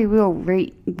fiery wheel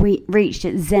reached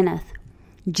its zenith,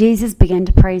 Jesus began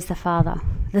to praise the Father.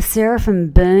 The seraphim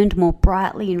burned more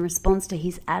brightly in response to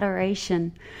his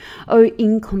adoration. O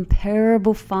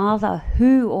incomparable Father,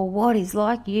 who or what is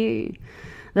like you?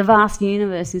 The vast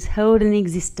universe is held in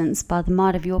existence by the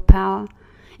might of your power.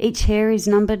 Each hair is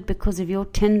numbered because of your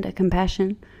tender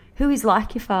compassion. Who is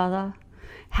like your Father?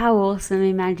 How awesome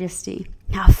in majesty,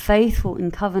 how faithful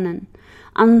in covenant,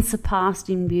 unsurpassed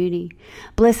in beauty.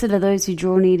 Blessed are those who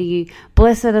draw near to you.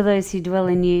 Blessed are those who dwell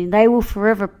in you. They will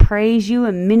forever praise you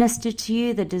and minister to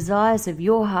you the desires of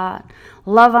your heart.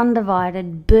 Love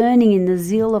undivided, burning in the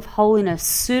zeal of holiness,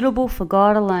 suitable for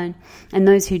God alone. And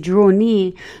those who draw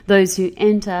near, those who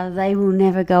enter, they will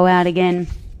never go out again.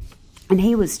 And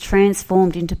he was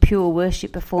transformed into pure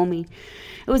worship before me.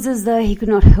 It was as though he could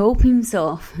not help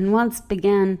himself, and once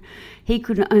began, he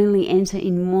could only enter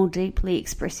in more deeply,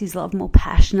 express his love more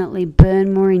passionately,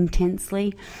 burn more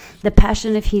intensely. The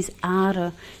passion of his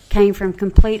ardour came from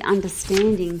complete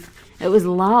understanding. It was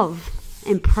love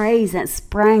and praise that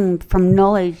sprang from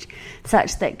knowledge,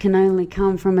 such that can only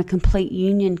come from a complete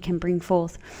union can bring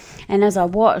forth. And as I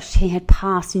watched, he had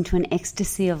passed into an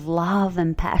ecstasy of love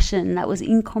and passion that was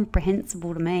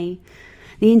incomprehensible to me.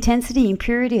 The intensity and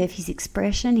purity of his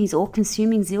expression, his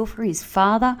all-consuming zeal for his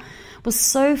Father, was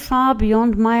so far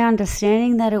beyond my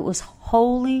understanding that it was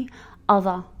wholly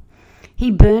other.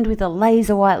 He burned with a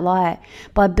laser-white light.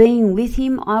 By being with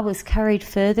him, I was carried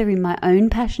further in my own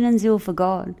passion and zeal for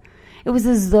God. It was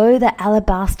as though the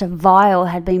alabaster vial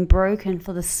had been broken,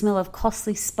 for the smell of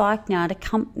costly spikenard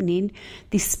accompanied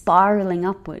this spiralling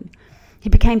upward. He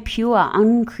became pure,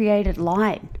 uncreated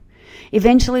light.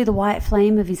 Eventually the white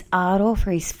flame of his ardour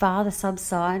for his Father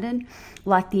subsided,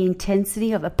 like the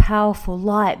intensity of a powerful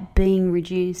light being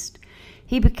reduced.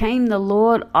 He became the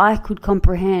Lord I could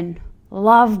comprehend.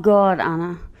 Love God,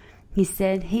 Anna, he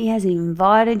said. He has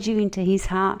invited you into his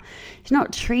heart. Do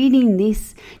not treat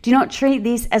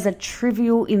this as a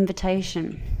trivial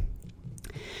invitation.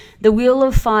 The wheel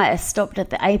of fire stopped at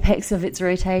the apex of its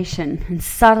rotation, and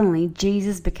suddenly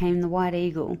Jesus became the white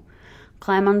eagle.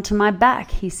 Climb onto my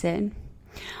back, he said.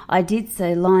 I did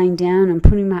so, lying down and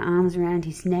putting my arms around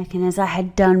his neck, and as I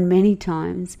had done many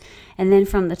times, and then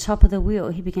from the top of the wheel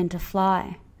he began to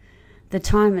fly. The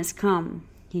time has come,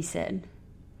 he said.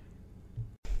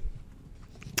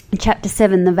 Chapter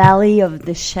 7, The Valley of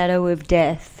the Shadow of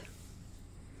Death.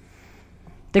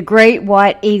 The great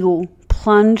white eagle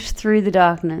plunged through the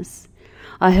darkness.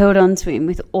 I held on to him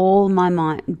with all my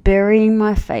might, burying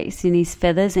my face in his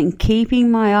feathers and keeping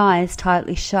my eyes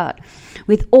tightly shut.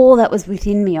 With all that was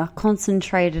within me, I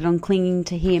concentrated on clinging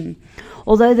to him.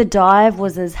 Although the dive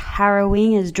was as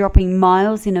harrowing as dropping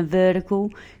miles in a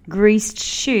vertical, greased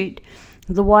chute,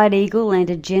 the white eagle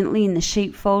landed gently in the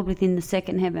sheepfold within the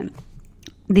second heaven.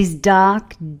 This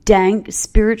dark, dank,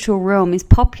 spiritual realm is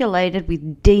populated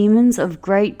with demons of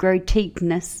great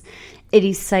grotesqueness. It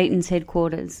is Satan's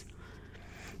headquarters.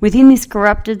 Within this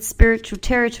corrupted spiritual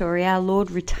territory, our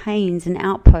Lord retains an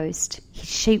outpost, his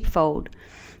sheepfold.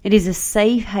 It is a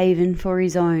safe haven for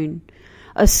his own.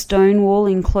 A stone wall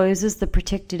encloses the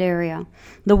protected area.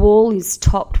 The wall is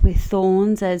topped with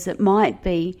thorns, as it might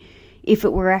be if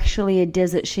it were actually a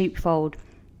desert sheepfold.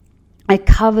 A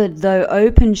covered, though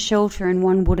open shelter and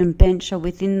one wooden bench are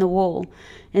within the wall,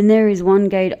 and there is one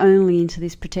gate only into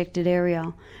this protected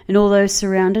area, and although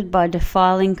surrounded by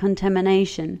defiling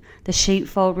contamination, the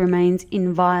sheepfold remains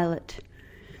inviolate.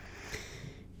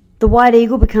 The white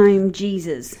eagle became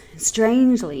Jesus.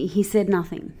 Strangely, he said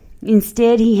nothing.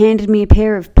 Instead, he handed me a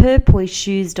pair of turquoise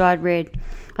shoes dyed red.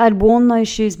 I had worn those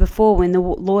shoes before when the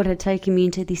Lord had taken me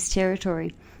into this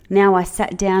territory. Now I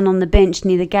sat down on the bench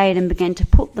near the gate and began to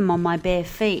put them on my bare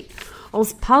feet. I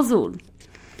was puzzled.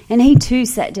 And he too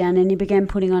sat down and he began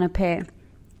putting on a pair.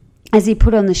 As he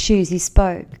put on the shoes, he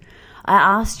spoke. I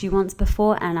asked you once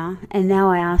before, Anna, and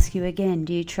now I ask you again.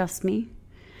 Do you trust me?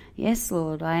 Yes,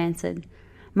 Lord, I answered.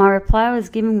 My reply was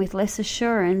given with less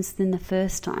assurance than the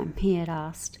first time he had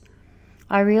asked.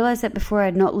 I realized that before I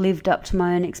had not lived up to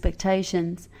my own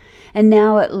expectations, and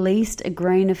now at least a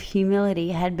grain of humility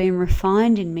had been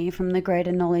refined in me from the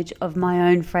greater knowledge of my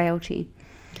own frailty.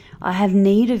 I have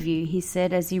need of you, he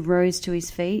said as he rose to his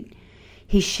feet.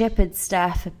 His shepherd's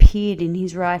staff appeared in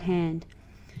his right hand,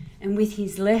 and with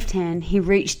his left hand he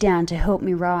reached down to help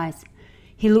me rise.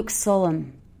 He looked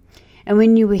solemn. And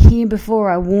when you were here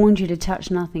before, I warned you to touch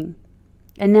nothing.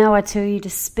 And now I tell you to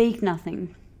speak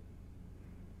nothing.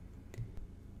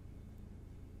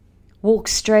 Walk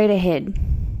straight ahead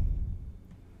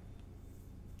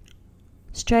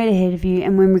of you,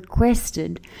 and when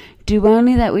requested, do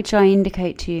only that which I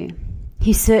indicate to you.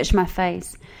 He searched my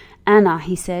face. Anna,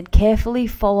 he said, carefully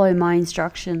follow my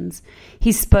instructions.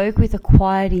 He spoke with a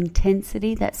quiet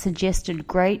intensity that suggested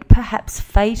great, perhaps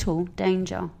fatal,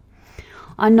 danger.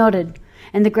 I nodded,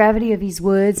 and the gravity of his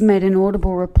words made an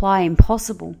audible reply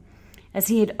impossible. As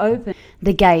he had opened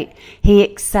the gate, he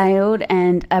exhaled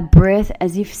and a breath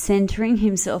as if centering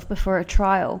himself before a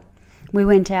trial. We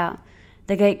went out.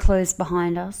 The gate closed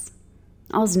behind us.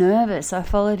 I was nervous. I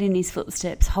followed in his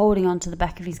footsteps, holding on to the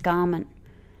back of his garment.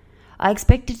 I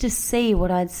expected to see what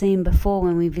I had seen before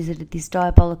when we visited this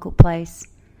diabolical place.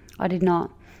 I did not.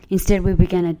 Instead, we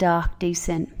began a dark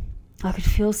descent. I could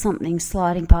feel something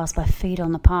sliding past my feet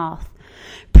on the path.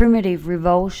 Primitive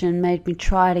revulsion made me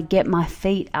try to get my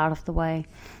feet out of the way,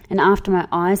 and after my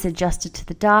eyes adjusted to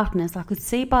the darkness, I could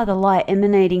see by the light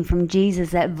emanating from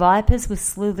Jesus that vipers were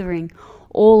slithering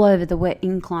all over the wet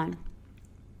incline.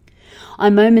 I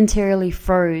momentarily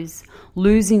froze,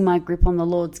 losing my grip on the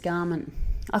Lord's garment.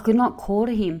 I could not call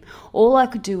to him. All I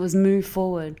could do was move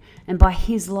forward, and by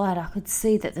his light I could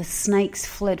see that the snakes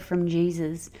fled from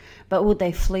Jesus, but would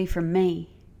they flee from me?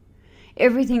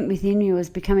 Everything within me was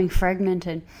becoming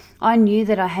fragmented. I knew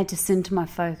that I had to center my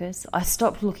focus. I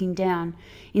stopped looking down.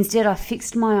 Instead, I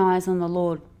fixed my eyes on the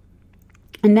Lord.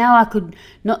 And now I could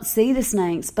not see the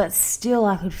snakes, but still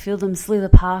I could feel them slither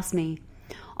past me.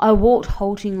 I walked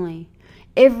haltingly.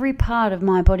 Every part of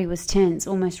my body was tense,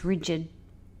 almost rigid.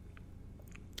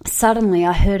 Suddenly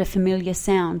I heard a familiar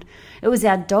sound. It was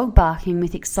our dog barking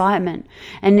with excitement,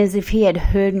 and as if he had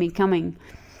heard me coming.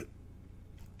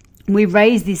 We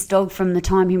raised this dog from the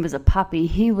time he was a puppy.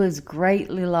 He was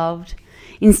greatly loved.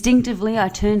 Instinctively, I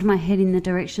turned my head in the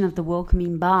direction of the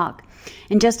welcoming bark,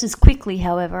 and just as quickly,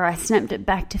 however, I snapped it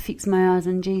back to fix my eyes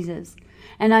on Jesus.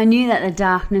 And I knew that the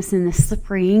darkness and the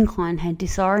slippery incline had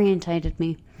disorientated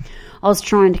me. I was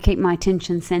trying to keep my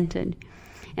attention centered.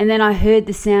 And then I heard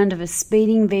the sound of a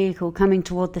speeding vehicle coming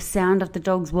toward the sound of the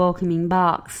dog's welcoming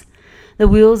barks. The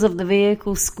wheels of the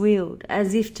vehicle squealed,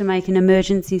 as if to make an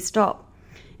emergency stop.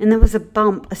 And there was a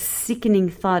bump, a sickening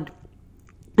thud,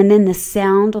 and then the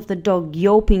sound of the dog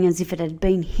yelping as if it had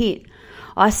been hit.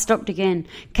 I stopped again,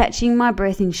 catching my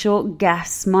breath in short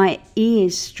gasps, my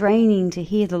ears straining to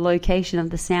hear the location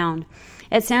of the sound.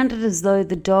 It sounded as though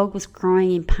the dog was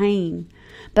crying in pain,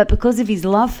 but because of his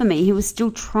love for me, he was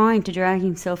still trying to drag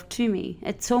himself to me.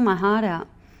 It tore my heart out.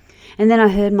 And then I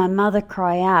heard my mother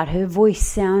cry out. Her voice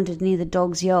sounded near the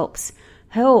dog's yelps.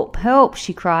 "Help, help,"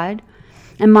 she cried.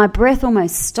 And my breath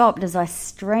almost stopped as I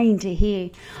strained to hear.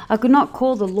 I could not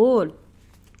call the Lord.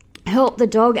 "Help the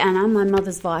dog, Anna," my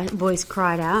mother's voice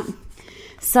cried out.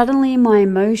 Suddenly my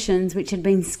emotions, which had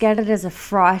been scattered as a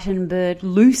frightened bird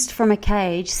loosed from a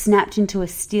cage, snapped into a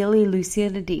steely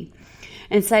lucidity,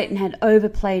 and Satan had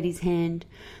overplayed his hand.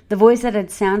 The voice that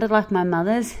had sounded like my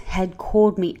mother's had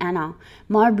called me Anna.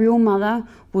 My real mother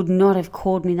would not have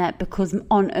called me that, because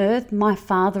on earth my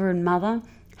father and mother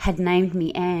had named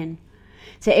me Anne.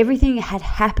 So everything had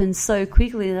happened so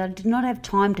quickly that I did not have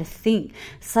time to think.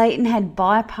 Satan had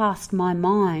bypassed my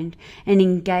mind and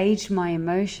engaged my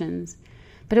emotions.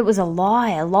 But it was a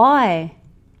lie, a lie.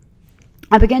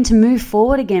 I began to move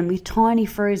forward again with tiny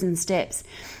frozen steps.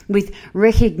 With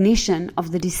recognition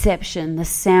of the deception, the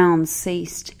sounds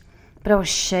ceased. but I was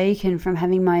shaken from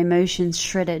having my emotions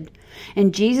shredded.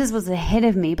 And Jesus was ahead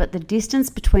of me, but the distance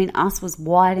between us was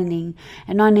widening,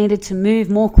 and I needed to move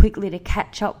more quickly to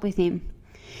catch up with him.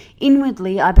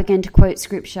 Inwardly, I began to quote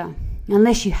scripture.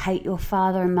 "Unless you hate your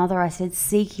father and mother," I said,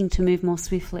 seeking to move more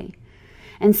swiftly.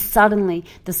 And suddenly,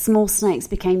 the small snakes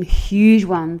became huge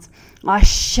ones. I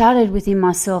shuddered within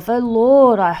myself. "Oh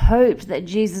Lord," I hoped that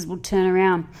Jesus would turn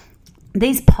around.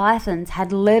 These pythons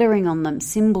had lettering on them,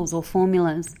 symbols or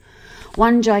formulas.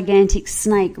 One gigantic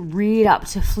snake reared up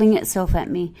to fling itself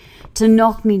at me, to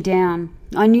knock me down.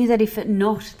 I knew that if it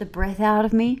knocked the breath out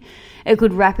of me, it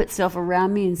could wrap itself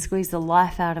around me and squeeze the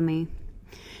life out of me.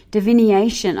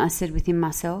 "Divination," I said within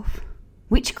myself.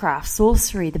 "Witchcraft,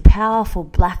 sorcery, the powerful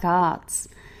black arts."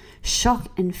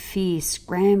 Shock and fear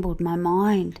scrambled my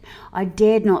mind. I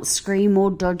dared not scream or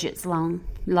dodge its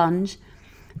lunge.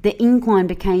 The incline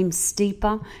became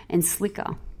steeper and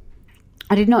slicker.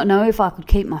 I did not know if I could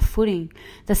keep my footing.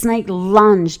 The snake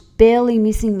lunged, barely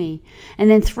missing me, and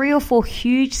then 3 or 4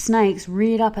 huge snakes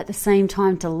reared up at the same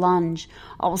time to lunge.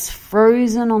 I was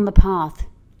frozen on the path,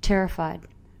 terrified.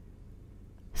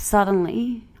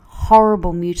 Suddenly,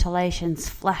 horrible mutilations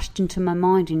flashed into my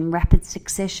mind in rapid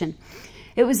succession.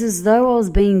 It was as though I was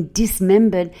being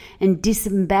dismembered and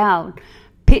disemboweled.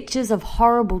 Pictures of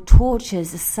horrible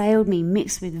tortures assailed me,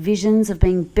 mixed with visions of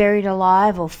being buried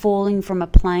alive or falling from a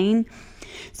plane.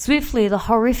 Swiftly, the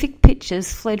horrific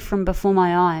pictures fled from before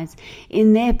my eyes.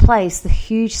 In their place, the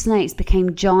huge snakes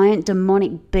became giant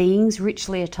demonic beings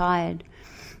richly attired.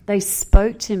 They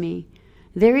spoke to me.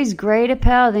 "There is greater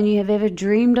power than you have ever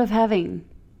dreamed of having."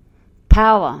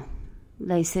 "Power,"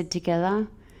 they said together.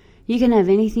 "You can have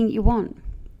anything you want.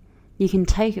 You can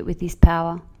take it with this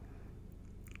power."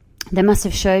 They must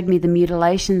have showed me the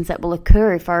mutilations that will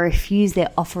occur if I refuse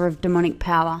their offer of demonic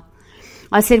power.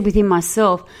 I said within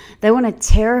myself, "They want to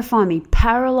terrify me,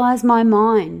 paralyze my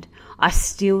mind." I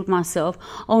steeled myself.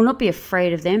 I will not be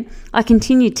afraid of them. I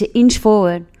continued to inch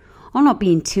forward. I'll not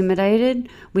be intimidated.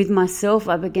 With myself,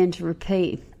 I began to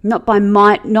repeat, "Not by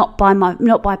might, not by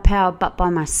power, but by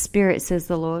my spirit, says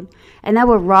the Lord." And they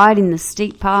were right in the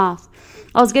steep path.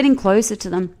 I was getting closer to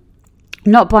them.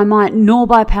 "Not by might, nor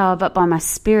by power, but by my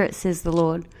spirit, says the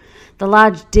Lord." The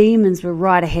large demons were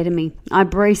right ahead of me. I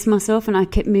braced myself and I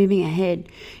kept moving ahead.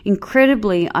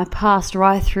 Incredibly, I passed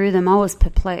right through them. I was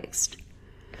perplexed.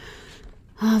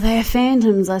 "Oh, they are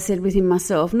phantoms," I said within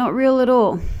myself. "Not real at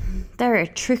all. They're a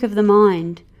trick of the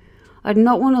mind." I did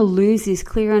not want to lose this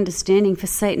clear understanding, for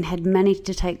Satan had managed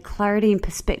to take clarity and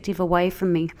perspective away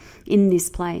from me in this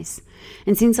place.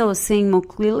 And since I was seeing more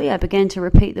clearly, I began to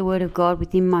repeat the word of God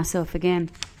within myself again.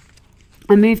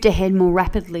 I moved ahead more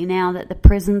rapidly now that the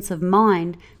presence of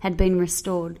mind had been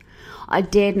restored. I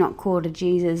dared not call to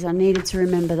Jesus. I needed to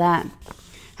remember that.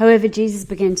 However, Jesus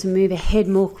began to move ahead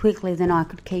more quickly than I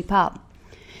could keep up.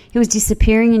 He was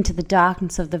disappearing into the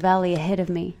darkness of the valley ahead of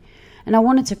me, and I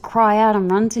wanted to cry out and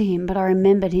run to him, but I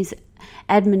remembered his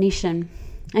admonition.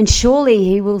 "And surely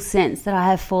he will sense that I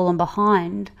have fallen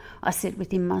behind," I said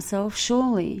within myself.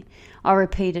 "Surely," I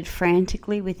repeated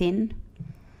frantically within.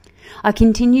 I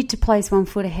continued to place one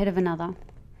foot ahead of another.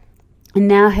 And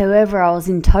now, however, I was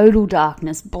in total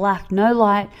darkness, black, no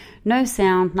light, no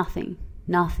sound, nothing.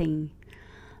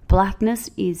 Blackness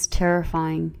is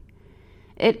terrifying.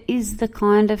 It is the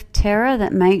kind of terror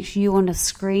that makes you want to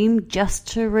scream just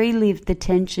to relive the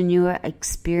tension you are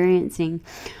experiencing.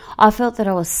 I felt that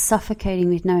I was suffocating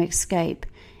with no escape.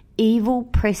 Evil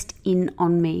pressed in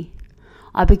on me.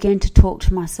 I began to talk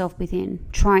to myself within,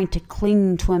 trying to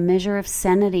cling to a measure of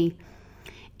sanity.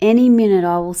 Any minute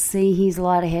I will see his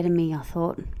light ahead of me, I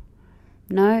thought.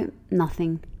 No,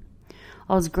 nothing.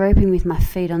 I was groping with my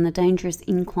feet on the dangerous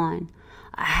incline.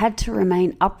 I had to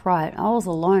remain upright. I was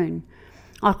alone.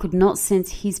 I could not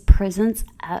sense his presence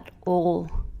at all.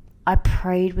 I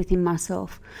prayed within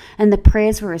myself, and the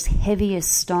prayers were as heavy as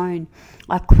stone.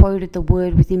 I quoted the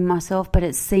word within myself, but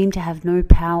it seemed to have no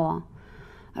power.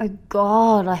 "Oh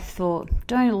God," I thought,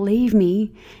 "don't leave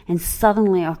me." And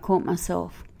suddenly I caught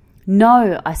myself.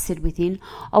 "No," I said within,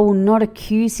 "I will not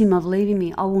accuse him of leaving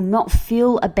me. I will not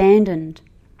feel abandoned."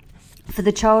 For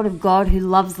the child of God who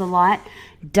loves the light,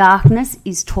 darkness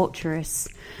is torturous.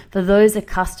 For those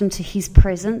accustomed to his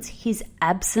presence, his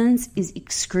absence is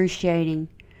excruciating.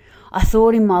 I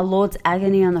thought in my Lord's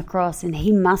agony on the cross, and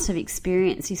he must have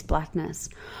experienced this blackness.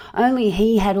 Only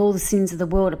he had all the sins of the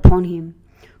world upon him.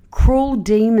 Cruel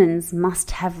demons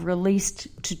must have been released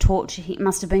to torture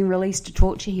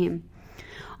him.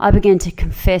 I began to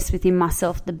confess within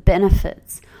myself the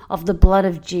benefits of the blood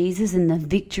of Jesus and the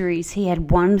victories he had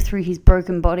won through his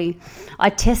broken body. I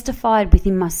testified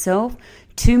within myself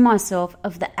to myself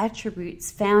of the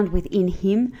attributes found within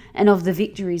him and of the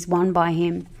victories won by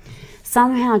him.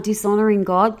 Somehow dishonoring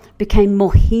God became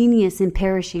more heinous and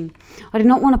perishing. I did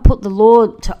not want to put the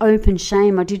Lord to open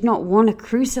shame. I did not want to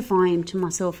crucify him to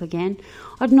myself again.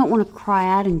 I did not want to cry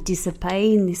out and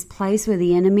disobey in this place where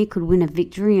the enemy could win a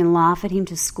victory and laugh at him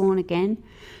to scorn again.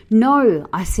 No,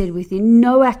 I said within,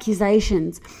 no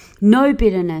accusations, no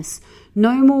bitterness,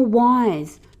 no more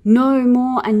whys, no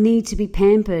more a need to be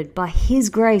pampered. By his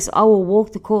grace I will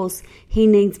walk the course he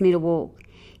needs me to walk.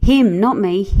 Him, not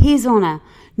me, his honour,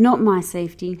 not my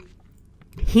safety.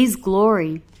 His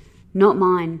glory, not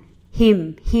mine.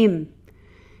 Him.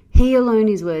 He alone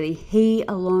is worthy. He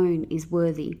alone is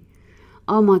worthy.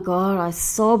 Oh my God, I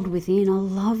sobbed within. I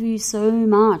love you so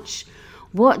much.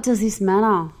 What does this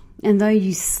matter? And though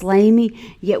you slay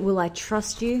me, yet will I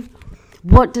trust you.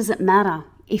 What does it matter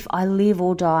if I live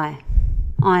or die?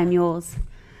 I am yours.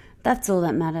 That's all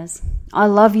that matters. I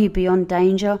love you beyond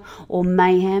danger or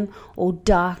mayhem or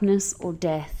darkness or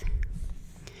death.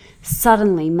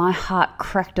 Suddenly, my heart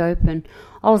cracked open.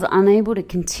 I was unable to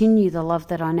continue the love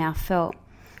that I now felt.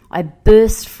 I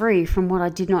burst free from what I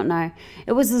did not know.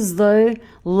 It was as though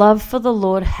love for the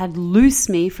Lord had loosed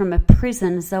me from a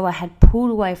prison, as though I had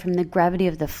pulled away from the gravity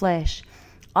of the flesh.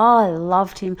 I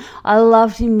loved him. I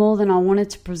loved him more than I wanted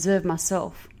to preserve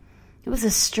myself. It was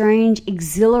a strange,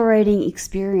 exhilarating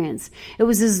experience. It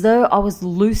was as though I was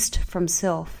loosed from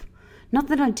self. Not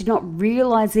that I did not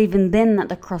realize even then that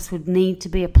the cross would need to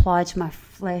be applied to my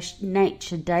flesh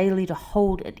nature daily to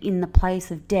hold it in the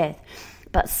place of death.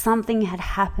 But something had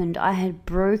happened. I had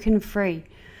broken free.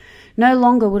 No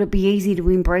longer would it be easy to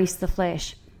embrace the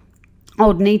flesh. I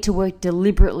would need to work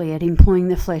deliberately at employing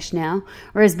the flesh now,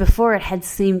 whereas before it had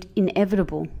seemed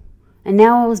inevitable. And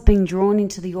now I was being drawn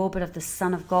into the orbit of the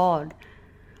Son of God.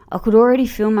 I could already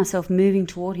feel myself moving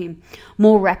toward him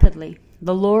more rapidly.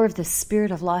 The law of the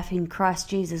Spirit of life in Christ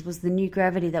Jesus was the new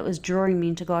gravity that was drawing me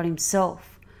into God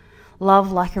himself.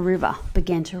 Love like a river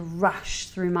began to rush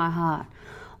through my heart.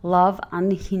 Love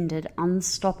unhindered,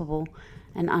 unstoppable,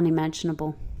 and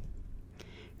unimaginable.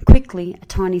 Quickly, a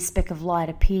tiny speck of light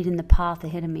appeared in the path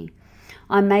ahead of me.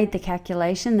 I made the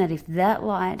calculation that if that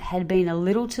light had been a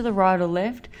little to the right or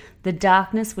left, the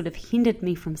darkness would have hindered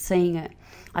me from seeing it.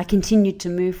 I continued to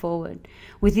move forward.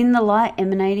 Within the light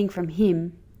emanating from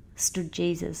him stood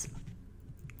Jesus.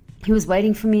 He was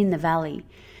waiting for me in the valley,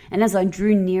 and as I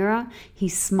drew nearer, he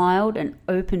smiled and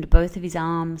opened both of his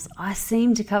arms. I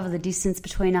seemed to cover the distance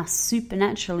between us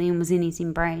supernaturally and was in his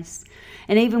embrace.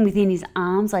 And even within his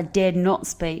arms, I dared not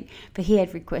speak, for he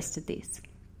had requested this.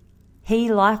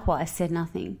 He likewise said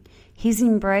nothing. His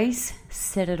embrace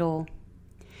said it all.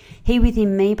 He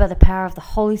within me, by the power of the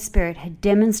Holy Spirit, had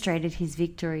demonstrated his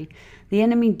victory. The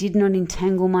enemy did not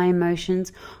entangle my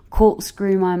emotions,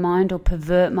 corkscrew my mind, or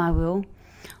pervert my will.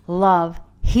 Love,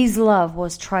 his love,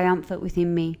 was triumphant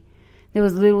within me. There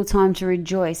was little time to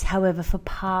rejoice. However, for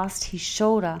past his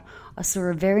shoulder, I saw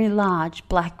a very large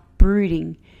black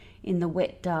brooding in the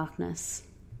wet darkness.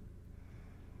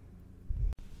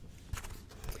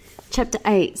 Chapter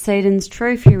 8, Satan's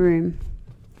Trophy Room.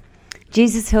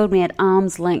 Jesus held me at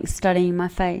arm's length, studying my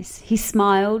face. He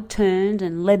smiled, turned,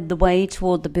 and led the way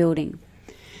toward the building.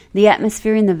 The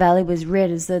atmosphere in the valley was red,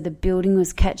 as though the building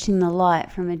was catching the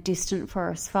light from a distant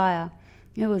forest fire.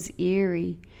 It was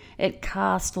eerie. It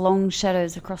cast long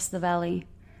shadows across the valley.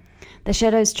 The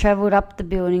shadows travelled up the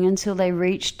building until they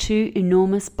reached two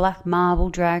enormous black marble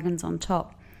dragons on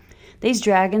top. These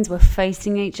dragons were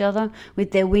facing each other,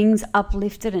 with their wings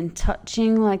uplifted and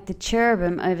touching like the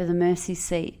cherubim over the mercy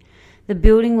seat. The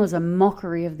building was a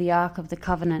mockery of the Ark of the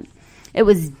Covenant. It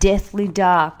was deathly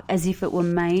dark, as if it were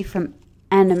made from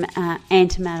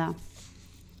antimatter.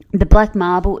 The black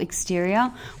marble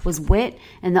exterior was wet,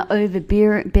 and the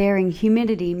overbearing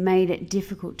humidity made it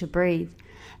difficult to breathe.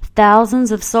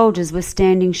 Thousands of soldiers were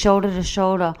standing shoulder to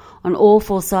shoulder on all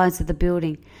four sides of the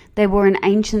building. They wore an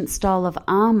ancient style of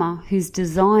armour whose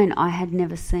design I had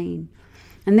never seen.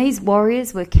 And these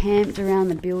warriors were camped around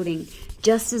the building,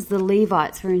 just as the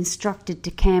Levites were instructed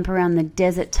to camp around the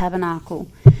desert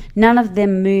tabernacle. None of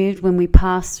them moved when we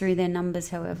passed through their numbers,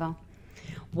 however.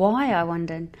 Why, I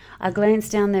wondered. I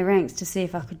glanced down their ranks to see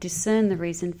if I could discern the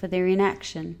reason for their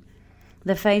inaction.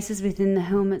 The faces within the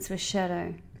helmets were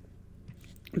shadow,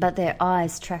 but their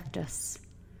eyes tracked us.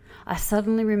 I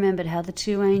suddenly remembered how the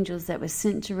two angels that were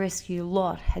sent to rescue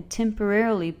Lot had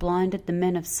temporarily blinded the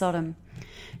men of Sodom.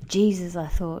 Jesus, I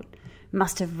thought,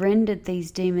 must have rendered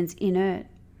these demons inert.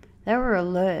 They were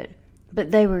alert,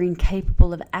 but they were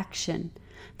incapable of action.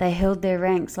 They held their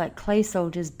ranks like clay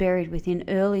soldiers buried within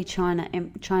early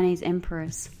Chinese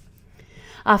emperors.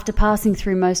 After passing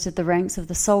through most of the ranks of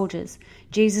the soldiers,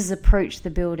 Jesus approached the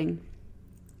building.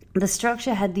 The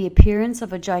structure had the appearance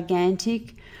of a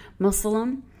gigantic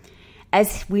mausoleum.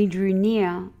 As we drew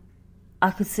near,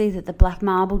 I could see that the black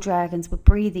marble dragons were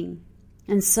breathing,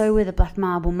 and so were the black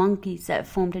marble monkeys that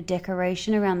formed a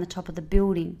decoration around the top of the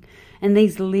building, and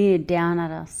these leered down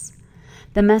at us.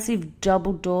 The massive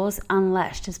double doors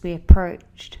unlatched as we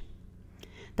approached.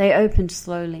 They opened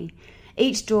slowly.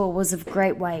 Each door was of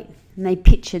great weight, and they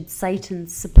pictured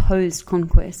Satan's supposed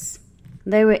conquests.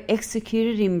 They were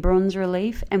executed in bronze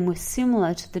relief and were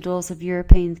similar to the doors of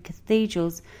European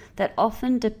cathedrals that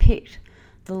often depict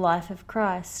the life of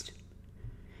Christ.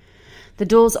 The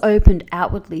doors opened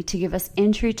outwardly to give us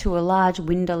entry to a large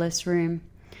windowless room.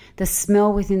 The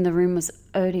smell within the room was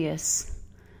odious.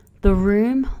 The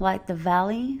room, like the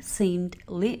valley, seemed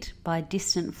lit by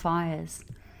distant fires.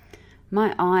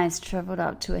 My eyes travelled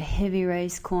up to a heavy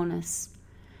raised cornice.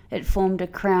 It formed a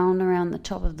crown around the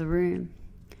top of the room.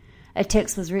 A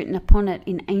text was written upon it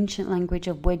in ancient language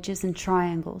of wedges and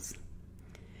triangles.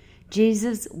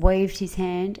 Jesus waved his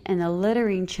hand, and the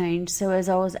lettering changed so as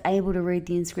I was able to read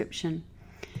the inscription.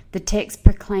 The text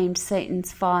proclaimed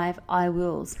Satan's 5 I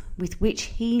wills, with which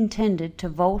he intended to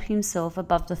vault himself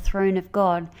above the throne of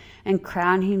God and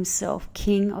crown himself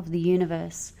king of the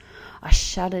universe. I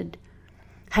shuddered.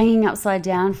 Hanging upside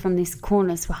down from this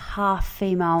cornice were half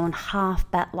female and half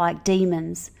bat-like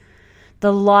demons.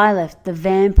 The Lilith, the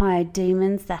vampire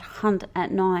demons that hunt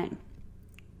at night.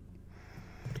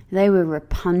 They were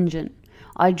repugnant.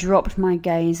 I dropped my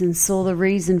gaze and saw the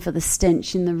reason for the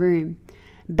stench in the room.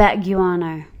 Bat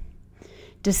guano.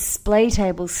 Display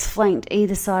tables flanked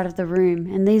either side of the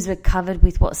room, and these were covered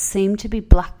with what seemed to be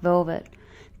black velvet.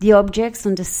 The objects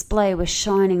on display were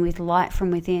shining with light from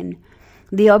within.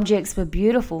 The objects were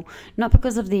beautiful, not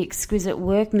because of the exquisite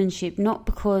workmanship, not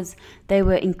because they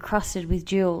were encrusted with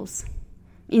jewels.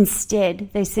 Instead,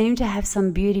 they seemed to have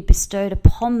some beauty bestowed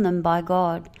upon them by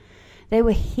God. They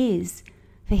were his,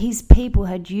 for his people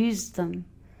had used them,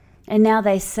 and now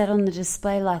they sat on the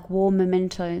display like war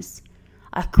mementos.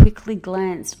 I quickly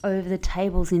glanced over the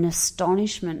tables in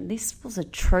astonishment. This was a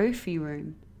trophy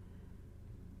room.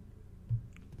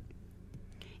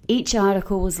 Each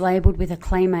article was labelled with a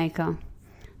claymaker.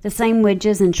 The same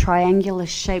wedges and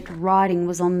triangular-shaped writing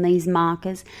was on these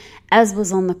markers, as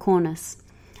was on the cornice.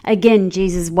 Again,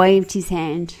 Jesus waved his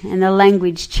hand, and the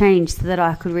language changed so that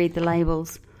I could read the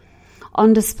labels.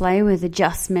 On display were the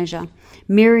just measure,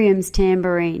 Miriam's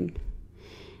tambourine,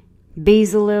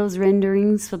 Bezalel's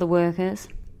renderings for the workers,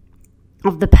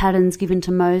 of the patterns given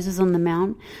to Moses on the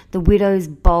mount, the widow's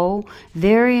bowl,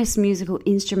 various musical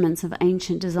instruments of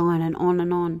ancient design, and on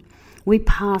and on. We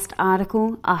passed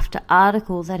article after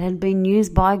article that had been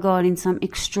used by God in some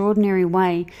extraordinary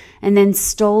way and then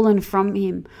stolen from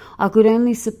him. I could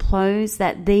only suppose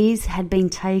that these had been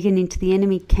taken into the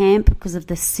enemy camp because of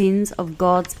the sins of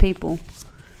God's people.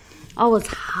 I was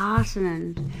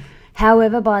heartened.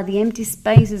 However, by the empty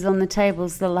spaces on the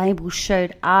tables, the labels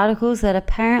showed articles that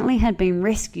apparently had been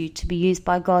rescued to be used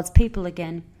by God's people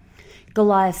again.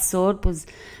 Goliath's sword was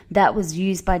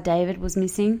used by David was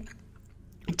missing.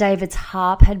 David's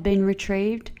harp had been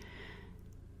retrieved.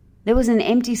 There was an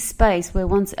empty space where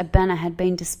once a banner had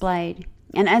been displayed,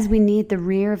 and as we neared the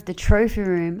rear of the trophy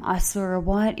room, I saw a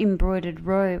white embroidered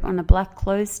robe on a black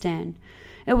clothes stand.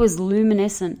 It was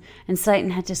luminescent, and Satan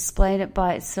had displayed it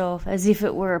by itself as if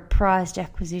it were a prized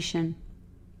acquisition.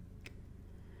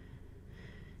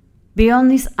 Beyond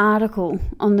this article,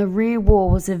 on the rear wall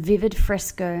was a vivid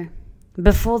fresco.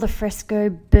 Before the fresco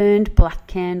burned black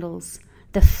candles.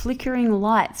 The flickering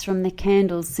lights from the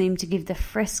candles seemed to give the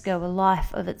fresco a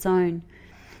life of its own.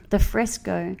 The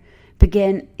fresco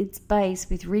began its base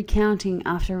with recounting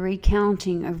after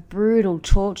recounting of brutal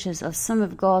tortures of some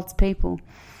of God's people.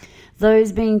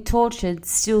 Those being tortured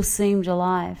still seemed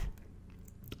alive.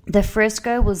 The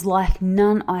fresco was like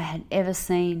none I had ever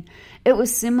seen. It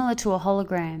was similar to a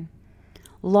hologram.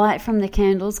 Light from the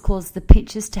candles caused the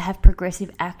pictures to have progressive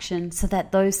action so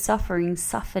that those suffering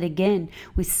suffered again,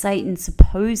 with Satan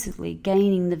supposedly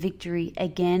gaining the victory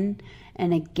again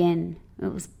and again.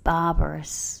 It was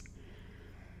barbarous.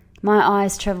 My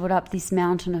eyes travelled up this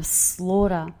mountain of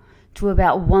slaughter to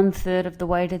about 1/3 of the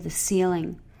way to the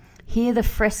ceiling. Here the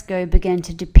fresco began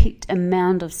to depict a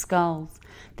mound of skulls.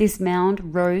 This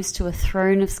mound rose to a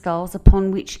throne of skulls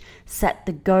upon which sat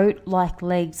the goat-like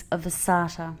legs of a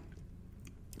satyr.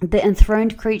 The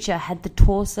enthroned creature had the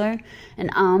torso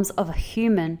and arms of a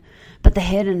human, but the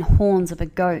head and horns of a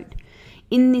goat.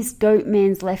 In this goat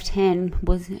man's left hand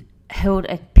was held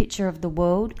a picture of the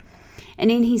world, and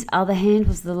in his other hand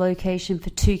was the location for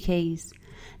 2 keys.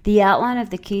 The outline of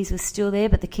the keys was still there,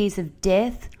 but the keys of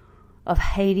death, of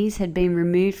Hades, had been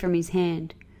removed from his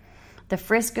hand. The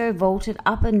fresco vaulted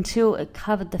up until it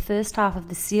covered the first half of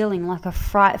the ceiling like a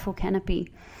frightful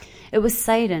canopy. It was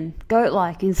Satan,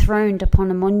 goat-like, enthroned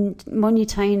upon a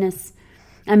mountainous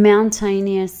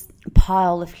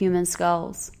pile of human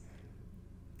skulls.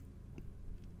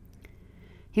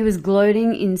 He was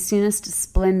gloating in sinister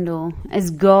splendor,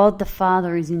 as God the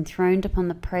Father is enthroned upon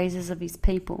the praises of his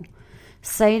people.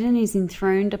 Satan is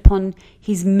enthroned upon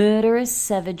his murderous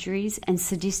savageries and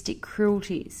sadistic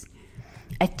cruelties.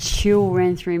 A chill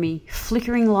ran through me.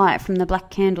 Flickering light from the black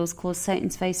candles caused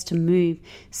Satan's face to move,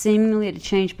 seemingly to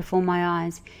change before my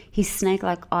eyes. His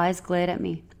snake-like eyes glared at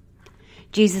me.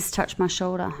 Jesus touched my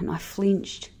shoulder, and I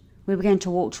flinched. We began to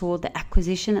walk toward the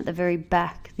acquisition at the very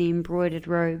back, the embroidered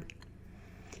robe.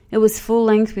 It was full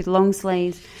length with long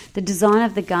sleeves. The design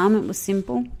of the garment was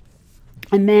simple.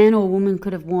 A man or woman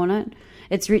could have worn it.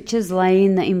 Its riches lay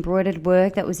in the embroidered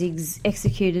work that was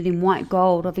executed in white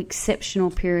gold of exceptional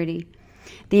purity.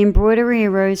 The embroidery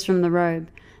arose from the robe.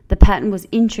 The pattern was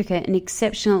intricate and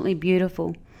exceptionally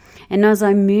beautiful. And as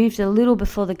I moved a little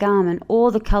before the garment,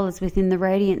 all the colours within the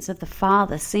radiance of the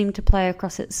Father seemed to play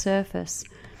across its surface.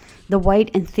 The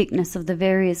weight and thickness of the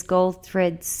various gold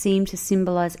threads seemed to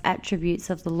symbolize attributes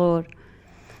of the Lord.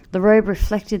 The robe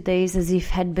reflected these as if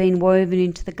had been woven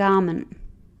into the garment.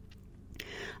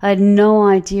 I had no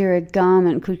idea a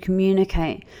garment could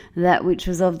communicate that which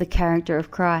was of the character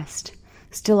of Christ.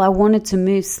 Still, I wanted to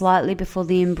move slightly before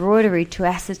the embroidery to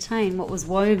ascertain what was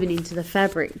woven into the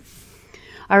fabric.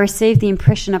 I received the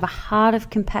impression of a heart of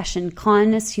compassion,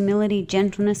 kindness, humility,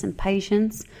 gentleness, and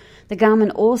patience. The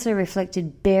garment also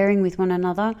reflected bearing with one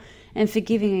another and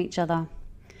forgiving each other.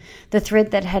 The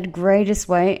thread that had greatest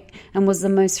weight and was the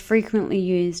most frequently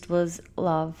used was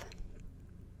love.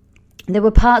 There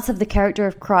were parts of the character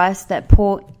of Christ that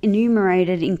Paul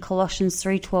enumerated in Colossians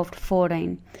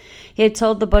 3:12-14. He had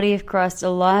told the body of Christ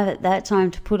alive at that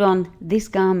time to put on this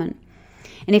garment.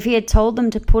 And if he had told them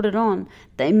to put it on,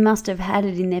 they must have had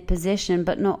it in their possession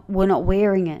but were not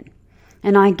wearing it.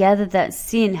 And I gathered that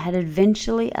sin had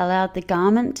eventually allowed the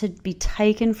garment to be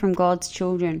taken from God's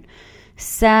children.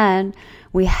 Sad,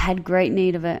 we had great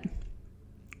need of it.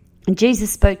 And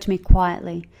Jesus spoke to me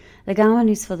quietly. The garment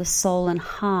is for the soul and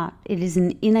heart. It is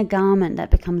an inner garment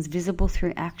that becomes visible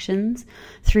through actions,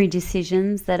 through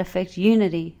decisions that affect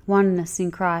unity, oneness in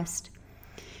Christ.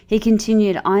 He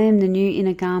continued, I am the new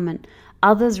inner garment,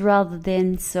 others rather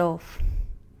than self.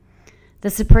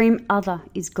 The supreme other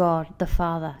is God, the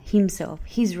Father, himself,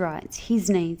 his rights,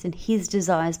 his needs, and his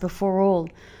desires before all.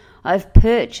 I have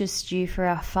purchased you for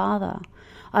our Father.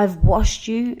 I have washed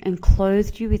you and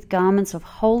clothed you with garments of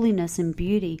holiness and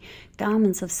beauty,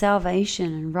 garments of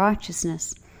salvation and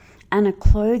righteousness. Anna,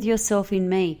 clothe yourself in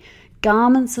me,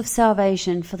 garments of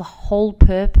salvation for the whole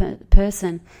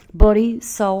person, body,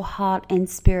 soul, heart, and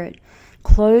spirit.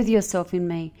 Clothe yourself in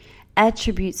me,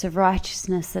 attributes of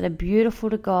righteousness that are beautiful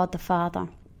to God the Father.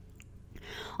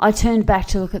 I turned back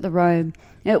to look at the robe.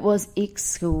 It was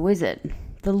exquisite.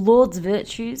 The Lord's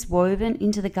virtues woven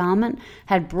into the garment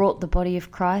had brought the body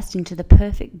of Christ into the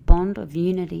perfect bond of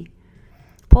unity.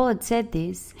 Paul had said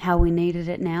this, how we needed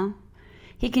it now.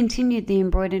 He continued, the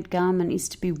embroidered garment is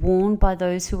to be worn by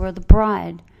those who are the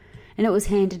bride, and it was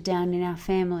handed down in our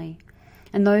family.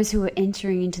 And those who were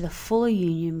entering into the fuller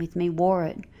union with me wore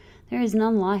it. There is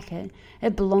none like it.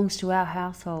 It belongs to our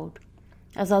household.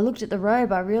 As I looked at the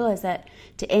robe, I realized that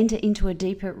to enter into a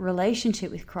deeper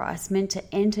relationship with Christ meant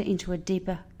to enter into a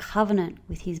deeper covenant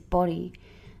with his body.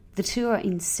 The two are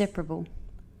inseparable.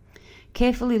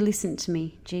 Carefully listen to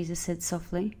me, Jesus said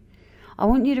softly. I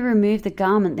want you to remove the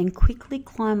garment, then quickly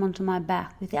climb onto my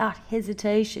back. Without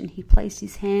hesitation, he placed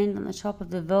his hand on the top of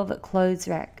the velvet clothes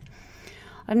rack.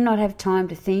 I did not have time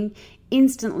to think.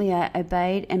 Instantly I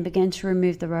obeyed and began to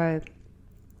remove the robe.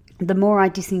 The more I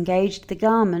disengaged the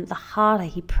garment, the harder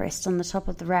he pressed on the top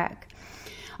of the rack.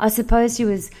 I suppose he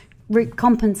was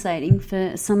compensating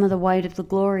for some of the weight of the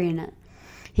glory in it.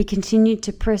 He continued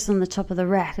to press on the top of the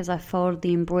rack as I folded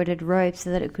the embroidered robe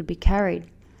so that it could be carried.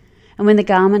 And when the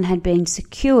garment had been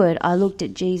secured, I looked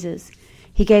at Jesus.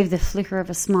 He gave the flicker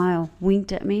of a smile,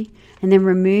 winked at me, and then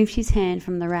removed his hand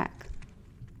from the rack.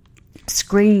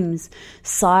 Screams,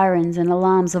 sirens, and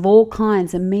alarms of all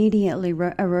kinds immediately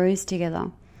arose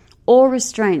together. All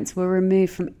restraints were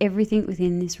removed from everything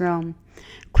within this realm.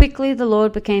 Quickly the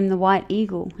Lord became the white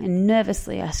eagle, and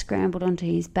nervously I scrambled onto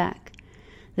his back.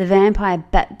 The vampire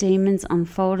bat demons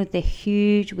unfolded their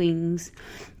huge wings.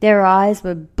 Their eyes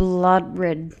were blood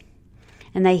red,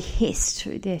 and they hissed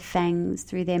through their fangs,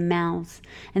 through their mouths,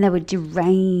 and they were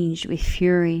deranged with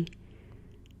fury.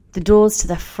 The doors to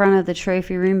the front of the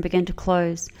trophy room began to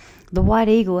close. The white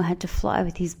eagle had to fly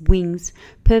with his wings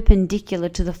perpendicular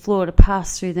to the floor to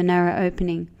pass through the narrow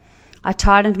opening. I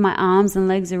tightened my arms and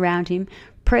legs around him,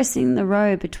 pressing the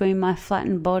robe between my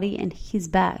flattened body and his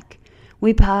back.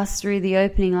 We passed through the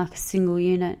opening like a single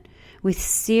unit. With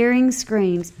searing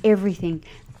screams, everything,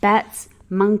 bats,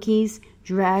 monkeys,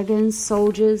 dragons,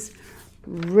 soldiers,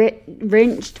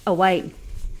 wrenched away.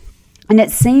 And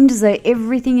it seemed as though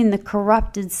everything in the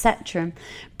corrupted sanctum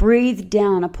breathed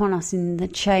down upon us in the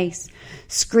chase,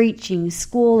 screeching,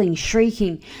 squalling,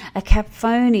 shrieking, a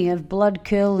cacophony of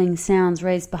blood-curdling sounds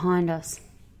raised behind us.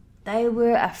 They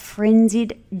were a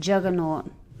frenzied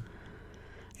juggernaut.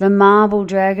 The marble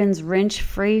dragons wrenched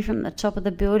free from the top of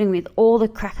the building with all the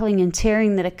crackling and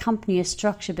tearing that accompany a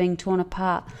structure being torn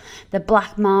apart. The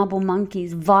black marble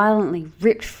monkeys violently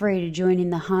ripped free to join in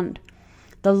the hunt.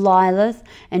 The Lilith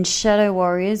and Shadow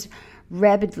Warriors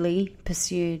rabidly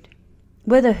pursued.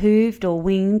 Whether hooved or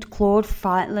winged, clawed,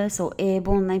 flightless or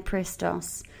airborne, they pressed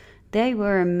us. They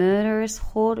were a murderous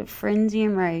horde of frenzy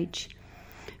and rage.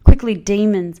 Quickly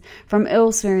demons from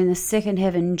elsewhere in the second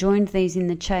heaven joined these in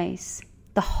the chase.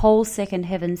 The whole second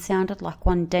heaven sounded like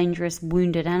one dangerous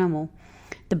wounded animal.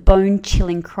 The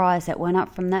bone-chilling cries that went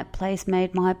up from that place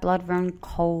made my blood run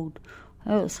cold. It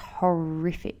was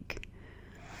horrific.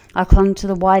 I clung to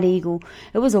the white eagle.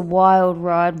 It was a wild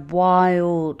ride,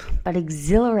 wild but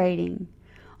exhilarating.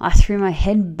 I threw my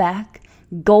head back,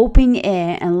 gulping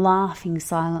air and laughing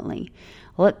silently.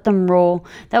 Let them roar.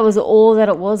 That was all that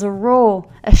it was, a roar,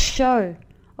 a show.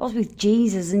 I was with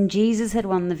Jesus, and Jesus had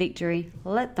won the victory.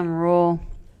 Let them roar.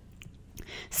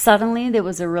 Suddenly there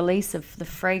was a release of the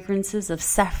fragrances of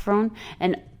saffron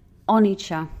and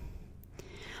onycha.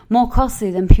 More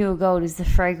costly than pure gold is the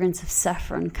fragrance of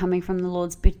saffron coming from the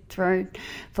Lord's betrothed,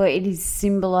 for it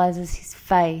symbolizes his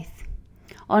faith.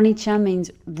 Onycha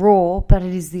means roar, but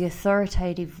it is the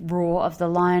authoritative roar of the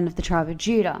Lion of the tribe of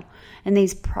Judah, and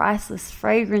these priceless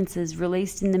fragrances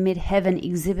released in the mid-heaven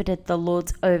exhibited the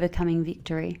Lord's overcoming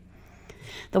victory.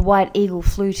 The white eagle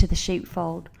flew to the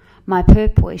sheepfold. My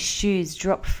turquoise shoes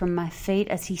dropped from my feet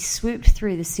as he swooped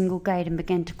through the single gate and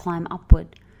began to climb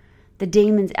upward. The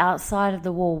demons outside of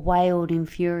the wall wailed in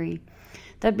fury.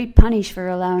 They'd be punished for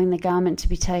allowing the garment to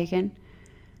be taken.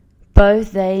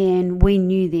 Both they and we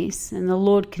knew this, and the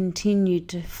Lord continued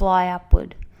to fly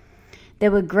upward.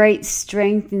 There were great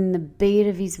strength in the beat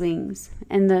of his wings,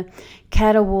 and the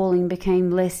caterwauling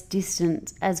became less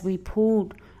distant as we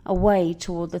pulled away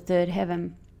toward the third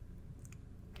heaven.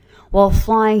 While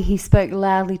flying, he spoke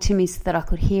loudly to me so that I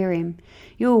could hear him.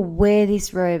 "You will wear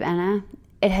this robe, Anna.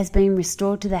 It has been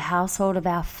restored to the household of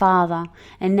our Father,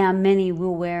 and now many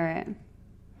will wear it."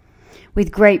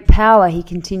 With great power he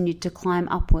continued to climb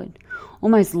upward.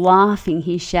 Almost laughing,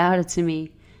 he shouted to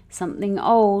me, "Something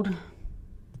old."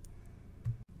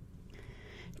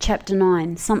 Chapter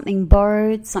 9. Something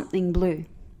borrowed, something blue.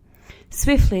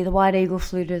 Swiftly the white eagle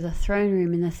flew to the throne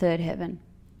room in the third heaven.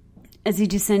 As he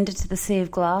descended to the sea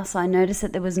of glass, I noticed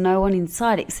that there was no one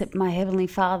inside except my heavenly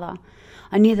Father.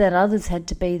 I knew that others had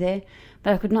to be there,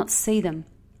 but I could not see them.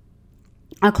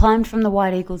 I climbed from the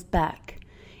white eagle's back.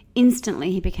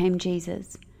 Instantly he became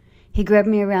Jesus. He grabbed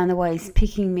me around the waist,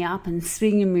 picking me up and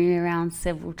swinging me around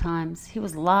several times. He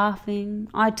was laughing.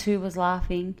 I too was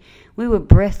laughing. We were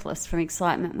breathless from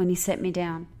excitement when he set me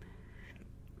down.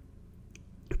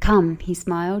 "Come," he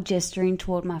smiled, gesturing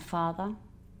toward my Father.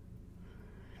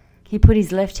 He put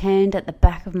his left hand at the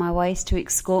back of my waist to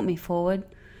escort me forward.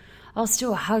 I was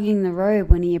still hugging the robe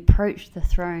when he approached the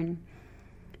throne.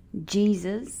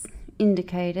 Jesus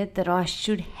indicated that I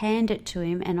should hand it to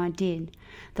him, and I did.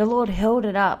 The Lord held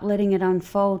it up, letting it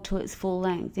unfold to its full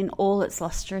length in all its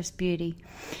lustrous beauty,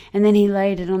 and then he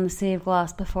laid it on the sea of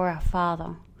glass before our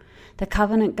Father. The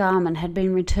covenant garment had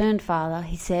been returned, Father,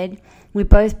 he said. We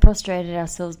both prostrated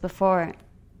ourselves before it.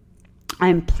 "I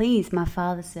am pleased," my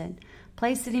Father said.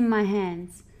 "Place it in my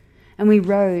hands." And we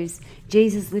rose.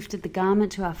 Jesus lifted the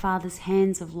garment to our Father's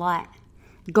hands of light.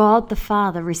 God the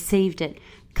Father received it,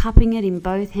 cupping it in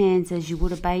both hands as you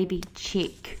would a baby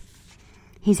chick.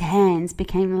 His hands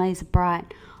became laser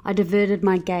bright. I diverted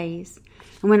my gaze,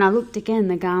 and when I looked again,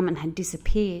 the garment had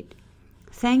disappeared.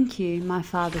 "Thank you," my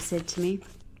Father said to me.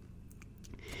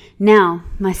 "Now,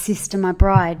 my sister, my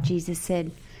bride," Jesus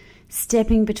said.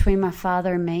 Stepping between my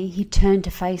Father and me, he turned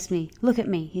to face me. "Look at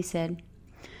me," he said.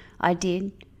 I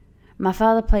did. My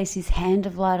Father placed his hand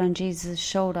of light on Jesus'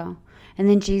 shoulder, and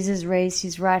then Jesus raised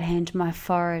his right hand to my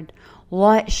forehead.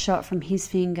 Light shot from his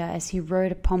finger as he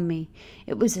wrote upon me.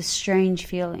 It was a strange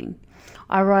feeling.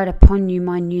 "I write upon you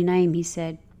my new name," he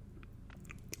said.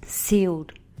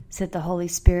 "Sealed, said the Holy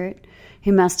Spirit,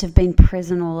 who must have been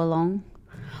present all along.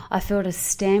 I felt a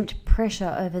stamped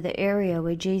pressure over the area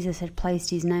where Jesus had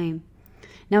placed his name.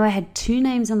 Now I had 2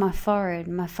 names on my forehead.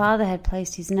 My father had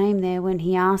placed his name there when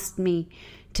he asked me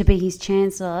to be his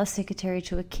chancellor, secretary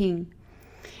to a king.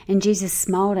 And Jesus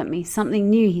smiled at me. Something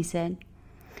new, he said.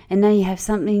 And now you have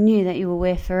something new that you will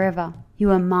wear forever.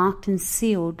 You are marked and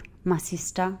sealed, my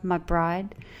sister, my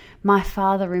bride. My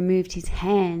father removed his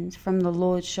hands from the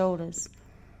Lord's shoulders.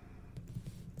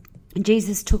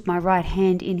 Jesus took my right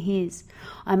hand in his.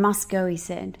 I must go, he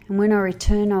said, and when I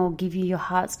return I will give you your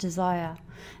heart's desire.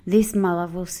 This, my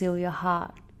love, will seal your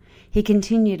heart. He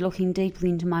continued, looking deeply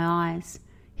into my eyes.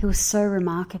 He was so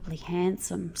remarkably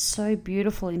handsome, so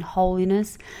beautiful in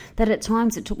holiness, that at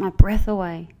times it took my breath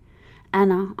away.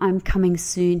 Anna, I'm coming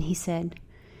soon, he said.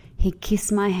 He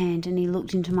kissed my hand and he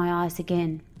looked into my eyes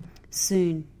again.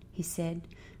 Soon, he said,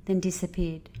 then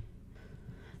disappeared.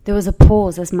 There was a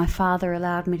pause as my father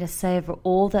allowed me to savour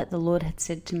all that the Lord had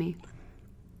said to me.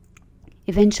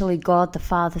 Eventually God the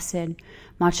Father said,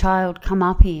 "My child, come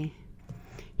up here."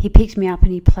 He picked me up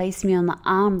and he placed me on the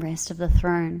armrest of the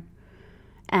throne.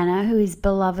 "Anna, who is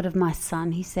beloved of my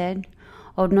son," he said,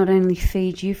 "I would not only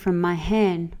feed you from my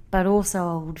hand, but also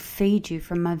I would feed you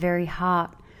from my very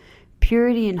heart.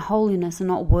 Purity and holiness are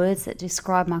not words that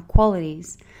describe my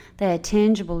qualities. They are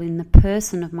tangible in the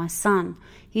person of my son.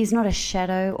 He is not a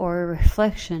shadow or a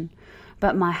reflection,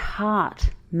 but my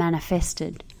heart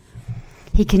manifested."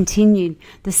 He continued,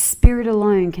 "The Spirit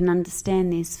alone can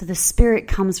understand this, for the Spirit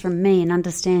comes from me and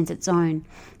understands its own.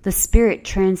 The Spirit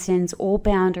transcends all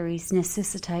boundaries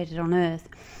necessitated on earth.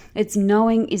 Its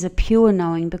knowing is a pure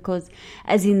knowing because,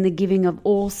 as in the giving of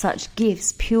all such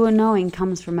gifts, pure knowing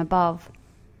comes from above."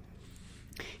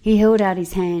 He held out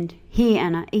his hand. "Here,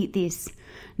 Anna, eat this.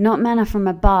 Not manna from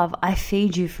above, I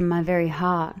feed you from my very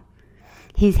heart."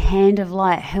 His hand of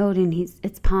light held in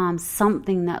its palm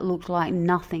something that looked like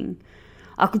nothing.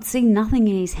 I could see nothing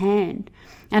in his hand,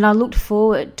 and I looked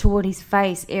forward toward his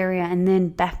face area and then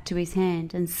back to his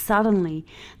hand, and suddenly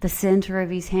the center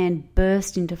of his hand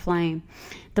burst into flame.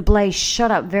 The blaze shot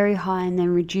up very high and then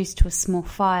reduced to a small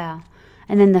fire,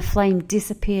 and then the flame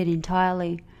disappeared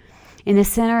entirely. In the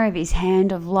center of his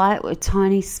hand of light were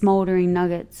tiny smouldering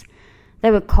nuggets. They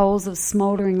were coals of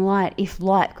smouldering light, if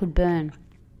light could burn.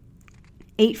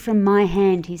 "Eat from my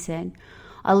hand," he said.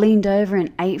 I leaned over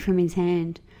and ate from his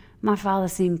hand. My father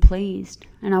seemed pleased,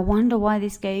 and I wonder why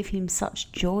this gave him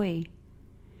such joy.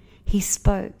 He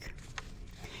spoke.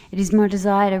 "It is my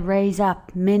desire to raise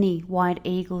up many white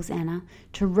eagles, Anna,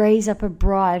 to raise up a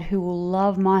bride who will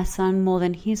love my son more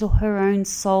than his or her own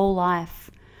soul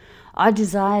life. I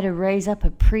desire to raise up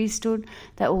a priesthood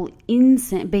that will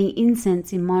be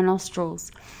incense in my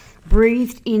nostrils,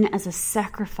 breathed in as a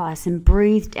sacrifice and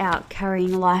breathed out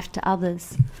carrying life to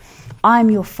others. I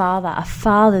am your father. A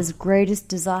father's greatest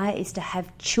desire is to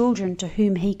have children to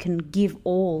whom he can give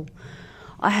all.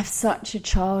 I have such a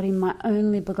child in my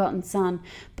only begotten son,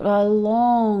 but I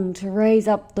long to raise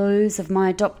up those of my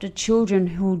adopted children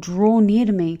who will draw near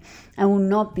to me and will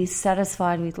not be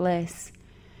satisfied with less.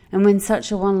 And when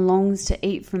such a one longs to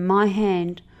eat from my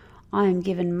hand, I am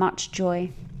given much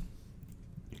joy."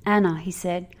 "Anna," he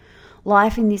said,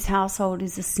 "life in this household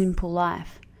is a simple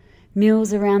life.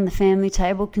 Meals around the family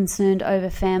table concerned over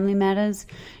family matters,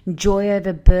 joy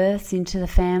over births into the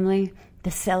family,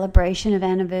 the celebration of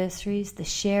anniversaries, the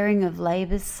sharing of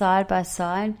labours side by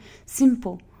side.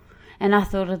 Simple." And I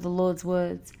thought of the Lord's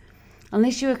words,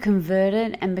 "Unless you are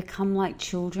converted and become like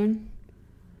children,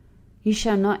 you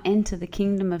shall not enter the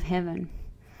kingdom of heaven."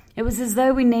 It was as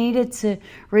though we needed to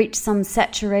reach some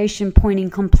saturation point in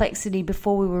complexity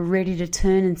before we were ready to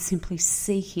turn and simply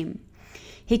seek him.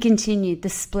 He continued, "The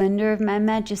splendour of my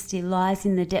majesty lies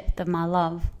in the depth of my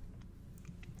love."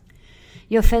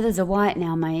 "Your feathers are white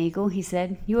now, my eagle," he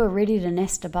said. "You are ready to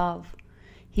nest above."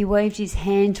 He waved his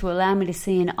hand to allow me to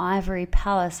see an ivory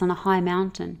palace on a high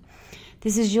mountain.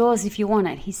 "This is yours if you want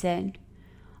it," he said.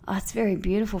 "Oh, it's very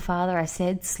beautiful, Father," I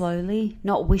said slowly,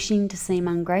 not wishing to seem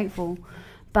ungrateful.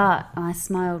 "But," I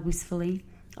smiled wistfully,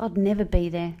 "I'd never be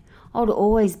there. I would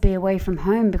always be away from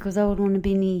home because I would want to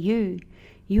be near you.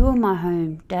 You are my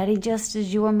home, Daddy, just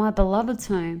as you are my beloved's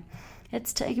home.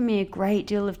 It's taken me a great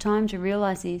deal of time to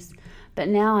realize this, but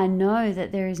now I know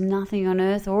that there is nothing on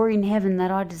earth or in heaven that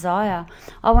I desire.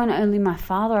 I want only my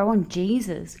Father. I want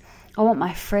Jesus. I want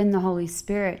my friend, the Holy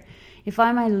Spirit. If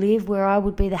I may live where I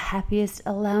would be the happiest,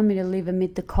 allow me to live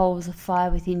amid the coals of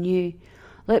fire within you.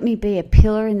 Let me be a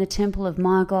pillar in the temple of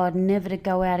my God, never to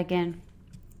go out again."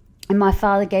 And my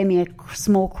father gave me a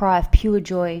small cry of pure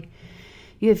joy.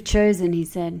 "You have chosen," he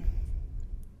said.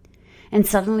 and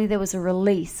suddenly there was a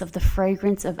release of the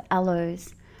fragrance of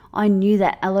aloes. I knew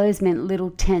that aloes meant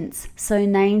little tents, so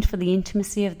named for the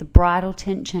intimacy of the bridal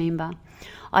tent chamber.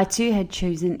 I too had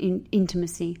chosen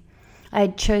intimacy. I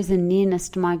had chosen nearness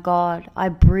to my God. I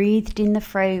breathed in the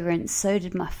fragrance, so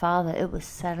did my father. It was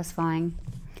satisfying.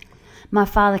 My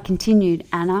father continued,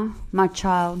 Anna, my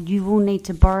child, you will need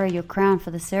to borrow your crown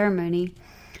for the ceremony.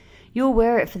 You'll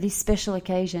wear it for this special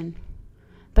occasion,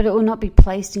 but it will not be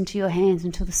placed into your hands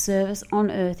until the service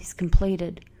on earth is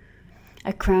completed.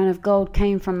 A crown of gold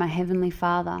came from my heavenly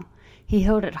Father. He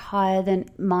held it higher than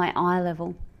my eye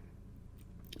level.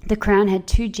 The crown had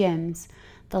 2 gems.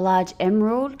 The large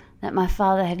emerald that my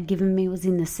father had given me was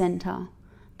in the center.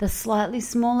 The slightly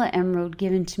smaller emerald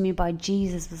given to me by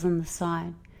Jesus was on the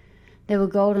side. There were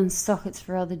golden sockets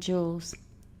for other jewels.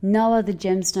 No other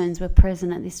gemstones were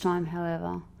present at this time,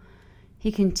 however.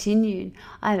 He continued,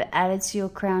 I have added to your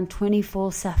crown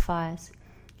 24 sapphires.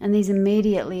 And these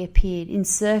immediately appeared,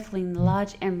 encircling the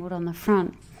large emerald on the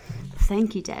front.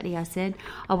 Thank you, Daddy, I said.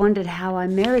 I wondered how I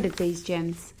merited these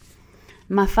gems.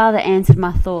 My father answered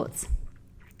my thoughts.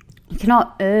 You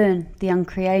cannot earn the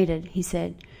uncreated, he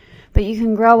said, but you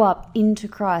can grow up into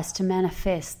Christ to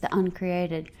manifest the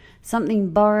uncreated.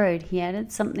 Something borrowed, he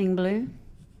added, something blue.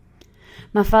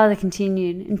 My father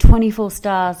continued, and 24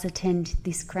 stars attend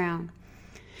this crown.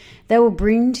 They will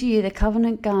bring to you the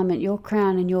covenant garment, your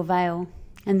crown and your veil,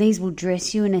 and these will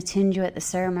dress you and attend you at the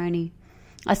ceremony.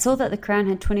 I saw that the crown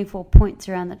had 24 points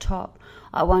around the top.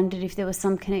 I wondered if there was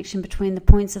some connection between the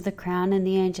points of the crown and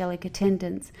the angelic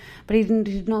attendants, but he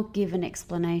did not give an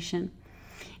explanation.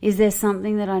 Is there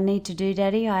something that I need to do,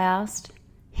 Daddy? I asked.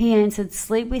 He answered,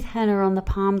 sleep with henna on the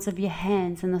palms of your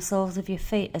hands and the soles of your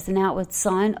feet as an outward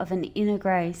sign of an inner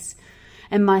grace.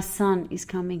 And my son is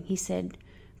coming, he said.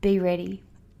 Be ready.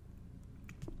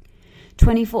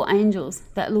 24 angels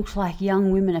that looked like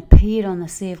young women appeared on the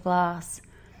sea of glass,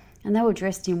 and they were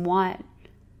dressed in white.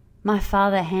 My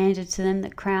father handed to them the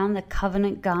crown, the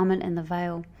covenant garment, and the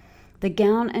veil. The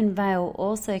gown and veil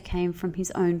also came from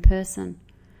his own person.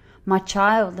 My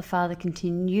child, the father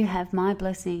continued, you have my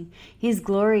blessing. His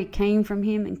glory came from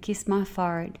him and kissed my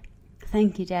forehead.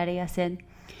 Thank you, Daddy, I said.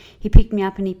 He picked me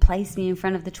up and he placed me in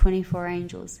front of the 24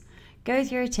 angels. Go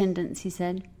with your attendants, he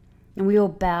said. And we all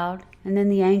bowed, and then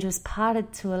the angels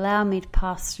parted to allow me to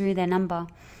pass through their number.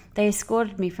 They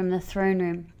escorted me from the throne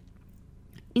room.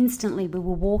 Instantly we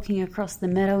were walking across the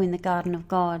meadow in the garden of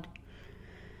God.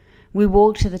 We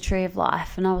walked to the tree of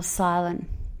life, and I was silent.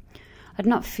 I did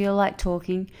not feel like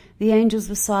talking. The angels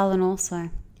were silent also.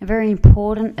 A very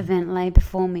important event lay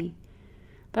before me,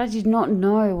 but I did not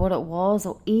know what it was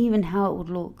or even how it would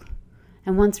look.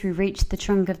 And once we reached the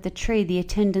trunk of the tree, the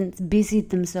attendants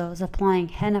busied themselves applying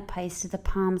henna paste to the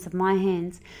palms of my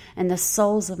hands and the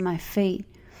soles of my feet.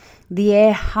 The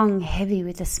air hung heavy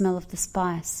with the smell of the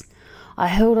spice. I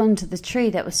held on to the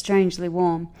tree that was strangely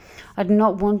warm. I did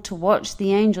not want to watch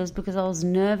the angels because I was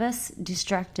nervous,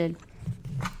 distracted.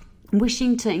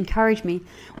 Wishing to encourage me,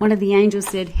 one of the angels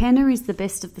said, henna is the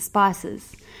best of the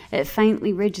spices. It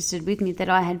faintly registered with me that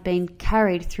I had been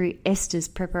carried through Esther's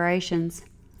preparations.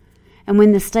 And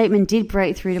when the statement did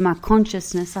break through to my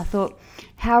consciousness, I thought,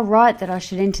 how right that I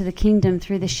should enter the kingdom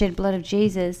through the shed blood of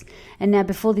Jesus, and now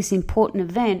before this important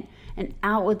event, an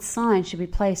outward sign should be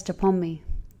placed upon me.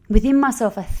 Within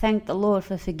myself, I thanked the Lord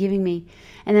for forgiving me,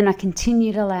 and then I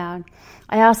continued aloud.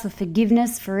 I ask for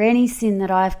forgiveness for any sin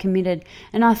that I have committed,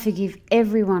 and I forgive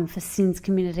everyone for sins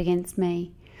committed against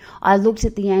me. I looked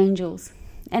at the angels,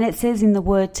 and it says in the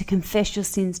word to confess your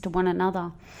sins to one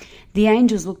another. The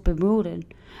angels looked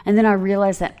bewildered, and then I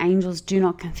realized that angels do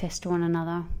not confess to one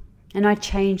another, and I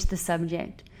changed the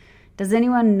subject. Does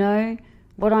anyone know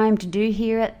what I am to do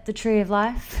here at the Tree of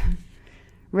Life?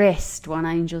 Rest, one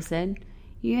angel said.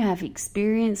 You have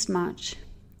experienced much.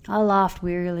 I laughed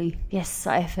wearily. Yes,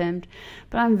 I affirmed,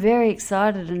 but I'm very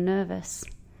excited and nervous.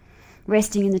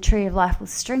 Resting in the Tree of Life will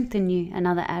strengthen you,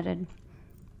 another added.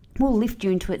 We'll lift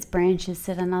you into its branches,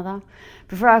 said another.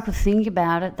 Before I could think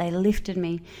about it, they lifted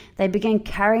me. They began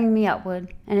carrying me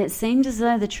upward, and it seemed as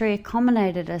though the tree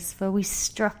accommodated us, for we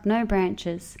struck no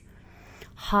branches.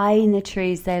 High in the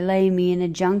trees they lay me in a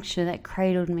juncture that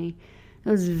cradled me. It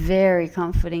was very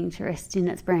comforting to rest in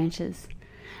its branches.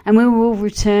 And we will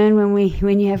return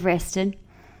when you have rested,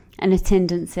 an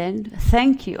attendant said.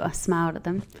 Thank you, I smiled at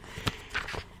them.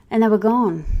 And they were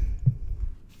gone.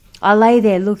 I lay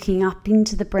there looking up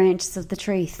into the branches of the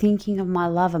tree, thinking of my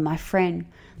lover, my friend.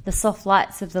 The soft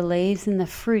lights of the leaves and the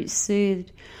fruit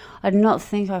soothed. I did not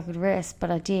think I could rest,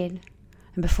 but I did.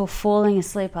 And before falling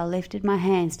asleep, I lifted my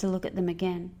hands to look at them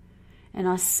again. And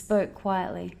I spoke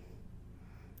quietly.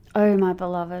 Oh, my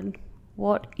beloved,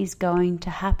 What is going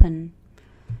to happen?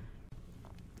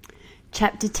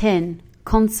 Chapter 10.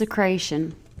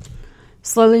 Consecration.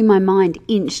 Slowly my mind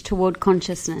inched toward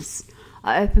consciousness.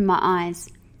 I opened my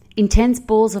eyes. Intense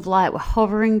balls of light were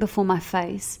hovering before my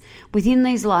face. Within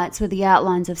these lights were the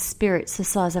outlines of spirits the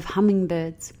size of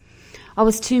hummingbirds. I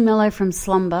was too mellow from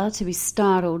slumber to be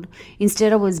startled.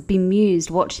 Instead, I was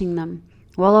bemused watching them.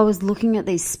 While I was looking at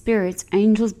these spirits,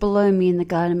 angels below me in the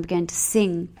garden began to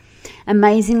sing.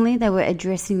 Amazingly, they were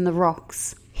addressing the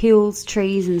rocks, hills,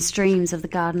 trees, and streams of the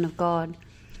garden of God.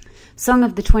 Song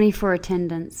of the 24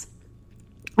 Attendants.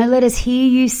 Oh, let us hear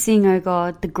you sing, O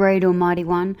God, the great Almighty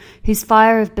One, whose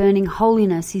fire of burning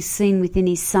holiness is seen within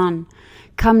his Son.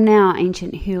 Come now,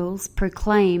 ancient hills,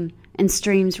 proclaim, and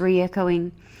streams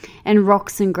re-echoing, and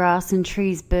rocks and grass and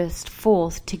trees burst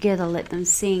forth, together let them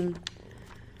sing.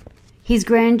 His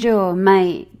grandeur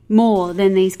may more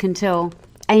than these can tell,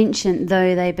 ancient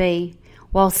though they be,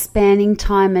 while spanning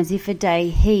time as if a day,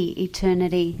 he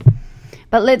eternity.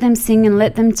 But let them sing and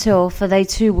let them tell, for they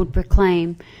too would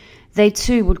proclaim. They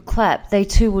too would clap, they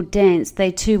too would dance,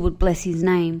 they too would bless his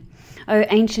name. O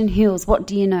ancient hills, what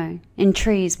do you know? And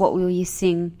trees, what will you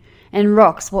sing? And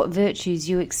rocks, what virtues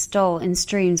you extol, and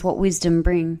streams, what wisdom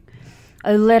bring.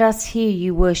 O let us hear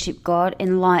you worship God,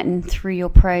 enlightened through your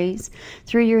praise.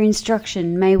 Through your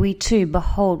instruction may we too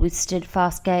behold with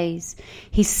steadfast gaze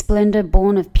his splendour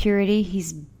born of purity,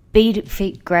 his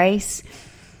beatific grace,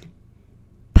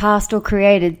 past or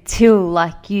created, till,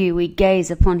 like you, we gaze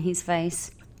upon his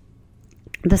face.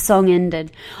 The song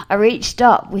ended. I reached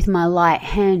up with my light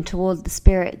hand toward the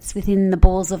spirits within the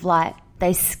balls of light.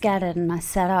 They scattered and I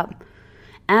sat up.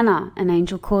 Anna, an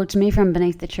angel called to me from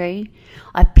beneath the tree.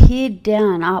 I peered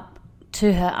down up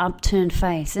to her upturned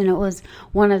face, and it was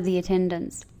one of the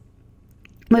attendants.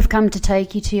 We've come to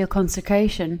take you to your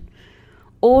consecration.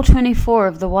 All 24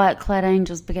 of the white-clad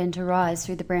angels began to rise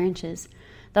through the branches.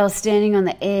 They were standing on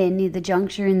the air near the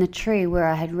juncture in the tree where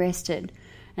I had rested,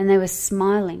 and they were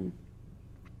smiling.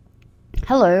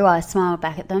 Hello, I smiled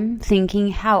back at them,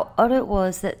 thinking how odd it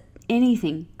was that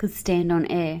anything could stand on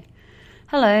air.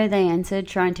 Hello, they answered,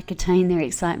 trying to contain their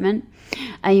excitement.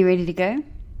 Are you ready to go?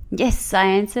 Yes, I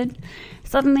answered.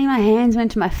 Suddenly my hands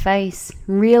went to my face.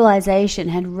 Realization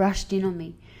had rushed in on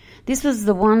me. This was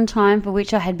the one time for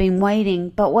which I had been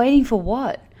waiting, but waiting for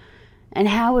what? And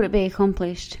how would it be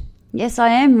accomplished? Yes, I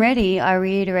am ready, I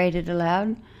reiterated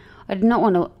aloud. I did not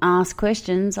want to ask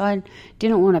questions. I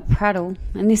didn't want to prattle,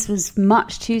 and this was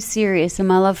much too serious, and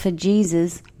my love for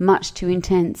Jesus much too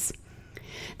intense.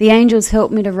 The angels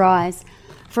helped me to rise.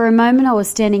 For a moment I was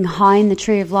standing high in the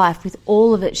tree of life with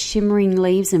all of its shimmering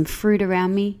leaves and fruit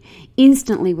around me.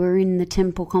 Instantly we were in the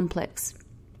temple complex.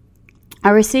 I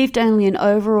received only an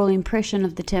overall impression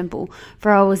of the temple,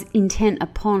 for I was intent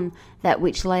upon that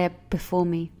which lay before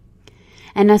me.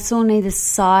 And I saw neither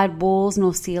side walls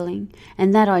nor ceiling,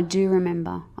 and that I do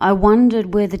remember. I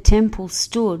wondered where the temple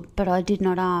stood, but I did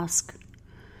not ask.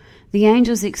 The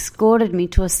angels escorted me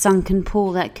to a sunken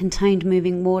pool that contained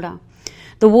moving water.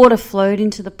 The water flowed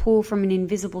into the pool from an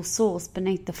invisible source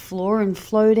beneath the floor and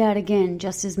flowed out again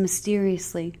just as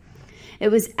mysteriously. It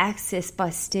was accessed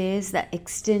by stairs that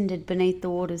extended beneath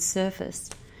the water's surface.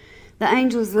 The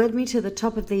angels led me to the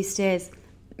top of these stairs.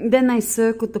 Then they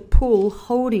circled the pool,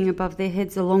 holding above their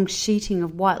heads a long sheeting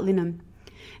of white linen,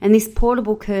 and this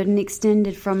portable curtain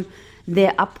extended from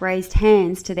their upraised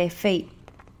hands to their feet,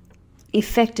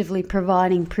 effectively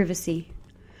providing privacy.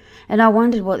 And I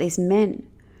wondered what this meant.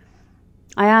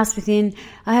 I asked within,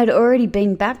 I had already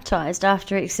been baptized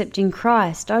after accepting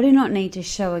Christ. I do not need to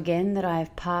show again that I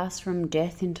have passed from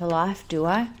death into life, do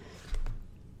I?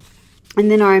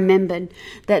 And then I remembered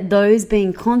that those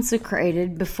being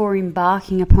consecrated before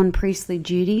embarking upon priestly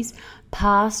duties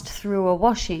passed through a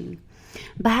washing.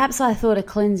 Perhaps I thought a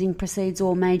cleansing precedes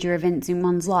all major events in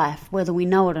one's life, whether we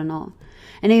know it or not.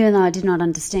 And even though I did not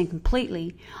understand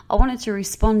completely, I wanted to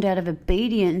respond out of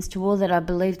obedience to all that I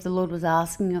believed the Lord was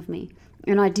asking of me,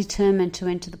 and I determined to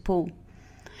enter the pool.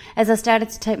 As I started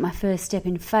to take my first step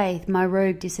in faith, my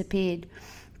robe disappeared.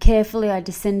 Carefully I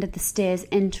descended the stairs,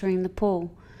 entering the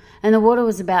pool, and the water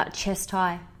was about chest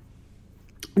high.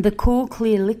 The cool,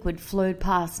 clear liquid flowed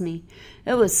past me.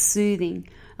 It was soothing.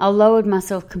 I lowered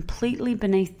myself completely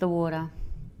beneath the water.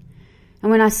 And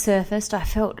when I surfaced, I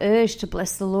felt urged to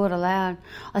bless the Lord aloud.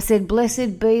 I said,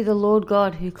 "Blessed be the Lord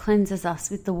God who cleanses us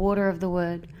with the water of the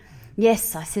word."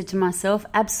 Yes, I said to myself,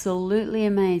 absolutely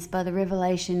amazed by the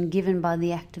revelation given by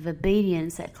the act of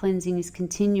obedience that cleansing is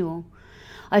continual.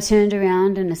 I turned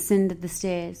around and ascended the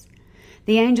stairs.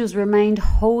 The angels remained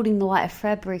holding the white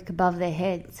fabric above their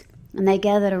heads, and they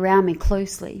gathered around me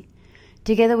closely.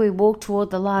 Together we walked toward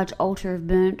the large altar of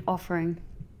burnt offering.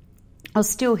 I was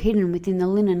still hidden within the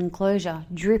linen enclosure,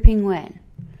 dripping wet.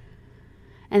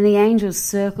 And the angels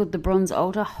circled the bronze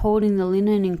altar, holding the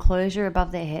linen enclosure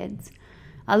above their heads.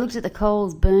 I looked at the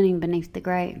coals burning beneath the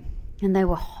grate, and they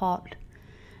were hot.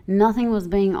 Nothing was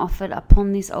being offered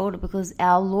upon this altar because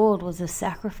our Lord was the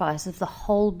sacrifice of the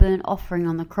whole burnt offering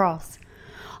on the cross.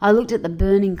 I looked at the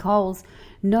burning coals.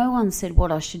 No one said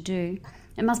what I should do.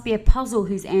 It must be a puzzle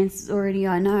whose answers already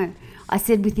I know. I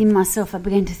said within myself, I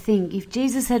began to think, if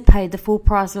Jesus had paid the full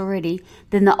price already,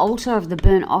 then the altar of the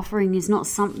burnt offering is not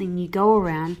something you go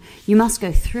around. You must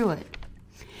go through it.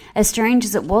 As strange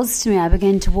as it was to me, I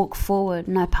began to walk forward,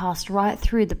 and I passed right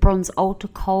through the bronze altar,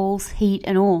 coals, heat,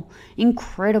 and all.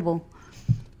 Incredible.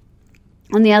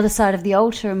 On the other side of the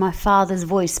altar, my Father's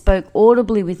voice spoke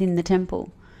audibly within the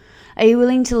temple. Are you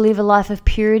willing to live a life of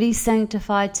purity,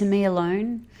 sanctified to me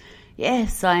alone?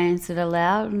 Yes, I answered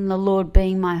aloud, and the Lord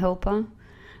being my helper.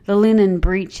 The linen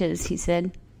breeches, he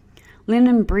said.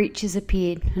 Linen breeches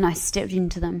appeared, and I stepped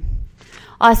into them.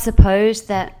 I supposed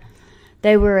that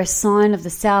they were a sign of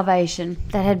the salvation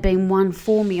that had been won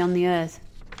for me on the earth.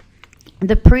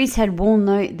 The priests had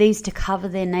worn these to cover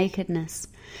their nakedness.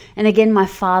 And again my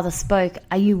Father spoke,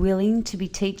 Are you willing to be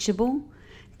teachable,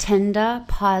 tender,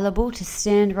 pliable, to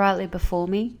stand rightly before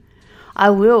me? I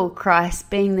will,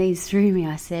 Christ, being these through me,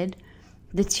 I said.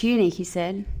 The tunic, he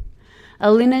said.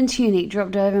 A linen tunic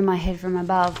dropped over my head from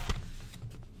above.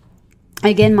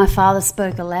 Again my Father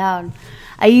spoke aloud.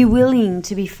 Are you willing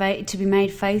to be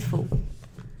made faithful?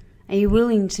 Are you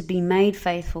willing to be made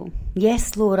faithful?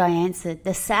 Yes, Lord, I answered.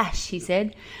 The sash, he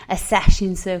said. A sash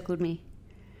encircled me.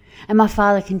 And my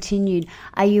Father continued,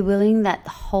 Are you willing that the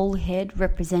whole head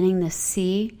representing the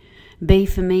seer be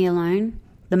for me alone?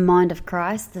 The mind of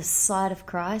Christ, the sight of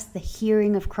Christ, the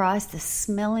hearing of Christ, the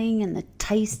smelling and the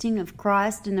tasting of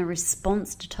Christ, and the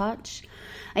response to touch?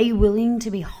 Are you willing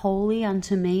to be holy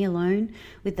unto me alone,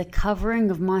 with the covering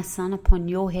of my Son upon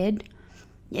your head?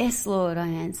 Yes, Lord, I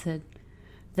answered.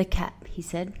 The cap, he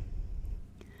said.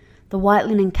 The white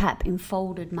linen cap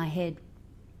enfolded my head.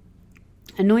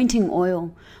 Anointing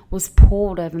oil was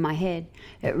poured over my head.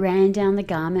 It ran down the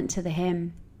garment to the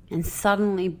hem, and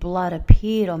suddenly blood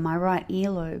appeared on my right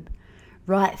earlobe,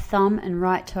 right thumb and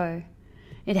right toe.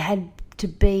 It had to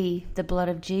be the blood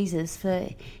of Jesus, for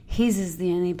his is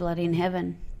the only blood in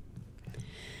heaven.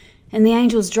 And the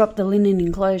angels dropped the linen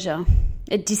enclosure.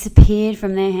 It disappeared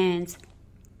from their hands.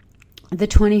 The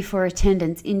 24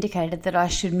 attendants indicated that I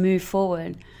should move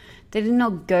forward. They did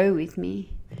not go with me.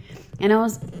 And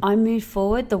I moved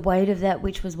forward. The weight of that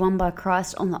which was won by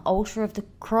Christ on the altar of the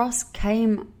cross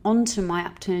came onto my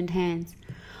upturned hands.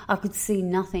 I could see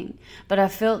nothing, but I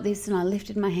felt this, and I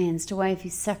lifted my hands to wave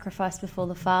his sacrifice before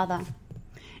the Father.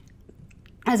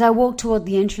 As I walked toward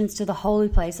the entrance to the holy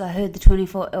place, I heard the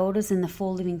 24 elders and the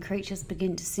 4 living creatures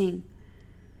begin to sing.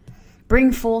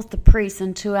 Bring forth the priests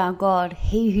unto our God,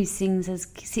 he who sits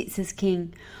as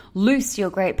king. Loose your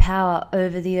great power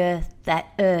over the earth, that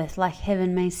earth like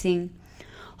heaven may sing.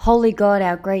 Holy God,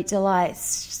 our great delight,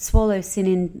 swallow sin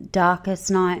in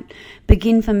darkest night.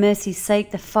 Begin for mercy's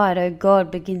sake the fight, O God,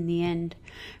 begin the end.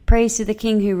 Praise to the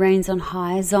King who reigns on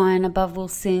high, Zion above will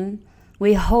sing.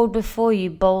 We hold before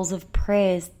you bowls of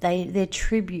prayers, their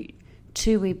tribute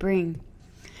too we bring.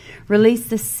 Release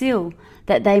the seal,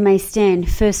 that they may stand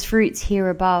first fruits here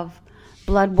above,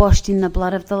 blood washed in the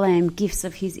blood of the Lamb, gifts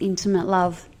of his intimate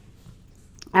love.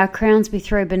 Our crowns we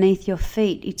throw beneath your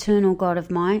feet, eternal God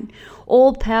of might.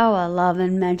 All power, love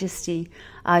and majesty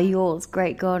are yours,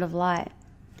 great God of light.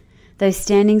 Though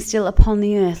standing still upon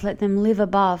the earth, let them live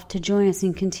above to join us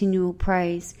in continual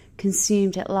praise,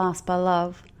 consumed at last by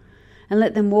love. And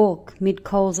let them walk mid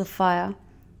coals of fire.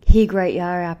 Hear, great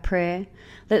Yah, our prayer.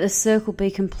 Let the circle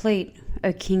be complete,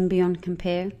 O King beyond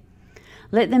compare.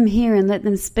 Let them hear and let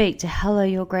them speak to hallow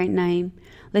your great name.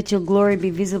 Let your glory be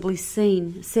visibly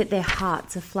seen. Set their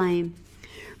hearts aflame.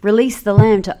 Release the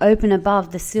Lamb to open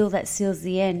above the seal that seals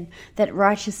the end, that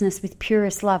righteousness with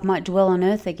purest love might dwell on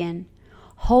earth again.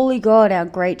 Holy God, our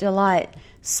great delight,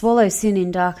 swallow sin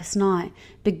in darkest night.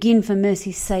 Begin for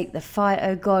mercy's sake the fight,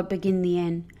 O God, begin the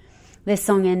end. Their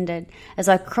song ended as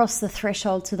I crossed the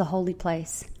threshold to the holy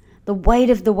place. The weight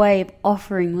of the wave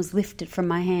offering was lifted from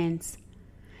my hands.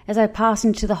 As I passed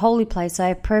into the holy place, I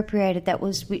appropriated that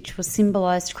which was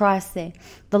symbolized Christ there,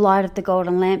 the light of the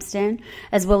golden lampstand,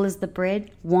 as well as the bread,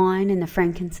 wine, and the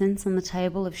frankincense on the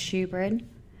table of shewbread.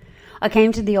 I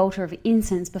came to the altar of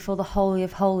incense before the Holy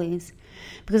of Holies,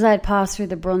 because I had passed through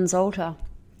the bronze altar.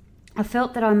 I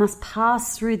felt that I must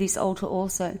pass through this altar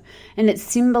also, and it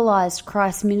symbolized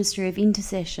Christ's ministry of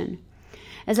intercession.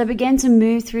 As I began to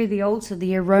move through the altar,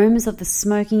 the aromas of the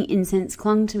smoking incense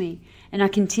clung to me, and I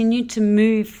continued to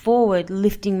move forward,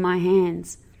 lifting my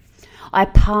hands. I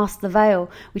passed the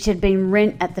veil, which had been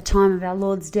rent at the time of our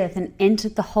Lord's death, and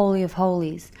entered the Holy of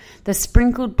Holies. The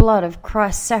sprinkled blood of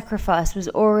Christ's sacrifice was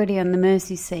already on the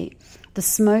mercy seat. The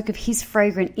smoke of his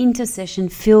fragrant intercession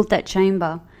filled that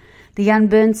chamber. The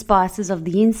unburned spices of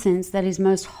the incense that is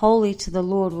most holy to the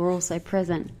Lord were also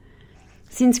present.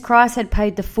 Since Christ had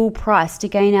paid the full price to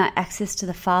gain our access to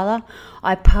the Father,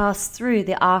 I passed through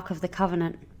the Ark of the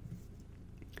Covenant.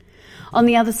 On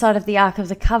the other side of the Ark of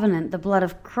the Covenant, the blood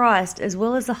of Christ, as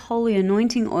well as the holy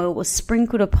anointing oil, was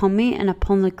sprinkled upon me and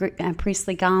upon the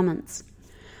priestly garments.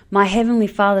 My heavenly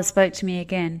Father spoke to me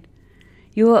again.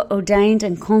 You are ordained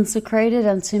and consecrated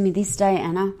unto me this day,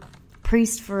 Anna,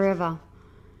 priest forever.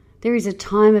 There is a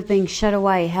time of being shut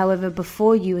away, however,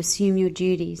 before you assume your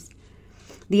duties.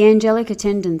 The angelic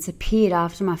attendants appeared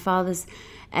after my Father's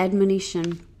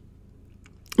admonition.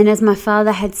 And as my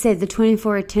Father had said, the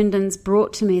 24 attendants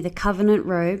brought to me the covenant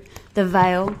robe, the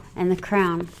veil, and the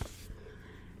crown.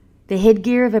 The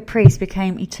headgear of a priest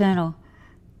became internal.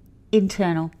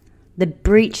 The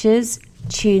breeches,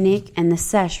 tunic, and the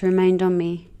sash remained on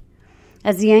me.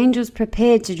 As the angels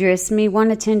prepared to dress me, one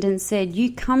attendant said,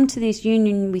 You come to this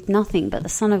union with nothing but the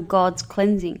Son of God's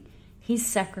cleansing, his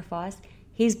sacrifice,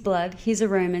 his blood, his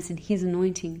aromas, and his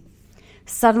anointing.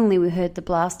 Suddenly we heard the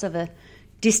blast of a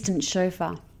distant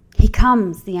shofar. He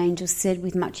comes, the angel said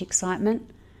with much excitement.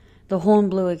 The horn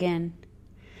blew again.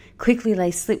 Quickly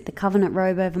they slipped the covenant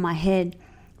robe over my head.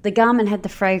 The garment had the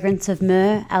fragrance of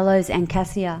myrrh, aloes, and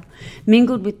cassia.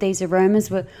 Mingled with these aromas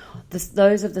were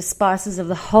those of the spices of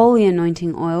the holy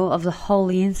anointing oil, of the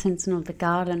holy incense, and of the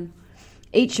garden.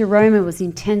 Each aroma was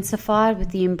intensified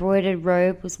with the embroidered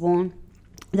robe was worn.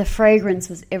 The fragrance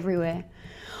was everywhere.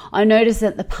 I noticed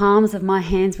that the palms of my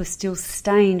hands were still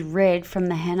stained red from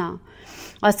the henna.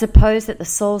 I suppose that the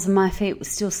soles of my feet were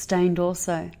still stained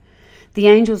also. The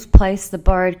angels placed the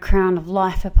borrowed crown of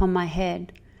life upon my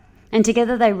head, and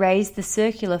together they raised the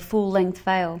circular full-length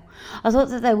veil. I thought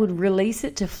that they would release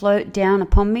it to float down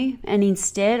upon me, and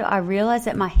instead I realized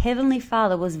that my heavenly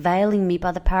Father was veiling me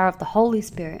by the power of the Holy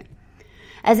Spirit.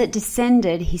 As it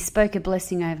descended, he spoke a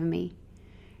blessing over me.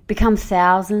 Become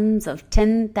thousands of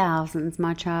 10,000s,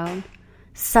 my child.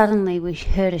 Suddenly we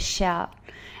heard a shout,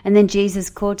 and then Jesus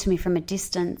called to me from a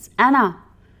distance, Anna!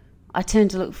 I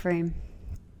turned to look for him.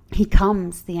 He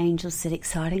comes, the angel said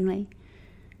excitingly.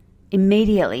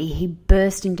 Immediately he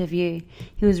burst into view.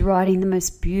 He was riding the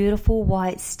most beautiful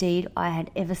white steed I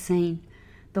had ever seen.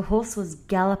 The horse was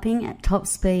galloping at top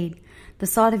speed. The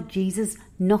sight of Jesus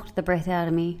knocked the breath out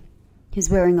of me. He was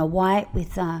wearing a white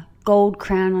with a gold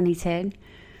crown on his head.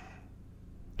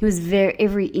 He was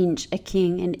every inch a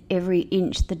king and every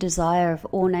inch the desire of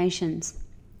all nations.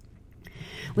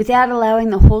 Without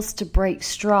allowing the horse to break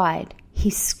stride,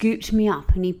 he scooped me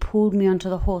up and he pulled me onto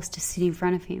the horse to sit in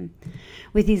front of him.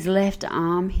 With his left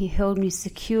arm, he held me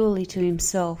securely to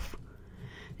himself.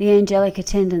 The angelic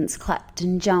attendants clapped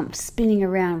and jumped, spinning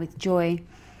around with joy.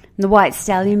 The white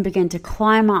stallion began to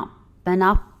climb up and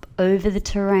up over the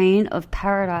terrain of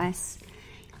paradise.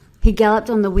 He galloped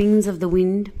on the wings of the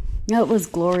wind. It was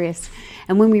glorious,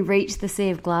 and when we reached the sea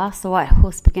of glass, the white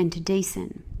horse began to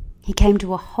descend. He came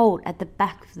to a halt at the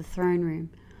back of the throne room.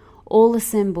 All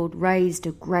assembled raised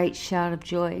a great shout of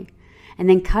joy, and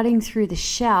then cutting through the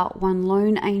shout, one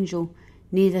lone angel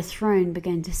near the throne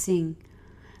began to sing,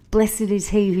 Blessed is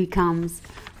he who comes,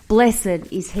 blessed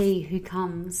is he who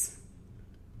comes.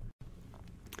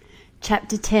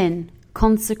 Chapter 10,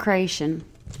 Consecration.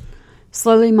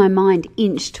 Slowly my mind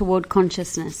inched toward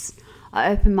consciousness. I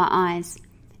opened my eyes.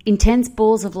 Intense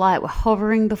balls of light were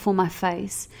hovering before my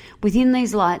face. Within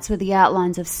these lights were the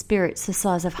outlines of spirits the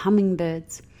size of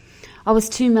hummingbirds. I was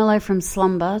too mellow from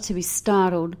slumber to be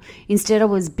startled. Instead, I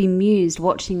was bemused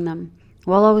watching them.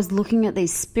 While I was looking at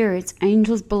these spirits,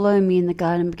 angels below me in the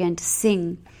garden began to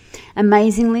sing.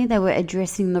 Amazingly, they were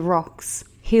addressing the rocks,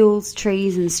 hills,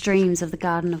 trees, and streams of the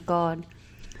garden of God.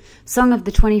 Song of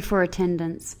the 24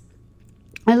 attendants.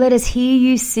 Oh, let us hear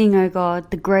you sing, O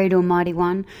God, the great Almighty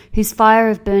One, whose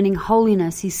fire of burning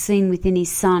holiness is seen within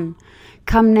his Son.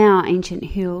 Come now, ancient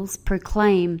hills,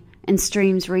 proclaim, and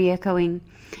streams re-echoing,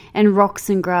 and rocks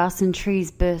and grass and trees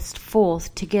burst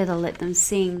forth, together let them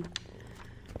sing.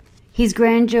 His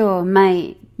grandeur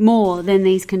may more than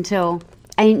these can tell,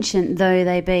 ancient though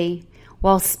they be,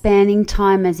 while spanning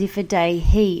time as if a day,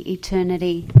 he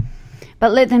eternity.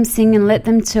 But let them sing and let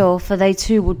them tell, for they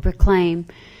too would proclaim.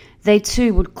 They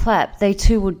too would clap, they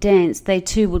too would dance, they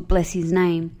too would bless his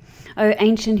name. O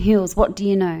ancient hills, what do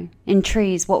you know? And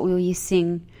trees, what will you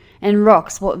sing? and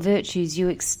rocks what virtues you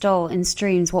extol, and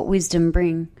streams what wisdom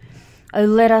bring. O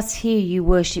let us hear you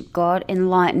worship God,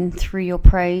 enlightened through your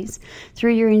praise.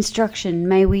 Through your instruction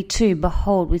may we too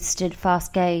behold with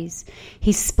steadfast gaze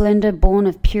his splendour born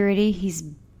of purity, his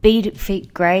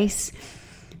beatific grace,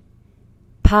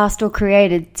 past or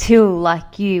created, till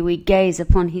like you we gaze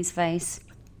upon his face.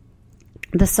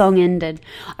 The song ended.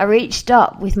 I reached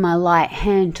up with my light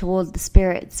hand toward the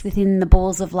spirits within the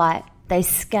balls of light. They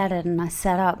scattered and I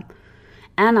sat up.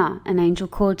 Anna, an angel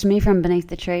called to me from beneath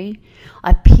the tree.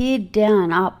 I peered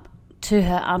down up to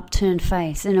her upturned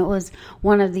face, and it was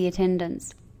one of the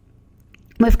attendants.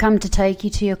 We've come to take you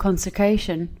to your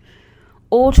consecration.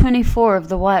 All 24 of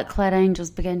the white-clad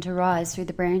angels began to rise through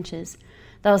the branches.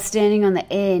 They were standing on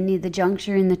the air near the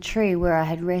juncture in the tree where I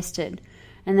had rested,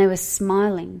 and they were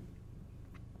smiling.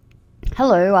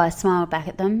 Hello, I smiled back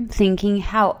at them, thinking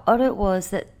how odd it was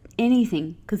that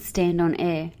anything could stand on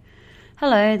air.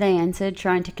 Hello, they answered,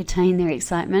 trying to contain their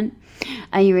excitement.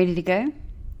 Are you ready to go?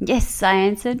 Yes, I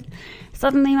answered.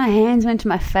 Suddenly my hands went to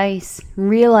my face.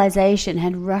 Realization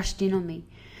had rushed in on me.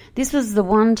 This was the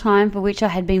one time for which I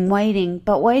had been waiting,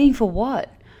 but waiting for what?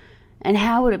 And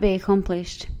how would it be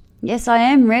accomplished? Yes, I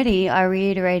am ready, I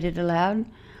reiterated aloud.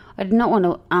 I did not want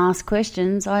to ask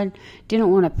questions. I didn't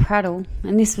want to prattle,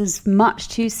 and this was much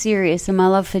too serious, and my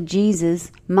love for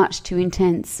Jesus much too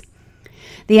intense.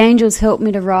 The angels helped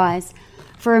me to rise.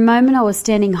 For a moment I was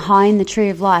standing high in the tree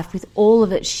of life with all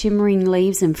of its shimmering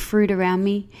leaves and fruit around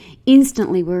me.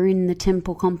 Instantly we were in the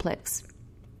temple complex.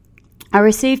 I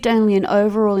received only an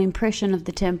overall impression of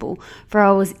the temple, for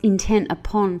I was intent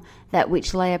upon that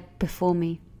which lay before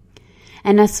me.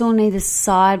 And I saw neither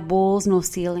side walls nor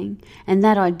ceiling, and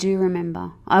that I do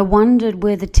remember. I wondered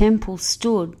where the temple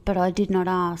stood, but I did not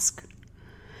ask.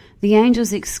 The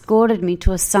angels escorted me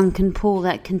to a sunken pool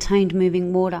that contained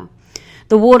moving water.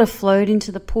 The water flowed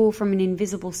into the pool from an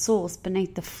invisible source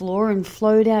beneath the floor and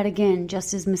flowed out again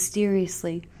just as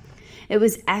mysteriously. It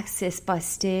was accessed by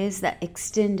stairs that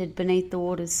extended beneath the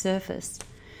water's surface.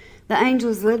 The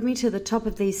angels led me to the top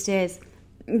of these stairs.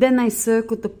 Then they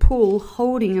circled the pool,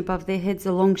 holding above their heads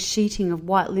a long sheeting of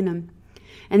white linen.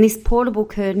 And this portable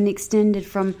curtain extended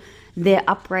from their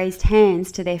upraised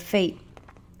hands to their feet,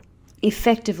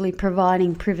 effectively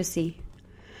providing privacy.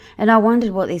 And I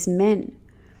wondered what this meant.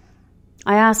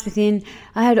 I asked within,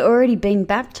 I had already been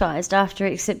baptized after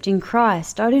accepting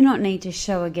Christ. I do not need to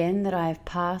show again that I have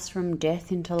passed from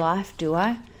death into life, do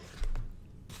I?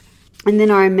 And then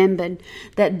I remembered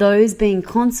that those being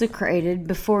consecrated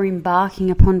before embarking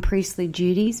upon priestly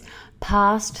duties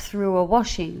passed through a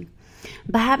washing.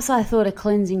 Perhaps I thought a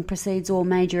cleansing precedes all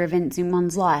major events in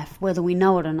one's life, whether we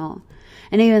know it or not.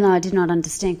 And even though I did not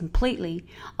understand completely,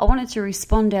 I wanted to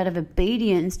respond out of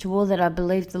obedience to all that I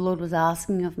believed the Lord was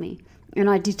asking of me, and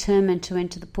I determined to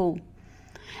enter the pool.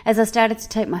 As I started to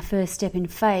take my first step in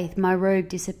faith, my robe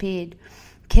disappeared.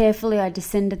 Carefully I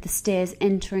descended the stairs,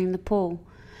 entering the pool,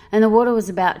 and the water was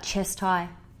about chest high.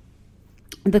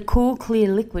 The cool,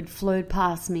 clear liquid flowed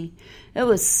past me. It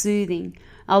was soothing.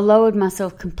 I lowered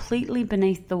myself completely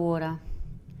beneath the water.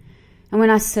 And when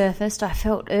I surfaced, I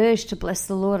felt urged to bless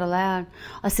the Lord aloud.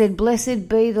 I said, "Blessed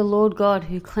be the Lord God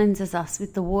who cleanses us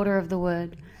with the water of the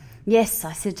word." Yes,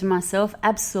 I said to myself,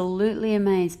 absolutely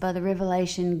amazed by the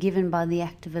revelation given by the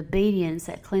act of obedience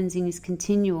that cleansing is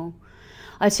continual.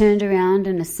 I turned around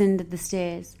and ascended the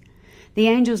stairs. The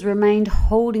angels remained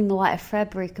holding the white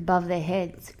fabric above their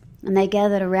heads, and they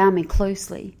gathered around me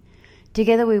closely.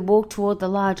 Together we walked toward the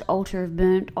large altar of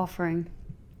burnt offering.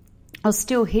 I was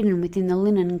still hidden within the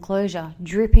linen enclosure,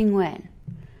 dripping wet.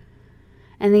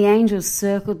 And the angels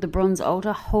circled the bronze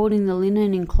altar, holding the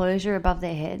linen enclosure above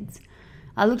their heads.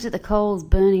 I looked at the coals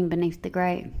burning beneath the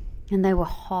grate, and they were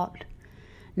hot.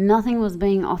 Nothing was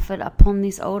being offered upon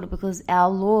this altar because our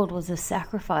Lord was the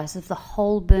sacrifice of the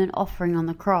whole burnt offering on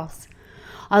the cross.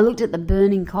 I looked at the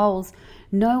burning coals.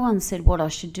 No one said what I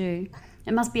should do.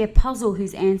 It must be a puzzle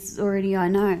whose answers already I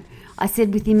know. I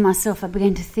said within myself, I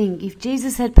began to think, if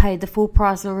Jesus had paid the full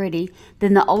price already,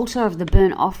 then the altar of the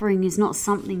burnt offering is not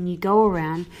something you go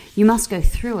around. You must go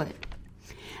through it.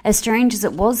 As strange as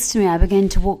it was to me, I began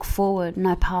to walk forward, and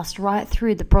I passed right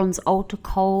through the bronze altar,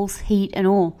 coals, heat, and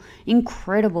all.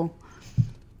 Incredible.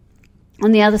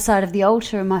 On the other side of the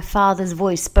altar, my Father's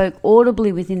voice spoke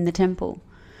audibly within the temple.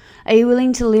 Are you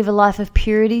willing to live a life of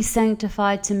purity,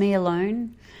 sanctified to me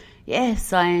alone?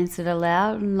 Yes, I answered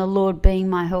aloud, and the Lord being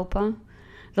my helper.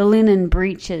 The linen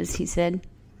breeches, he said.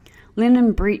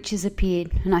 Linen breeches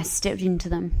appeared, and I stepped into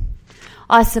them.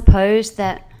 I supposed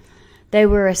that they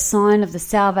were a sign of the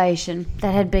salvation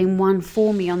that had been won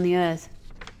for me on the earth.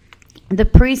 The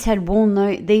priests had worn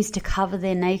these to cover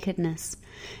their nakedness.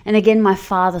 And again my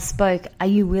Father spoke, "Are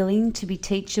you willing to be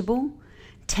teachable,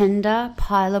 tender,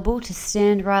 pliable, to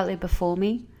stand rightly before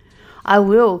me?" "I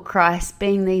will, Christ,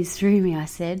 being these through me," I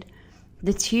said.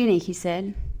 "The tunic," he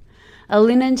said. A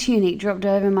linen tunic dropped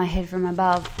over my head from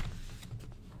above.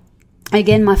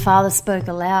 Again my Father spoke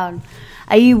aloud,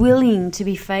 "Are you willing to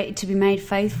be made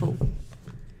faithful?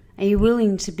 Are you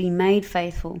willing to be made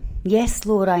faithful?" "Yes,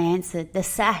 Lord," I answered. "The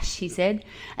sash," he said.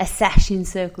 A sash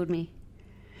encircled me.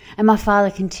 And my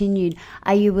Father continued,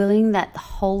 "Are you willing that the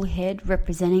whole head,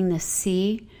 representing the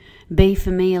seer, be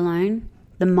for me alone?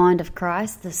 The mind of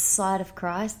Christ, the sight of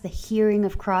Christ, the hearing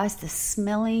of Christ, the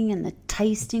smelling and the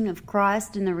tasting of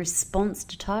Christ, and the response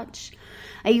to touch?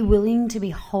 Are you willing to be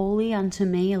holy unto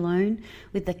me alone,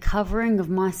 with the covering of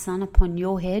my Son upon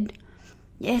your head?"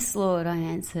 "Yes, Lord," I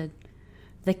answered.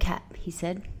 "The cap," he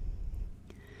said.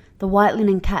 The white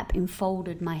linen cap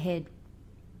enfolded my head.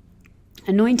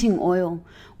 Anointing oil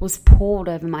was poured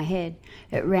over my head.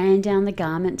 It ran down the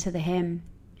garment to the hem,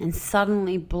 and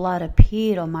suddenly blood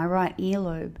appeared on my right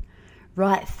earlobe,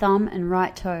 right thumb and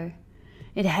right toe.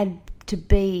 It had to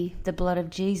be the blood of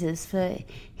Jesus, for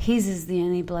his is the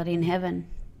only blood in heaven.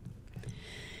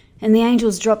 And the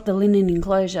angels dropped the linen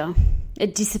enclosure.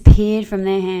 It disappeared from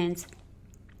their hands.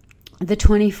 The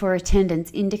 24 attendants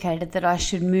indicated that I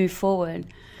should move forward.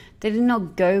 They did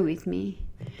not go with me.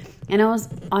 And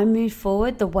I moved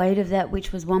forward. The weight of that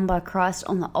which was won by Christ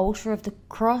on the altar of the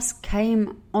cross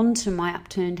came onto my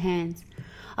upturned hands.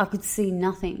 I could see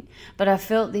nothing, but I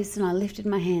felt this, and I lifted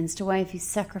my hands to wave his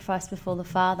sacrifice before the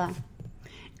Father.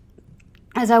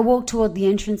 As I walked toward the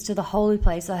entrance to the holy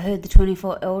place, I heard the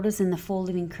 24 elders and the 4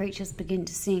 living creatures begin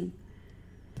to sing.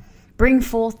 "Bring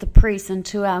forth the priests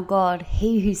unto our God,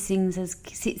 he who sits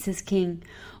as king.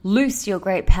 Loose your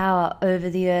great power over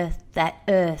the earth, that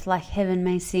earth like heaven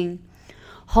may sing.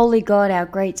 Holy God, our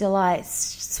great delight,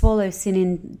 swallow sin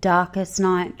in darkest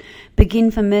night. Begin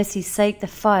for mercy's sake the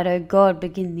fight, O God,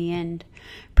 begin the end.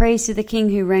 Praise to the King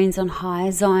who reigns on high,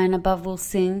 Zion above will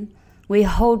sing. We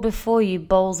hold before you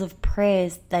bowls of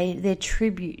prayers, their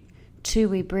tribute too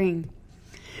we bring.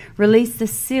 Release the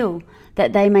seal,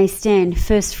 that they may stand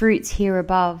first fruits here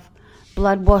above,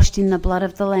 blood washed in the blood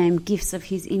of the Lamb, gifts of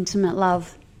his intimate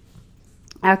love.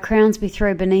 Our crowns we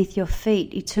throw beneath your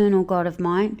feet, eternal God of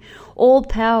might. All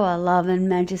power, love, and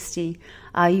majesty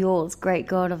are yours, great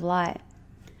God of light.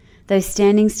 Though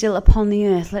standing still upon the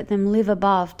earth, let them live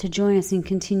above to join us in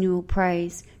continual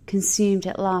praise, consumed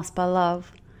at last by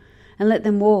love. And let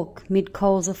them walk mid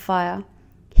coals of fire.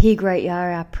 Hear, great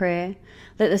Yahweh, our prayer.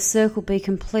 Let the circle be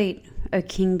complete, O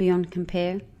King beyond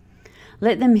compare.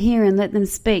 Let them hear and let them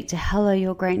speak to hallow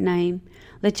your great name.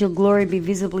 Let your glory be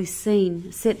visibly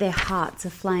seen. Set their hearts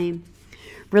aflame.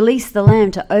 Release the Lamb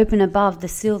to open above the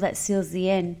seal that seals the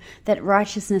end, that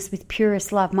righteousness with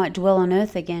purest love might dwell on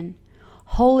earth again.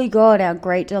 Holy God, our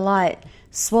great delight,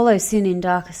 swallow sin in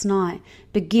darkest night.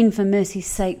 Begin for mercy's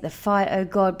sake the fight, O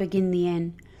God, begin the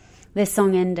end. Their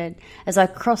song ended as I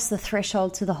crossed the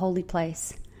threshold to the holy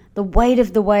place. The weight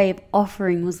of the wave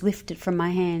offering was lifted from my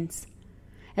hands.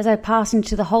 As I passed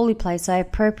into the holy place, I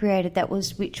appropriated that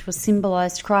which was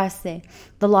symbolized Christ there,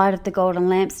 the light of the golden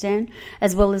lampstand,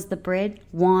 as well as the bread,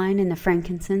 wine, and the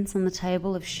frankincense on the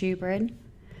table of shewbread.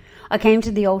 I came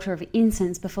to the altar of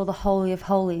incense before the Holy of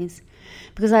Holies,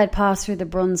 because I had passed through the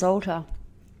bronze altar.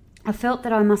 I felt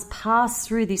that I must pass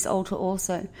through this altar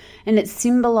also, and it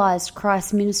symbolized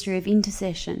Christ's ministry of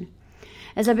intercession.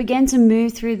 As I began to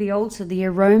move through the altar, the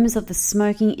aromas of the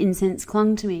smoking incense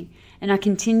clung to me, and I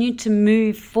continued to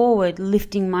move forward,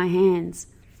 lifting my hands.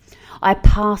 I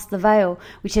passed the veil,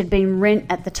 which had been rent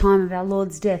at the time of our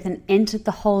Lord's death, and entered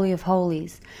the Holy of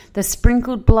Holies. The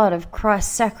sprinkled blood of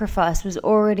Christ's sacrifice was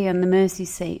already on the mercy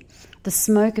seat. The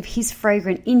smoke of his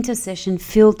fragrant intercession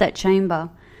filled that chamber.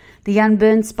 The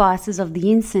unburned spices of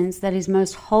the incense that is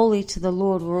most holy to the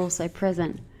Lord were also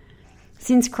present.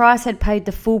 Since Christ had paid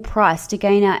the full price to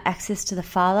gain our access to the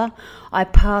Father, I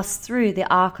passed through the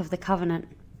Ark of the Covenant.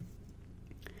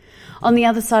 On the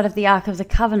other side of the Ark of the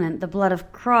Covenant, the blood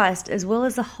of Christ, as well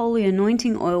as the holy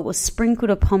anointing oil, was sprinkled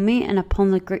upon me and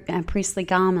upon the priestly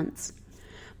garments.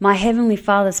 My heavenly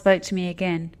Father spoke to me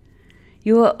again.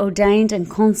 "You are ordained and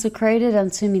consecrated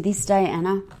unto me this day,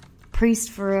 Anna, priest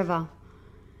forever.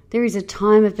 There is a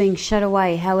time of being shut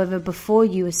away, however, before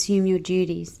you assume your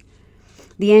duties."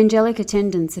 The angelic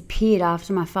attendants appeared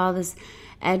after my Father's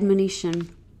admonition.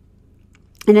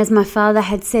 And as my Father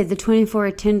had said, the 24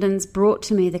 attendants brought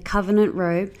to me the covenant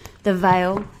robe, the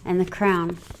veil, and the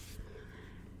crown.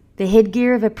 The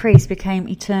headgear of a priest became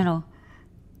internal.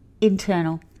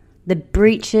 The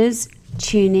breeches,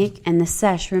 tunic, and the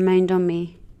sash remained on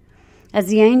me. As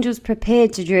the angels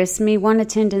prepared to dress me, one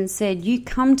attendant said, "You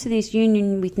come to this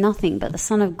union with nothing but the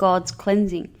Son of God's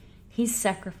cleansing, his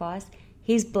sacrifice,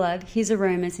 his blood, his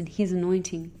aromas, and his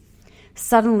anointing."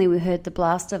 Suddenly we heard the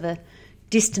blast of a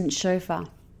distant shofar.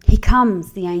 "He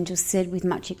comes," the angels said with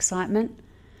much excitement.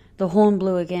 The horn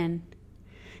blew again.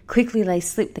 Quickly they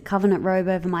slipped the covenant robe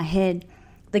over my head.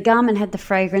 The garment had the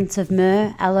fragrance of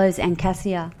myrrh, aloes, and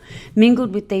cassia.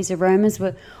 Mingled with these aromas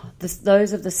were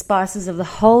those of the spices of the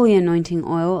holy anointing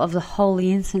oil, of the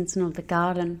holy incense, and of the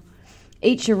garden.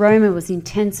 Each aroma was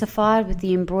intensified with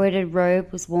the embroidered robe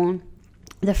was worn.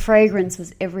 The fragrance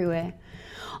was everywhere.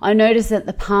 I noticed that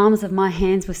the palms of my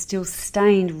hands were still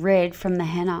stained red from the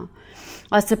henna.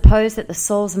 I suppose that the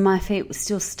soles of my feet were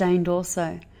still stained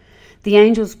also. The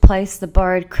angels placed the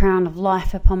borrowed crown of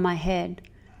life upon my head,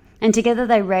 and together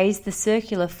they raised the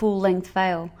circular full-length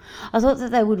veil. I thought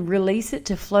that they would release it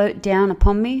to float down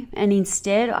upon me, and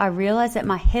instead I realized that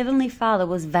my heavenly Father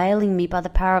was veiling me by the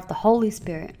power of the Holy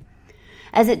Spirit.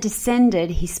 As it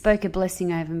descended, he spoke a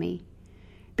blessing over me.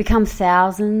 "Become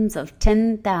thousands of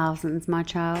 10,000s, my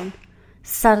child."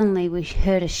 Suddenly we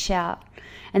heard a shout,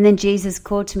 and then Jesus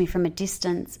called to me from a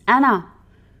distance, "Anna!"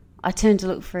 I turned to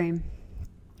look for him.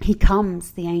 "He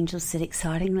comes," the angel said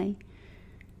excitingly.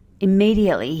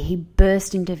 Immediately he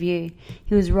burst into view.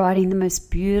 He was riding the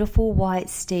most beautiful white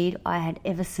steed I had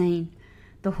ever seen.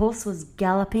 The horse was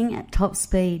galloping at top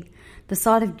speed. The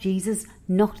sight of Jesus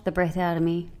knocked the breath out of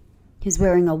me. He was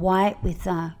wearing a white with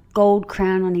a gold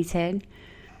crown on his head.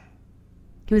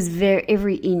 He was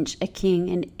every inch a king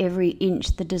and every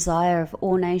inch the desire of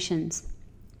all nations.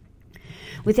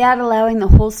 Without allowing the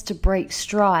horse to break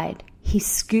stride, he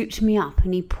scooped me up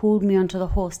and he pulled me onto the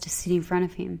horse to sit in front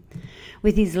of him.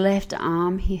 With his left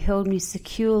arm, he held me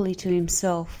securely to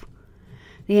himself.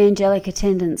 The angelic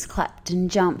attendants clapped and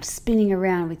jumped, spinning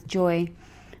around with joy.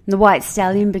 The white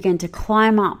stallion began to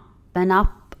climb up and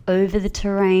up over the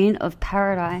terrain of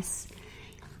paradise.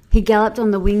 He galloped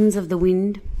on the wings of the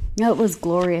wind. It was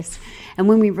glorious, and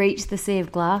when we reached the sea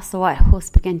of glass, the white horse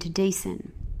began to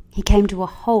descend. He came to a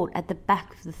halt at the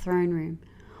back of the throne room.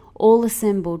 All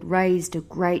assembled raised a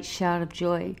great shout of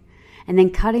joy, and then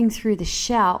cutting through the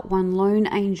shout, one lone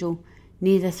angel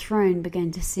near the throne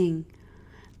began to sing,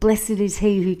 "Blessed is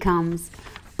he who comes,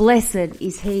 blessed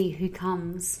is he who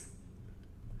comes."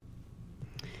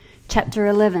 Chapter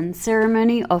 11,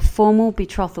 Ceremony of Formal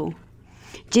Betrothal.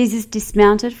 Jesus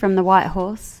dismounted from the white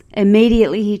horse.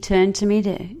 Immediately he turned to me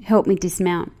to help me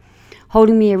dismount.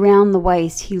 Holding me around the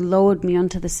waist, he lowered me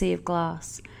onto the sea of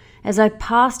glass. As I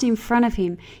passed in front of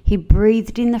him, he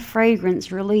breathed in the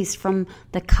fragrance released from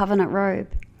the covenant robe.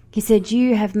 He said,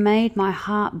 "You have made my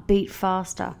heart beat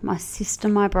faster, my sister,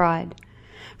 my bride."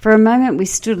 For a moment we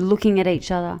stood looking at each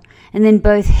other, and then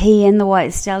both he and the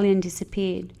white stallion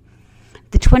disappeared.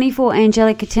 The 24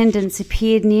 angelic attendants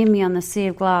appeared near me on the sea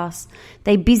of glass.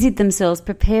 They busied themselves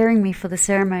preparing me for the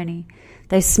ceremony.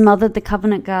 They smothered the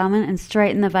covenant garment and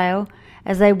straightened the veil.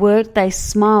 As they worked, they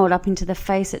smiled up into the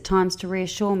face at times to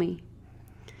reassure me.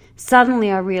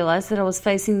 Suddenly I realized that I was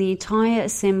facing the entire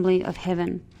assembly of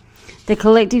heaven. The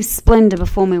collective splendor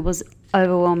before me was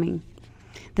overwhelming.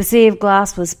 The sea of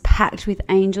glass was packed with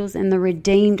angels and the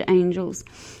redeemed angels.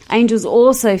 Angels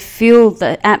also filled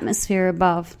the atmosphere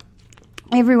above.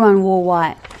 Everyone wore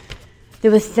white.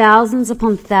 There were thousands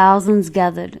upon thousands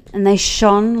gathered, and they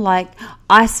shone like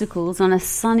icicles on a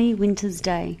sunny winter's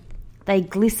day. They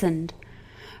glistened.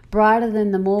 Brighter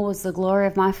than them all was the glory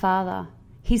of my Father.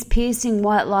 His piercing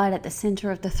white light at the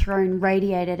center of the throne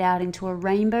radiated out into a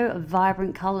rainbow of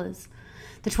vibrant colors.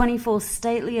 The 24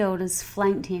 stately elders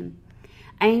flanked him.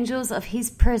 Angels of his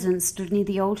presence stood near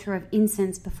the altar of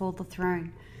incense before the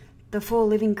throne. The 4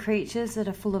 living creatures that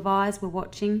are full of eyes were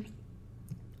watching.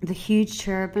 The huge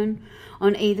cherubim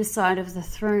on either side of the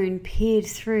throne peered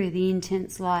through the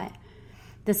intense light.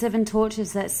 The 7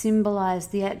 torches that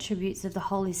symbolized the attributes of the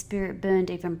Holy Spirit burned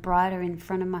even brighter in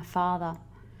front of my Father.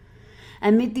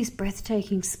 Amid this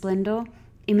breathtaking splendor,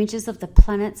 images of the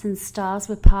planets and stars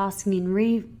were passing in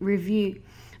review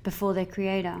before their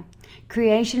Creator.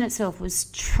 Creation itself was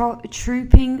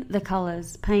trooping the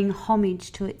colors, paying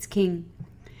homage to its King.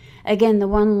 Again, the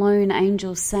one lone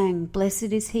angel sang,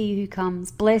 "Blessed is he who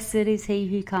comes, blessed is he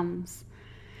who comes."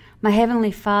 My heavenly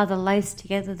Father laced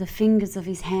together the fingers of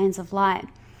his hands of light.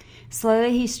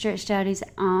 Slowly he stretched out his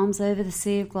arms over the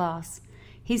sea of glass,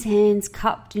 his hands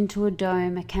cupped into a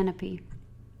dome, a canopy.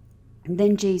 And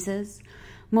then Jesus,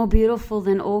 more beautiful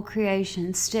than all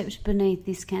creation, stepped beneath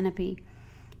this canopy.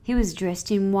 He was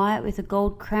dressed in white with a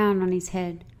gold crown on his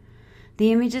head.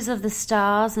 The images of the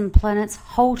stars and planets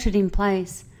halted in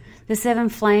place. The 7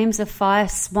 flames of fire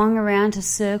swung around to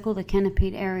circle the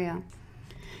canopied area.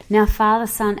 Now Father,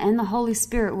 Son, and the Holy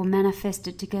Spirit were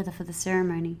manifested together for the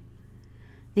ceremony.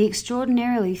 The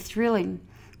extraordinarily thrilling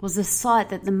was the sight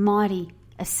that the mighty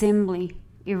assembly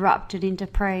erupted into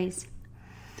praise.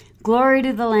 Glory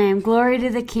to the Lamb, glory to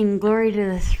the King, glory to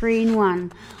the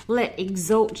Three-in-One. Let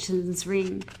exultations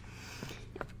ring.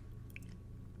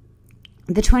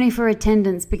 The 24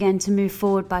 attendants began to move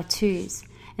forward by twos,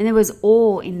 and there was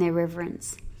awe in their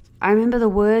reverence. I remember the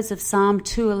words of Psalm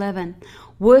 2:11,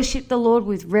 "Worship the Lord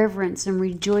with reverence and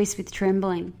rejoice with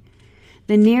trembling."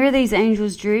 The nearer these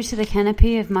angels drew to the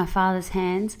canopy of my Father's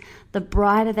hands, the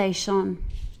brighter they shone.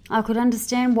 I could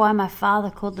understand why my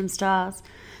Father called them stars.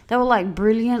 They were like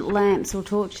brilliant lamps or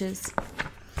torches.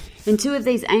 And two of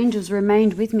these angels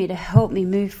remained with me to help me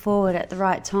move forward at the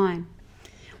right time.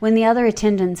 When the other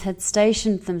attendants had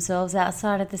stationed themselves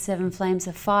outside of the seven flames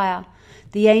of fire,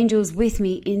 the angels with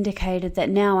me indicated that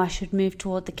now I should move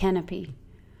toward the canopy.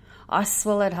 I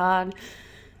swallowed hard.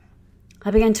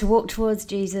 I began to walk towards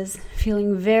Jesus,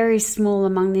 feeling very small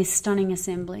among this stunning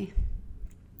assembly.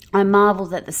 I marveled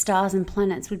that the stars and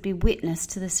planets would be witness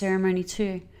to the ceremony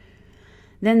too.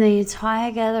 Then the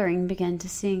entire gathering began to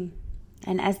sing,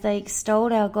 and as they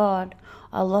extolled our God,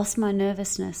 I lost my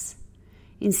nervousness.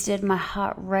 Instead, my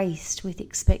heart raced with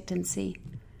expectancy.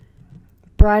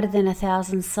 Brighter than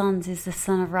 1,000 suns is the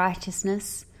Sun of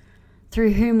Righteousness,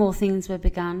 through whom all things were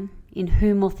begun, in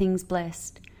whom all things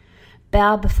blessed.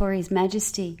 Bow before his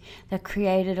majesty, the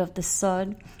creator of the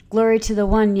sod. Glory to the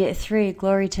one, yet three,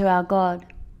 glory to our God.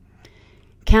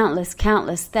 Countless,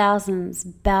 countless thousands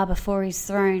bow before his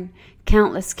throne.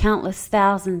 Countless, countless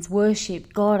thousands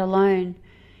worship God alone.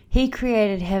 He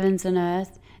created heavens and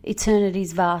earth,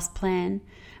 eternity's vast plan.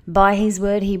 By his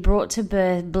word he brought to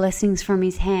birth blessings from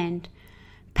his hand.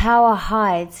 Power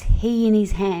hides he in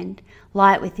his hand,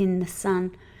 light within the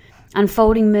sun.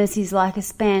 Unfolding mercies like a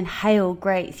span, hail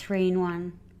great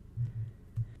Three-in-One.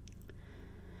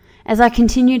 As I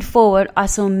continued forward, I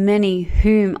saw many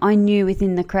whom I knew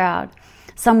within the crowd.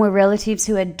 Some were relatives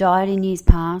who had died in years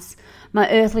past. My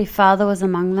earthly father was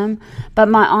among them, but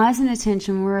my eyes and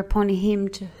attention were upon him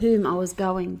to whom I was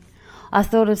going. I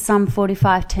thought of Psalm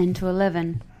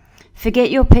 45:10-11.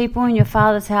 Forget your people and your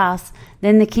father's house,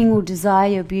 then the king will desire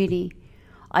your beauty.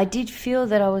 I did feel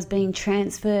that I was being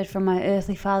transferred from my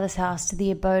earthly father's house to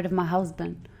the abode of my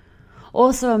husband.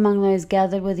 Also among those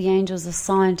gathered were the angels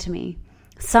assigned to me.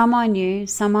 Some I knew,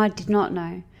 some I did not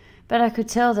know, but I could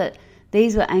tell that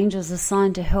these were angels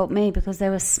assigned to help me because they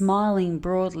were smiling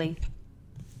broadly.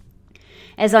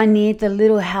 As I neared the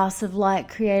little house of light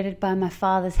created by my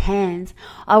Father's hands,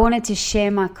 I wanted to share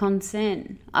my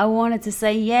consent. I wanted to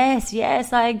say, yes,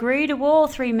 I agree to all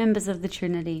three members of the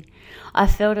Trinity. I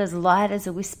felt as light as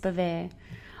a wisp of air.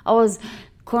 I was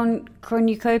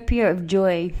cornucopia of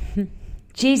joy.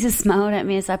 Jesus smiled at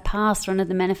me as I passed one of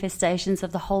the manifestations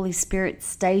of the Holy Spirit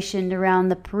stationed around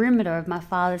the perimeter of my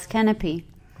Father's canopy.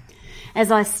 As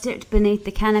I stepped beneath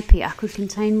the canopy, I could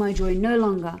contain my joy no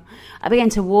longer. I began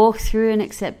to walk through in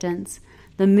acceptance.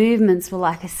 The movements were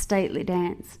like a stately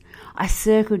dance. I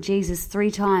circled Jesus 3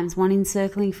 times, one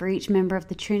encircling for each member of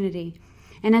the Trinity.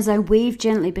 And as I weaved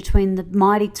gently between the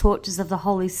mighty torches of the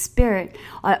Holy Spirit,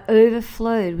 I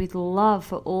overflowed with love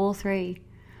for all three.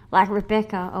 Like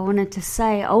Rebecca, I wanted to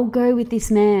say, I'll go with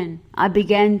this man. I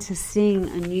began to sing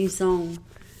a new song.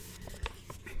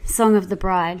 Song of the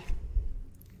Bride.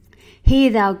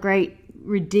 Hear thou great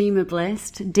Redeemer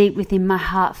blessed, deep within my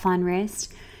heart find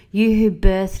rest. You who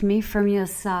birthed me from your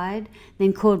side,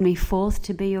 then called me forth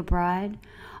to be your bride.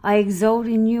 I exalt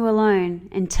in you alone,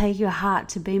 and take your heart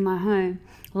to be my home.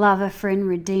 Lover, friend,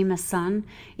 Redeemer, Son,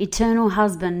 eternal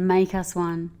husband, make us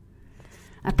one.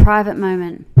 A private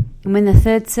moment. And when the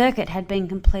third circuit had been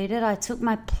completed, I took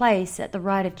my place at the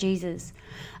right of Jesus.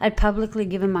 I had publicly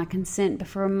given my consent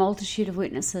before a multitude of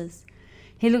witnesses.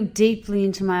 He looked deeply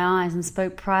into my eyes and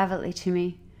spoke privately to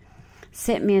me.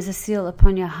 Set me as a seal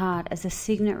upon your heart, as a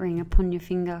signet ring upon your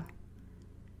finger.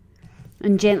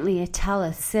 And gently a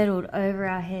talith settled over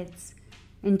our heads.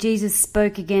 And Jesus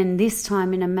spoke again, this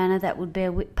time in a manner that would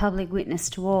bear public witness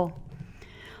to all.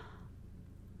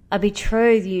 I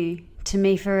betroth you to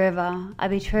me forever. I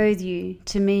betroth you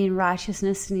to me in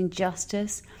righteousness and in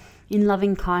justice, in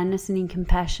loving kindness and in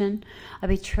compassion. I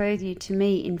betroth you to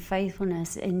me in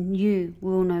faithfulness, and you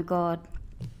will know God.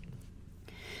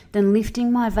 Then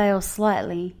lifting my veil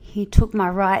slightly, he took my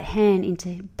right hand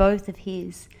into both of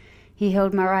his. He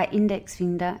held my right index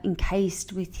finger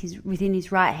encased within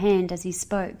his right hand as he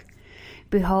spoke.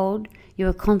 Behold, you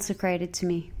are consecrated to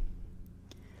me.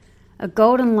 A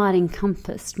golden light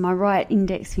encompassed my right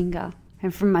index finger,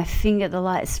 and from my finger the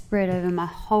light spread over my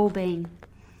whole being.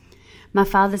 My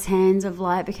Father's hands of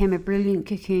light became a brilliant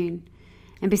cocoon.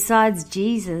 And besides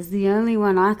Jesus, the only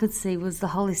one I could see was the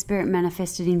Holy Spirit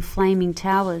manifested in flaming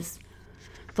towers.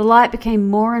 The light became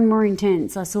more and more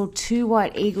intense. I saw 2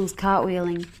 white eagles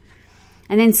cartwheeling.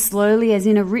 And then slowly, as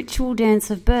in a ritual dance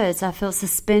of birds, I felt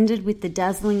suspended with the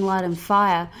dazzling light and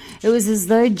fire. It was as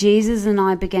though Jesus and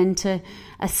I began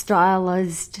a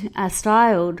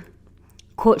styled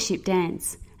courtship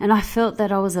dance. And I felt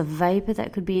that I was a vapor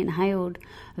that could be inhaled,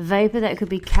 a vapor that could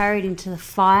be carried into the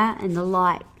fire and the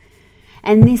light.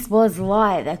 And this was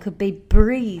light that could be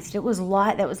breathed. It was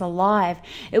light that was alive.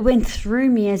 It went through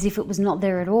me as if it was not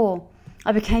there at all.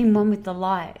 I became one with the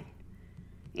light,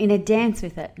 in a dance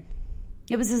with it.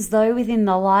 It was as though within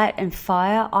the light and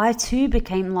fire, I too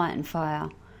became light and fire.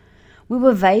 We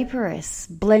were vaporous,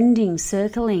 blending,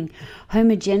 circling,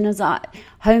 homogenized,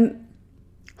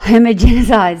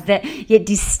 that yet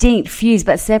distinct, fused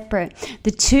but separate.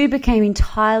 The two became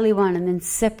entirely one and then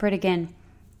separate again.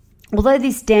 Although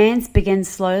this dance began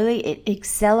slowly, it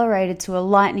accelerated to a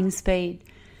lightning speed.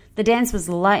 The dance was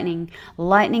lightning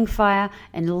fire,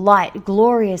 and light,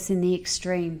 glorious in the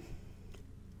extreme.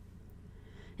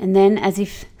 And then, as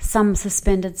if some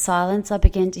suspended silence, I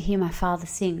began to hear my Father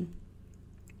sing.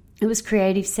 It was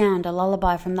creative sound, a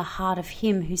lullaby from the heart of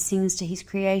Him who sings to His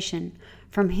creation,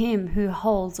 from Him who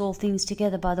holds all things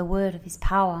together by the word of His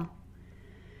power.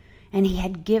 And He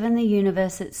had given the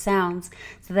universe its sounds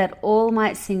so that all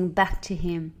might sing back to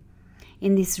Him.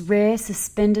 In this rare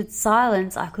suspended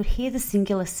silence, I could hear the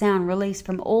singular sound released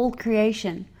from all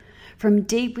creation, from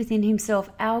deep within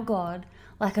Himself. Our God,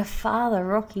 like a father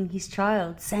rocking his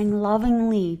child, sang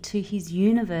lovingly to his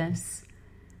universe.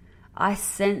 I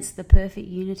sensed the perfect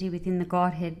unity within the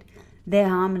Godhead, their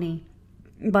harmony.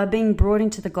 By being brought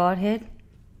into the Godhead,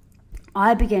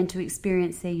 I began to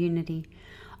experience their unity.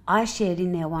 I shared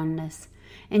in their oneness,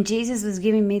 and Jesus was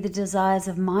giving me the desires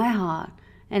of my heart.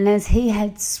 And as He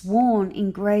had sworn,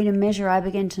 in greater measure I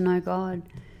began to know God.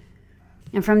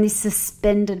 And from this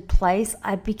suspended place,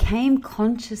 I became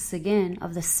conscious again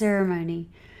of the ceremony.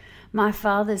 My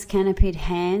Father's canopied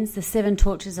hands, the 7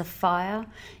 torches of fire,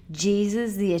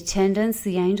 Jesus, the attendants,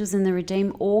 the angels, and the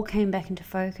redeemed all came back into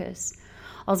focus.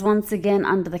 I was once again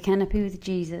under the canopy with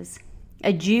Jesus.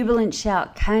 A jubilant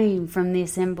shout came from the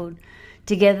assembled.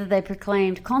 Together they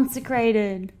proclaimed,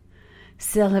 "Consecrated!"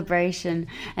 Celebration,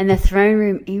 and the throne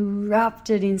room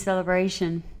erupted in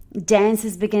celebration.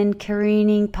 Dancers began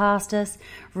careening past us,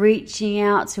 reaching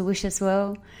out to wish us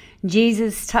well.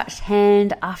 Jesus touched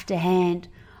hand after hand.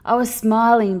 I was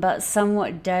smiling but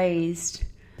somewhat dazed.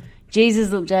 Jesus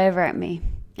looked over at me,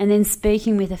 and then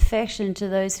speaking with affection to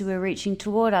those who were reaching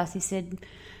toward us, He said,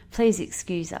 "Please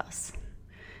excuse us."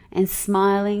 And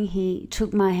smiling, He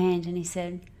took my hand and He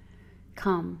said,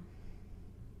 "Come."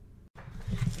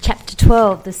 Chapter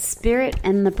 12, The Spirit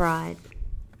and the Bride.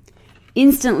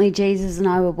 Instantly, Jesus and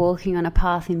I were walking on a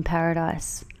path in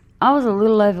paradise. I was a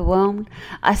little overwhelmed.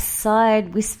 I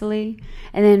sighed wistfully,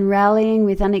 and then rallying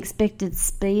with unexpected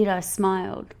speed, I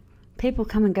smiled. People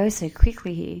come and go so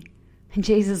quickly here. And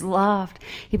Jesus laughed.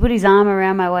 He put His arm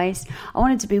around my waist. "I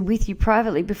wanted to be with you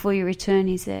privately before you return,"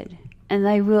 He said, "and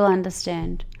they will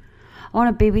understand." "I want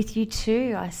to be with you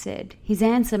too," I said. His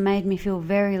answer made me feel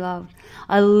very loved.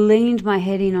 I leaned my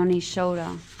head in on His shoulder.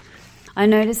 I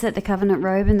noticed that the covenant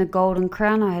robe and the golden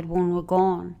crown I had worn were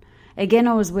gone. Again,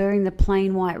 I was wearing the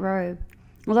plain white robe.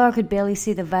 Although I could barely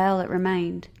see the veil, it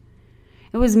remained.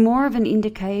 It was more of an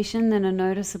indication than a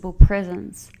noticeable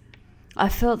presence. I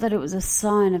felt that it was a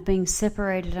sign of being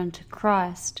separated unto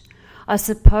Christ. I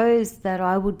supposed that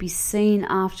I would be seen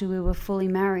after we were fully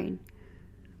married.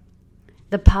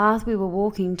 The path we were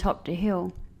walking topped a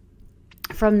hill.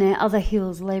 From there, other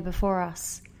hills lay before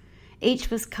us.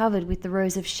 Each was covered with the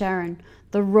rose of Sharon.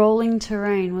 The rolling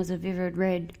terrain was a vivid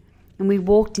red, and we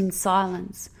walked in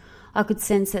silence. I could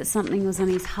sense that something was on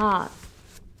His heart.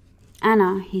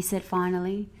 "Anna," He said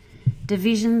finally,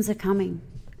 "divisions are coming."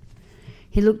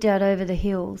 He looked out over the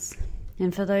hills,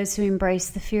 and for those who embrace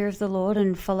the fear of the Lord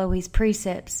and follow His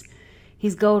precepts,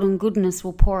 His golden goodness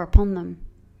will pour upon them.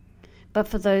 But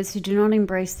for those who do not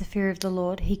embrace the fear of the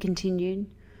Lord, He continued,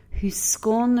 who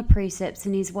scorn the precepts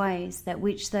in His ways, that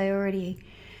which they already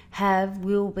have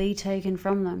will be taken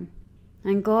from them.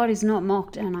 And God is not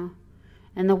mocked, Anna,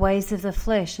 and the ways of the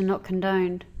flesh are not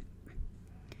condoned.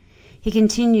 He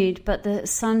continued, but the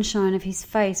sunshine of His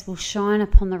face will shine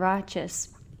upon the righteous.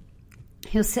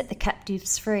 He'll set the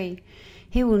captives free.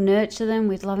 He will nurture them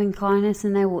with loving kindness,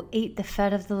 and they will eat the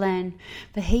fat of the land.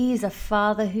 For He is a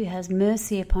Father who has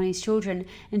mercy upon His children,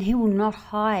 and He will not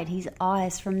hide His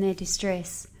eyes from their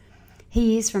distress.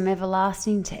 He is from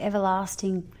everlasting to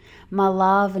everlasting. My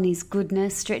love and his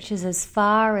goodness stretches as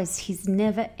far as his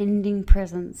never-ending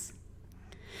presence.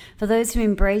 For those who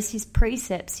embrace his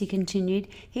precepts, he continued,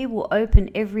 he will open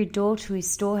every door to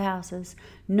his storehouses.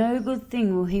 No good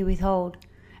thing will he withhold.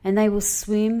 And they will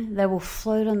swim, they will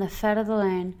float on the fat of the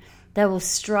land. They will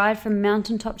stride from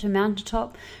mountaintop to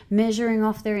mountaintop, measuring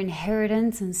off their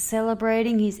inheritance and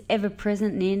celebrating his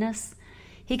ever-present nearness.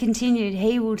 He continued,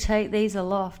 he will take these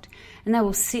aloft, and they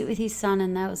will sit with his son,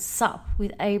 and they will sup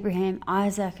with Abraham,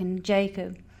 Isaac, and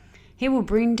Jacob. He will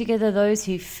bring together those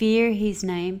who fear his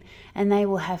name, and they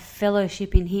will have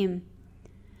fellowship in him.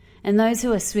 And those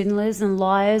who are swindlers and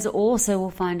liars also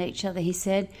will find each other, he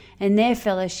said, and their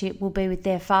fellowship will be with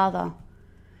their Father.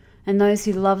 And those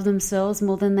who love themselves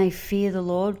more than they fear the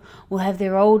Lord will have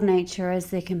their old nature as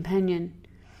their companion.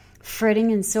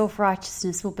 Fretting and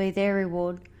self-righteousness will be their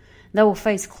reward. They will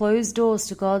face closed doors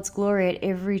to God's glory at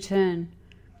every turn.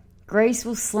 Grace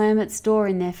will slam its door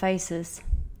in their faces.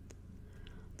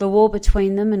 The wall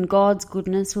between them and God's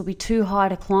goodness will be too high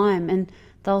to climb, and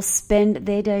they'll spend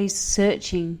their days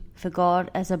searching for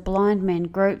God as a blind man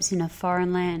gropes in a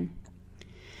foreign land.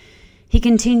 He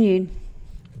continued,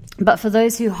 but for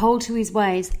those who hold to his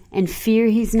ways and fear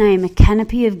his name, a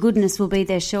canopy of goodness will be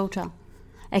their shelter.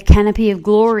 A canopy of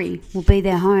glory will be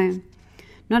their home.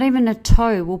 Not even a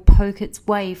toe will poke its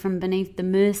way from beneath the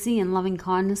mercy and loving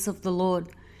kindness of the Lord.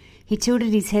 He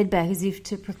tilted his head back as if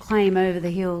to proclaim over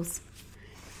the hills.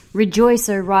 Rejoice,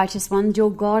 O righteous ones,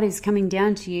 your God is coming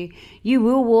down to you. You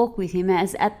will walk with him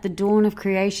as at the dawn of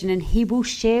creation, and he will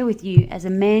share with you as a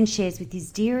man shares with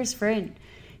his dearest friend.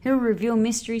 He'll reveal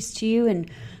mysteries to you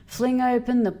and fling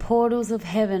open the portals of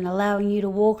heaven, allowing you to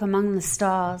walk among the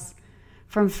stars.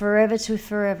 From forever to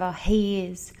forever, he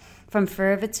is. From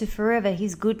forever to forever,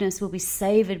 his goodness will be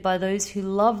savoured by those who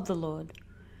love the Lord.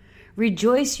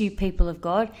 Rejoice, you people of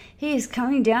God. He is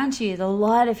coming down to you, the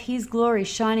light of his glory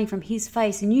shining from his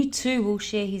face, and you too will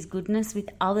share his goodness with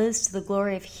others to the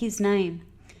glory of his name.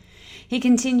 He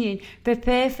continued,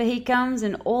 prepare, for he comes,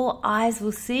 and all eyes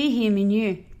will see him in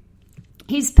you.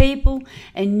 His people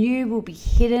and you will be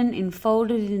hidden,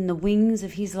 enfolded in the wings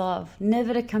of his love,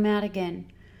 never to come out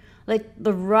again. Let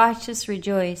the righteous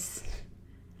rejoice.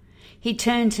 He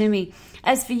turned to me.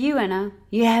 As for you, Anna,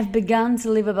 you have begun to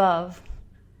live above.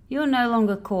 You will no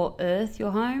longer call earth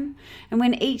your home, and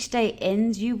when each day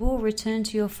ends, you will return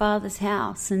to your Father's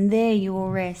house, and there you will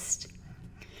rest.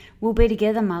 We'll be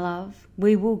together, my love.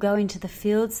 We will go into the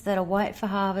fields that are white for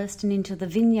harvest and into the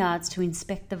vineyards to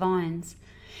inspect the vines.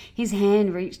 His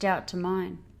hand reached out to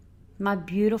mine. My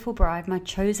beautiful bride, my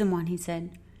chosen one, he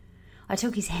said. I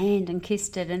took his hand and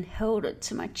kissed it and held it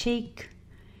to my cheek.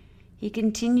 He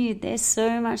continued, there's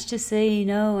so much to see,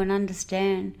 know, and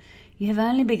understand. You have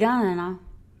only begun, Anna.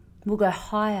 We'll go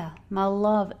higher, my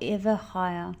love, ever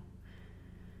higher.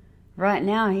 Right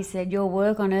now, he said, your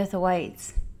work on earth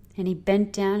awaits. And he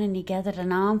bent down and he gathered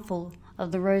an armful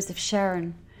of the rose of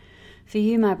Sharon. For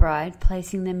you, my bride,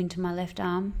 placing them into my left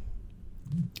arm.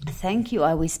 Thank you,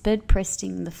 I whispered,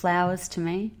 pressing the flowers to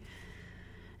me.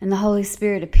 And the Holy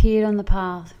Spirit appeared on the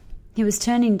path. He was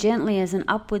turning gently as an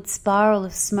upward spiral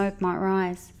of smoke might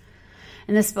rise.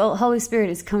 And the Holy Spirit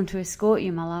has come to escort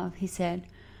you, my love, he said.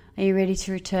 Are you ready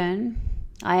to return?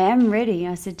 I am ready,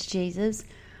 I said to Jesus.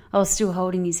 I was still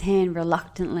holding his hand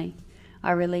reluctantly.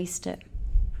 I released it.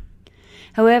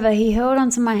 However, he held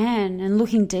onto my hand, and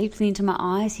looking deeply into my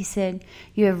eyes, he said,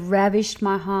 you have ravished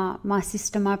my heart, my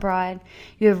sister, my bride.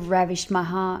 You have ravished my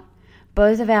heart.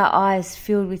 Both of our eyes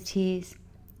filled with tears.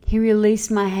 He released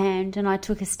my hand, and I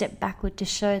took a step backward to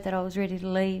show that I was ready to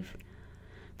leave.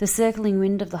 The circling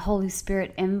wind of the Holy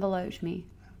Spirit enveloped me.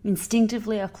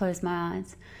 Instinctively, I closed my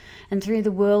eyes, and through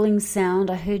the whirling sound,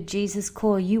 I heard Jesus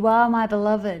call, you are my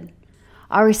beloved.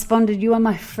 I responded, you are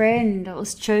my friend. I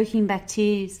was choking back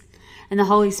tears, and the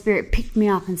Holy Spirit picked me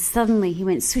up, and suddenly he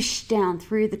went swish down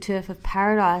through the turf of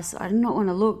paradise. I did not want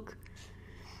to look.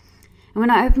 And when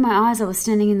I opened my eyes, I was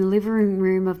standing in the living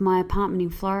room of my apartment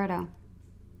in Florida.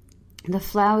 The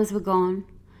flowers were gone,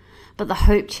 but the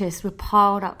hope chests were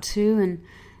piled up too, and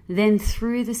then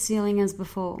through the ceiling as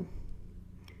before.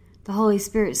 The Holy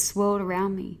Spirit swirled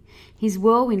around me. His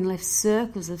whirlwind left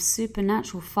circles of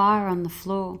supernatural fire on the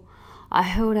floor. I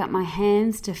held out my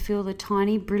hands to feel the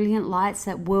tiny, brilliant lights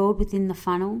that whirled within the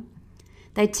funnel.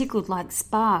 They tickled like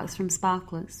sparks from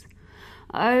sparklers.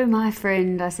 Oh, my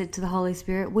friend, I said to the Holy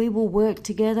Spirit, we will work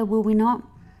together, will we not?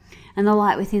 And the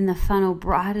light within the funnel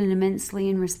brightened immensely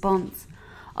in response.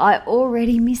 I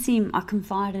already miss him, I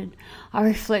confided. I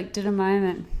reflected a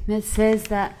moment. It says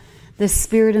that the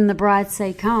Spirit and the bride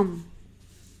say, come.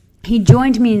 He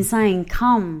joined me in saying,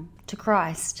 come to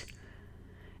Christ.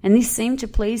 and this seemed to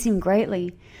please him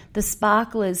greatly. The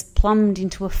sparklers plumbed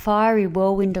into a fiery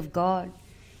whirlwind of God.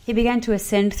 He began to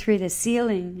ascend through the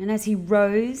ceiling, and as he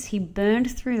rose, he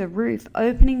burned through the roof,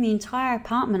 opening the entire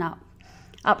apartment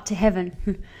up to heaven.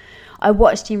 I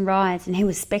watched him rise, and he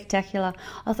was spectacular.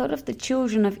 I thought of the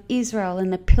children of Israel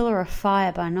in the pillar of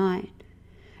fire by night.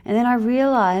 And then I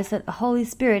realized that the Holy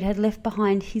Spirit had left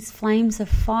behind his flames of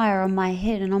fire on my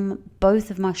head and on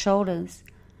both of my shoulders.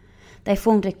 They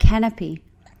formed a canopy.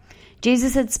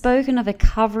 Jesus had spoken of a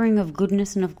covering of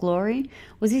goodness and of glory.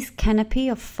 Was this canopy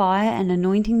of fire and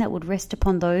anointing that would rest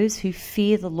upon those who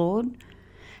fear the Lord?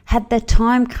 Had the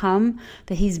time come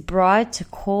for his bride to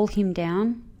call him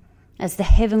down? As the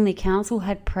heavenly council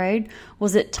had prayed,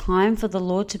 was it time for the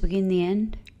Lord to begin the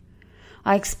end?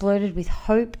 I exploded with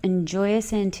hope and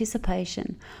joyous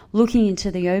anticipation. Looking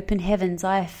into the open heavens,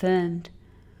 I affirmed,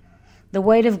 the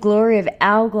weight of glory of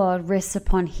our God rests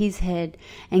upon his head,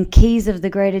 and keys of the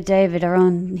greater David are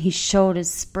on his shoulders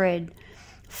spread.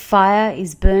 Fire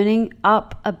is burning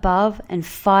up above and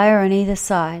fire on either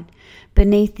side.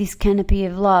 Beneath this canopy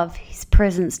of love, his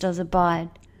presence does abide.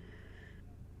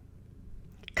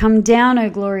 Come down, O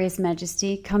glorious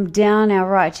majesty, come down, our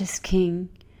righteous King.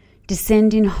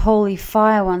 Descend in holy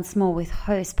fire once more with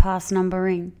hosts past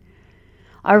numbering.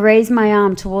 I raised my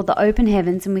arm toward the open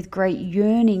heavens and with great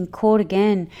yearning called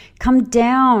again, come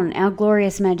down, our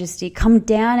glorious majesty, come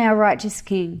down, our righteous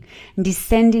King, and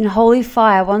descend in holy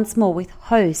fire once more with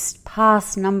hosts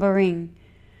past numbering.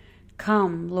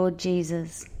 Come, Lord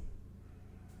Jesus.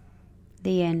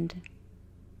 The end.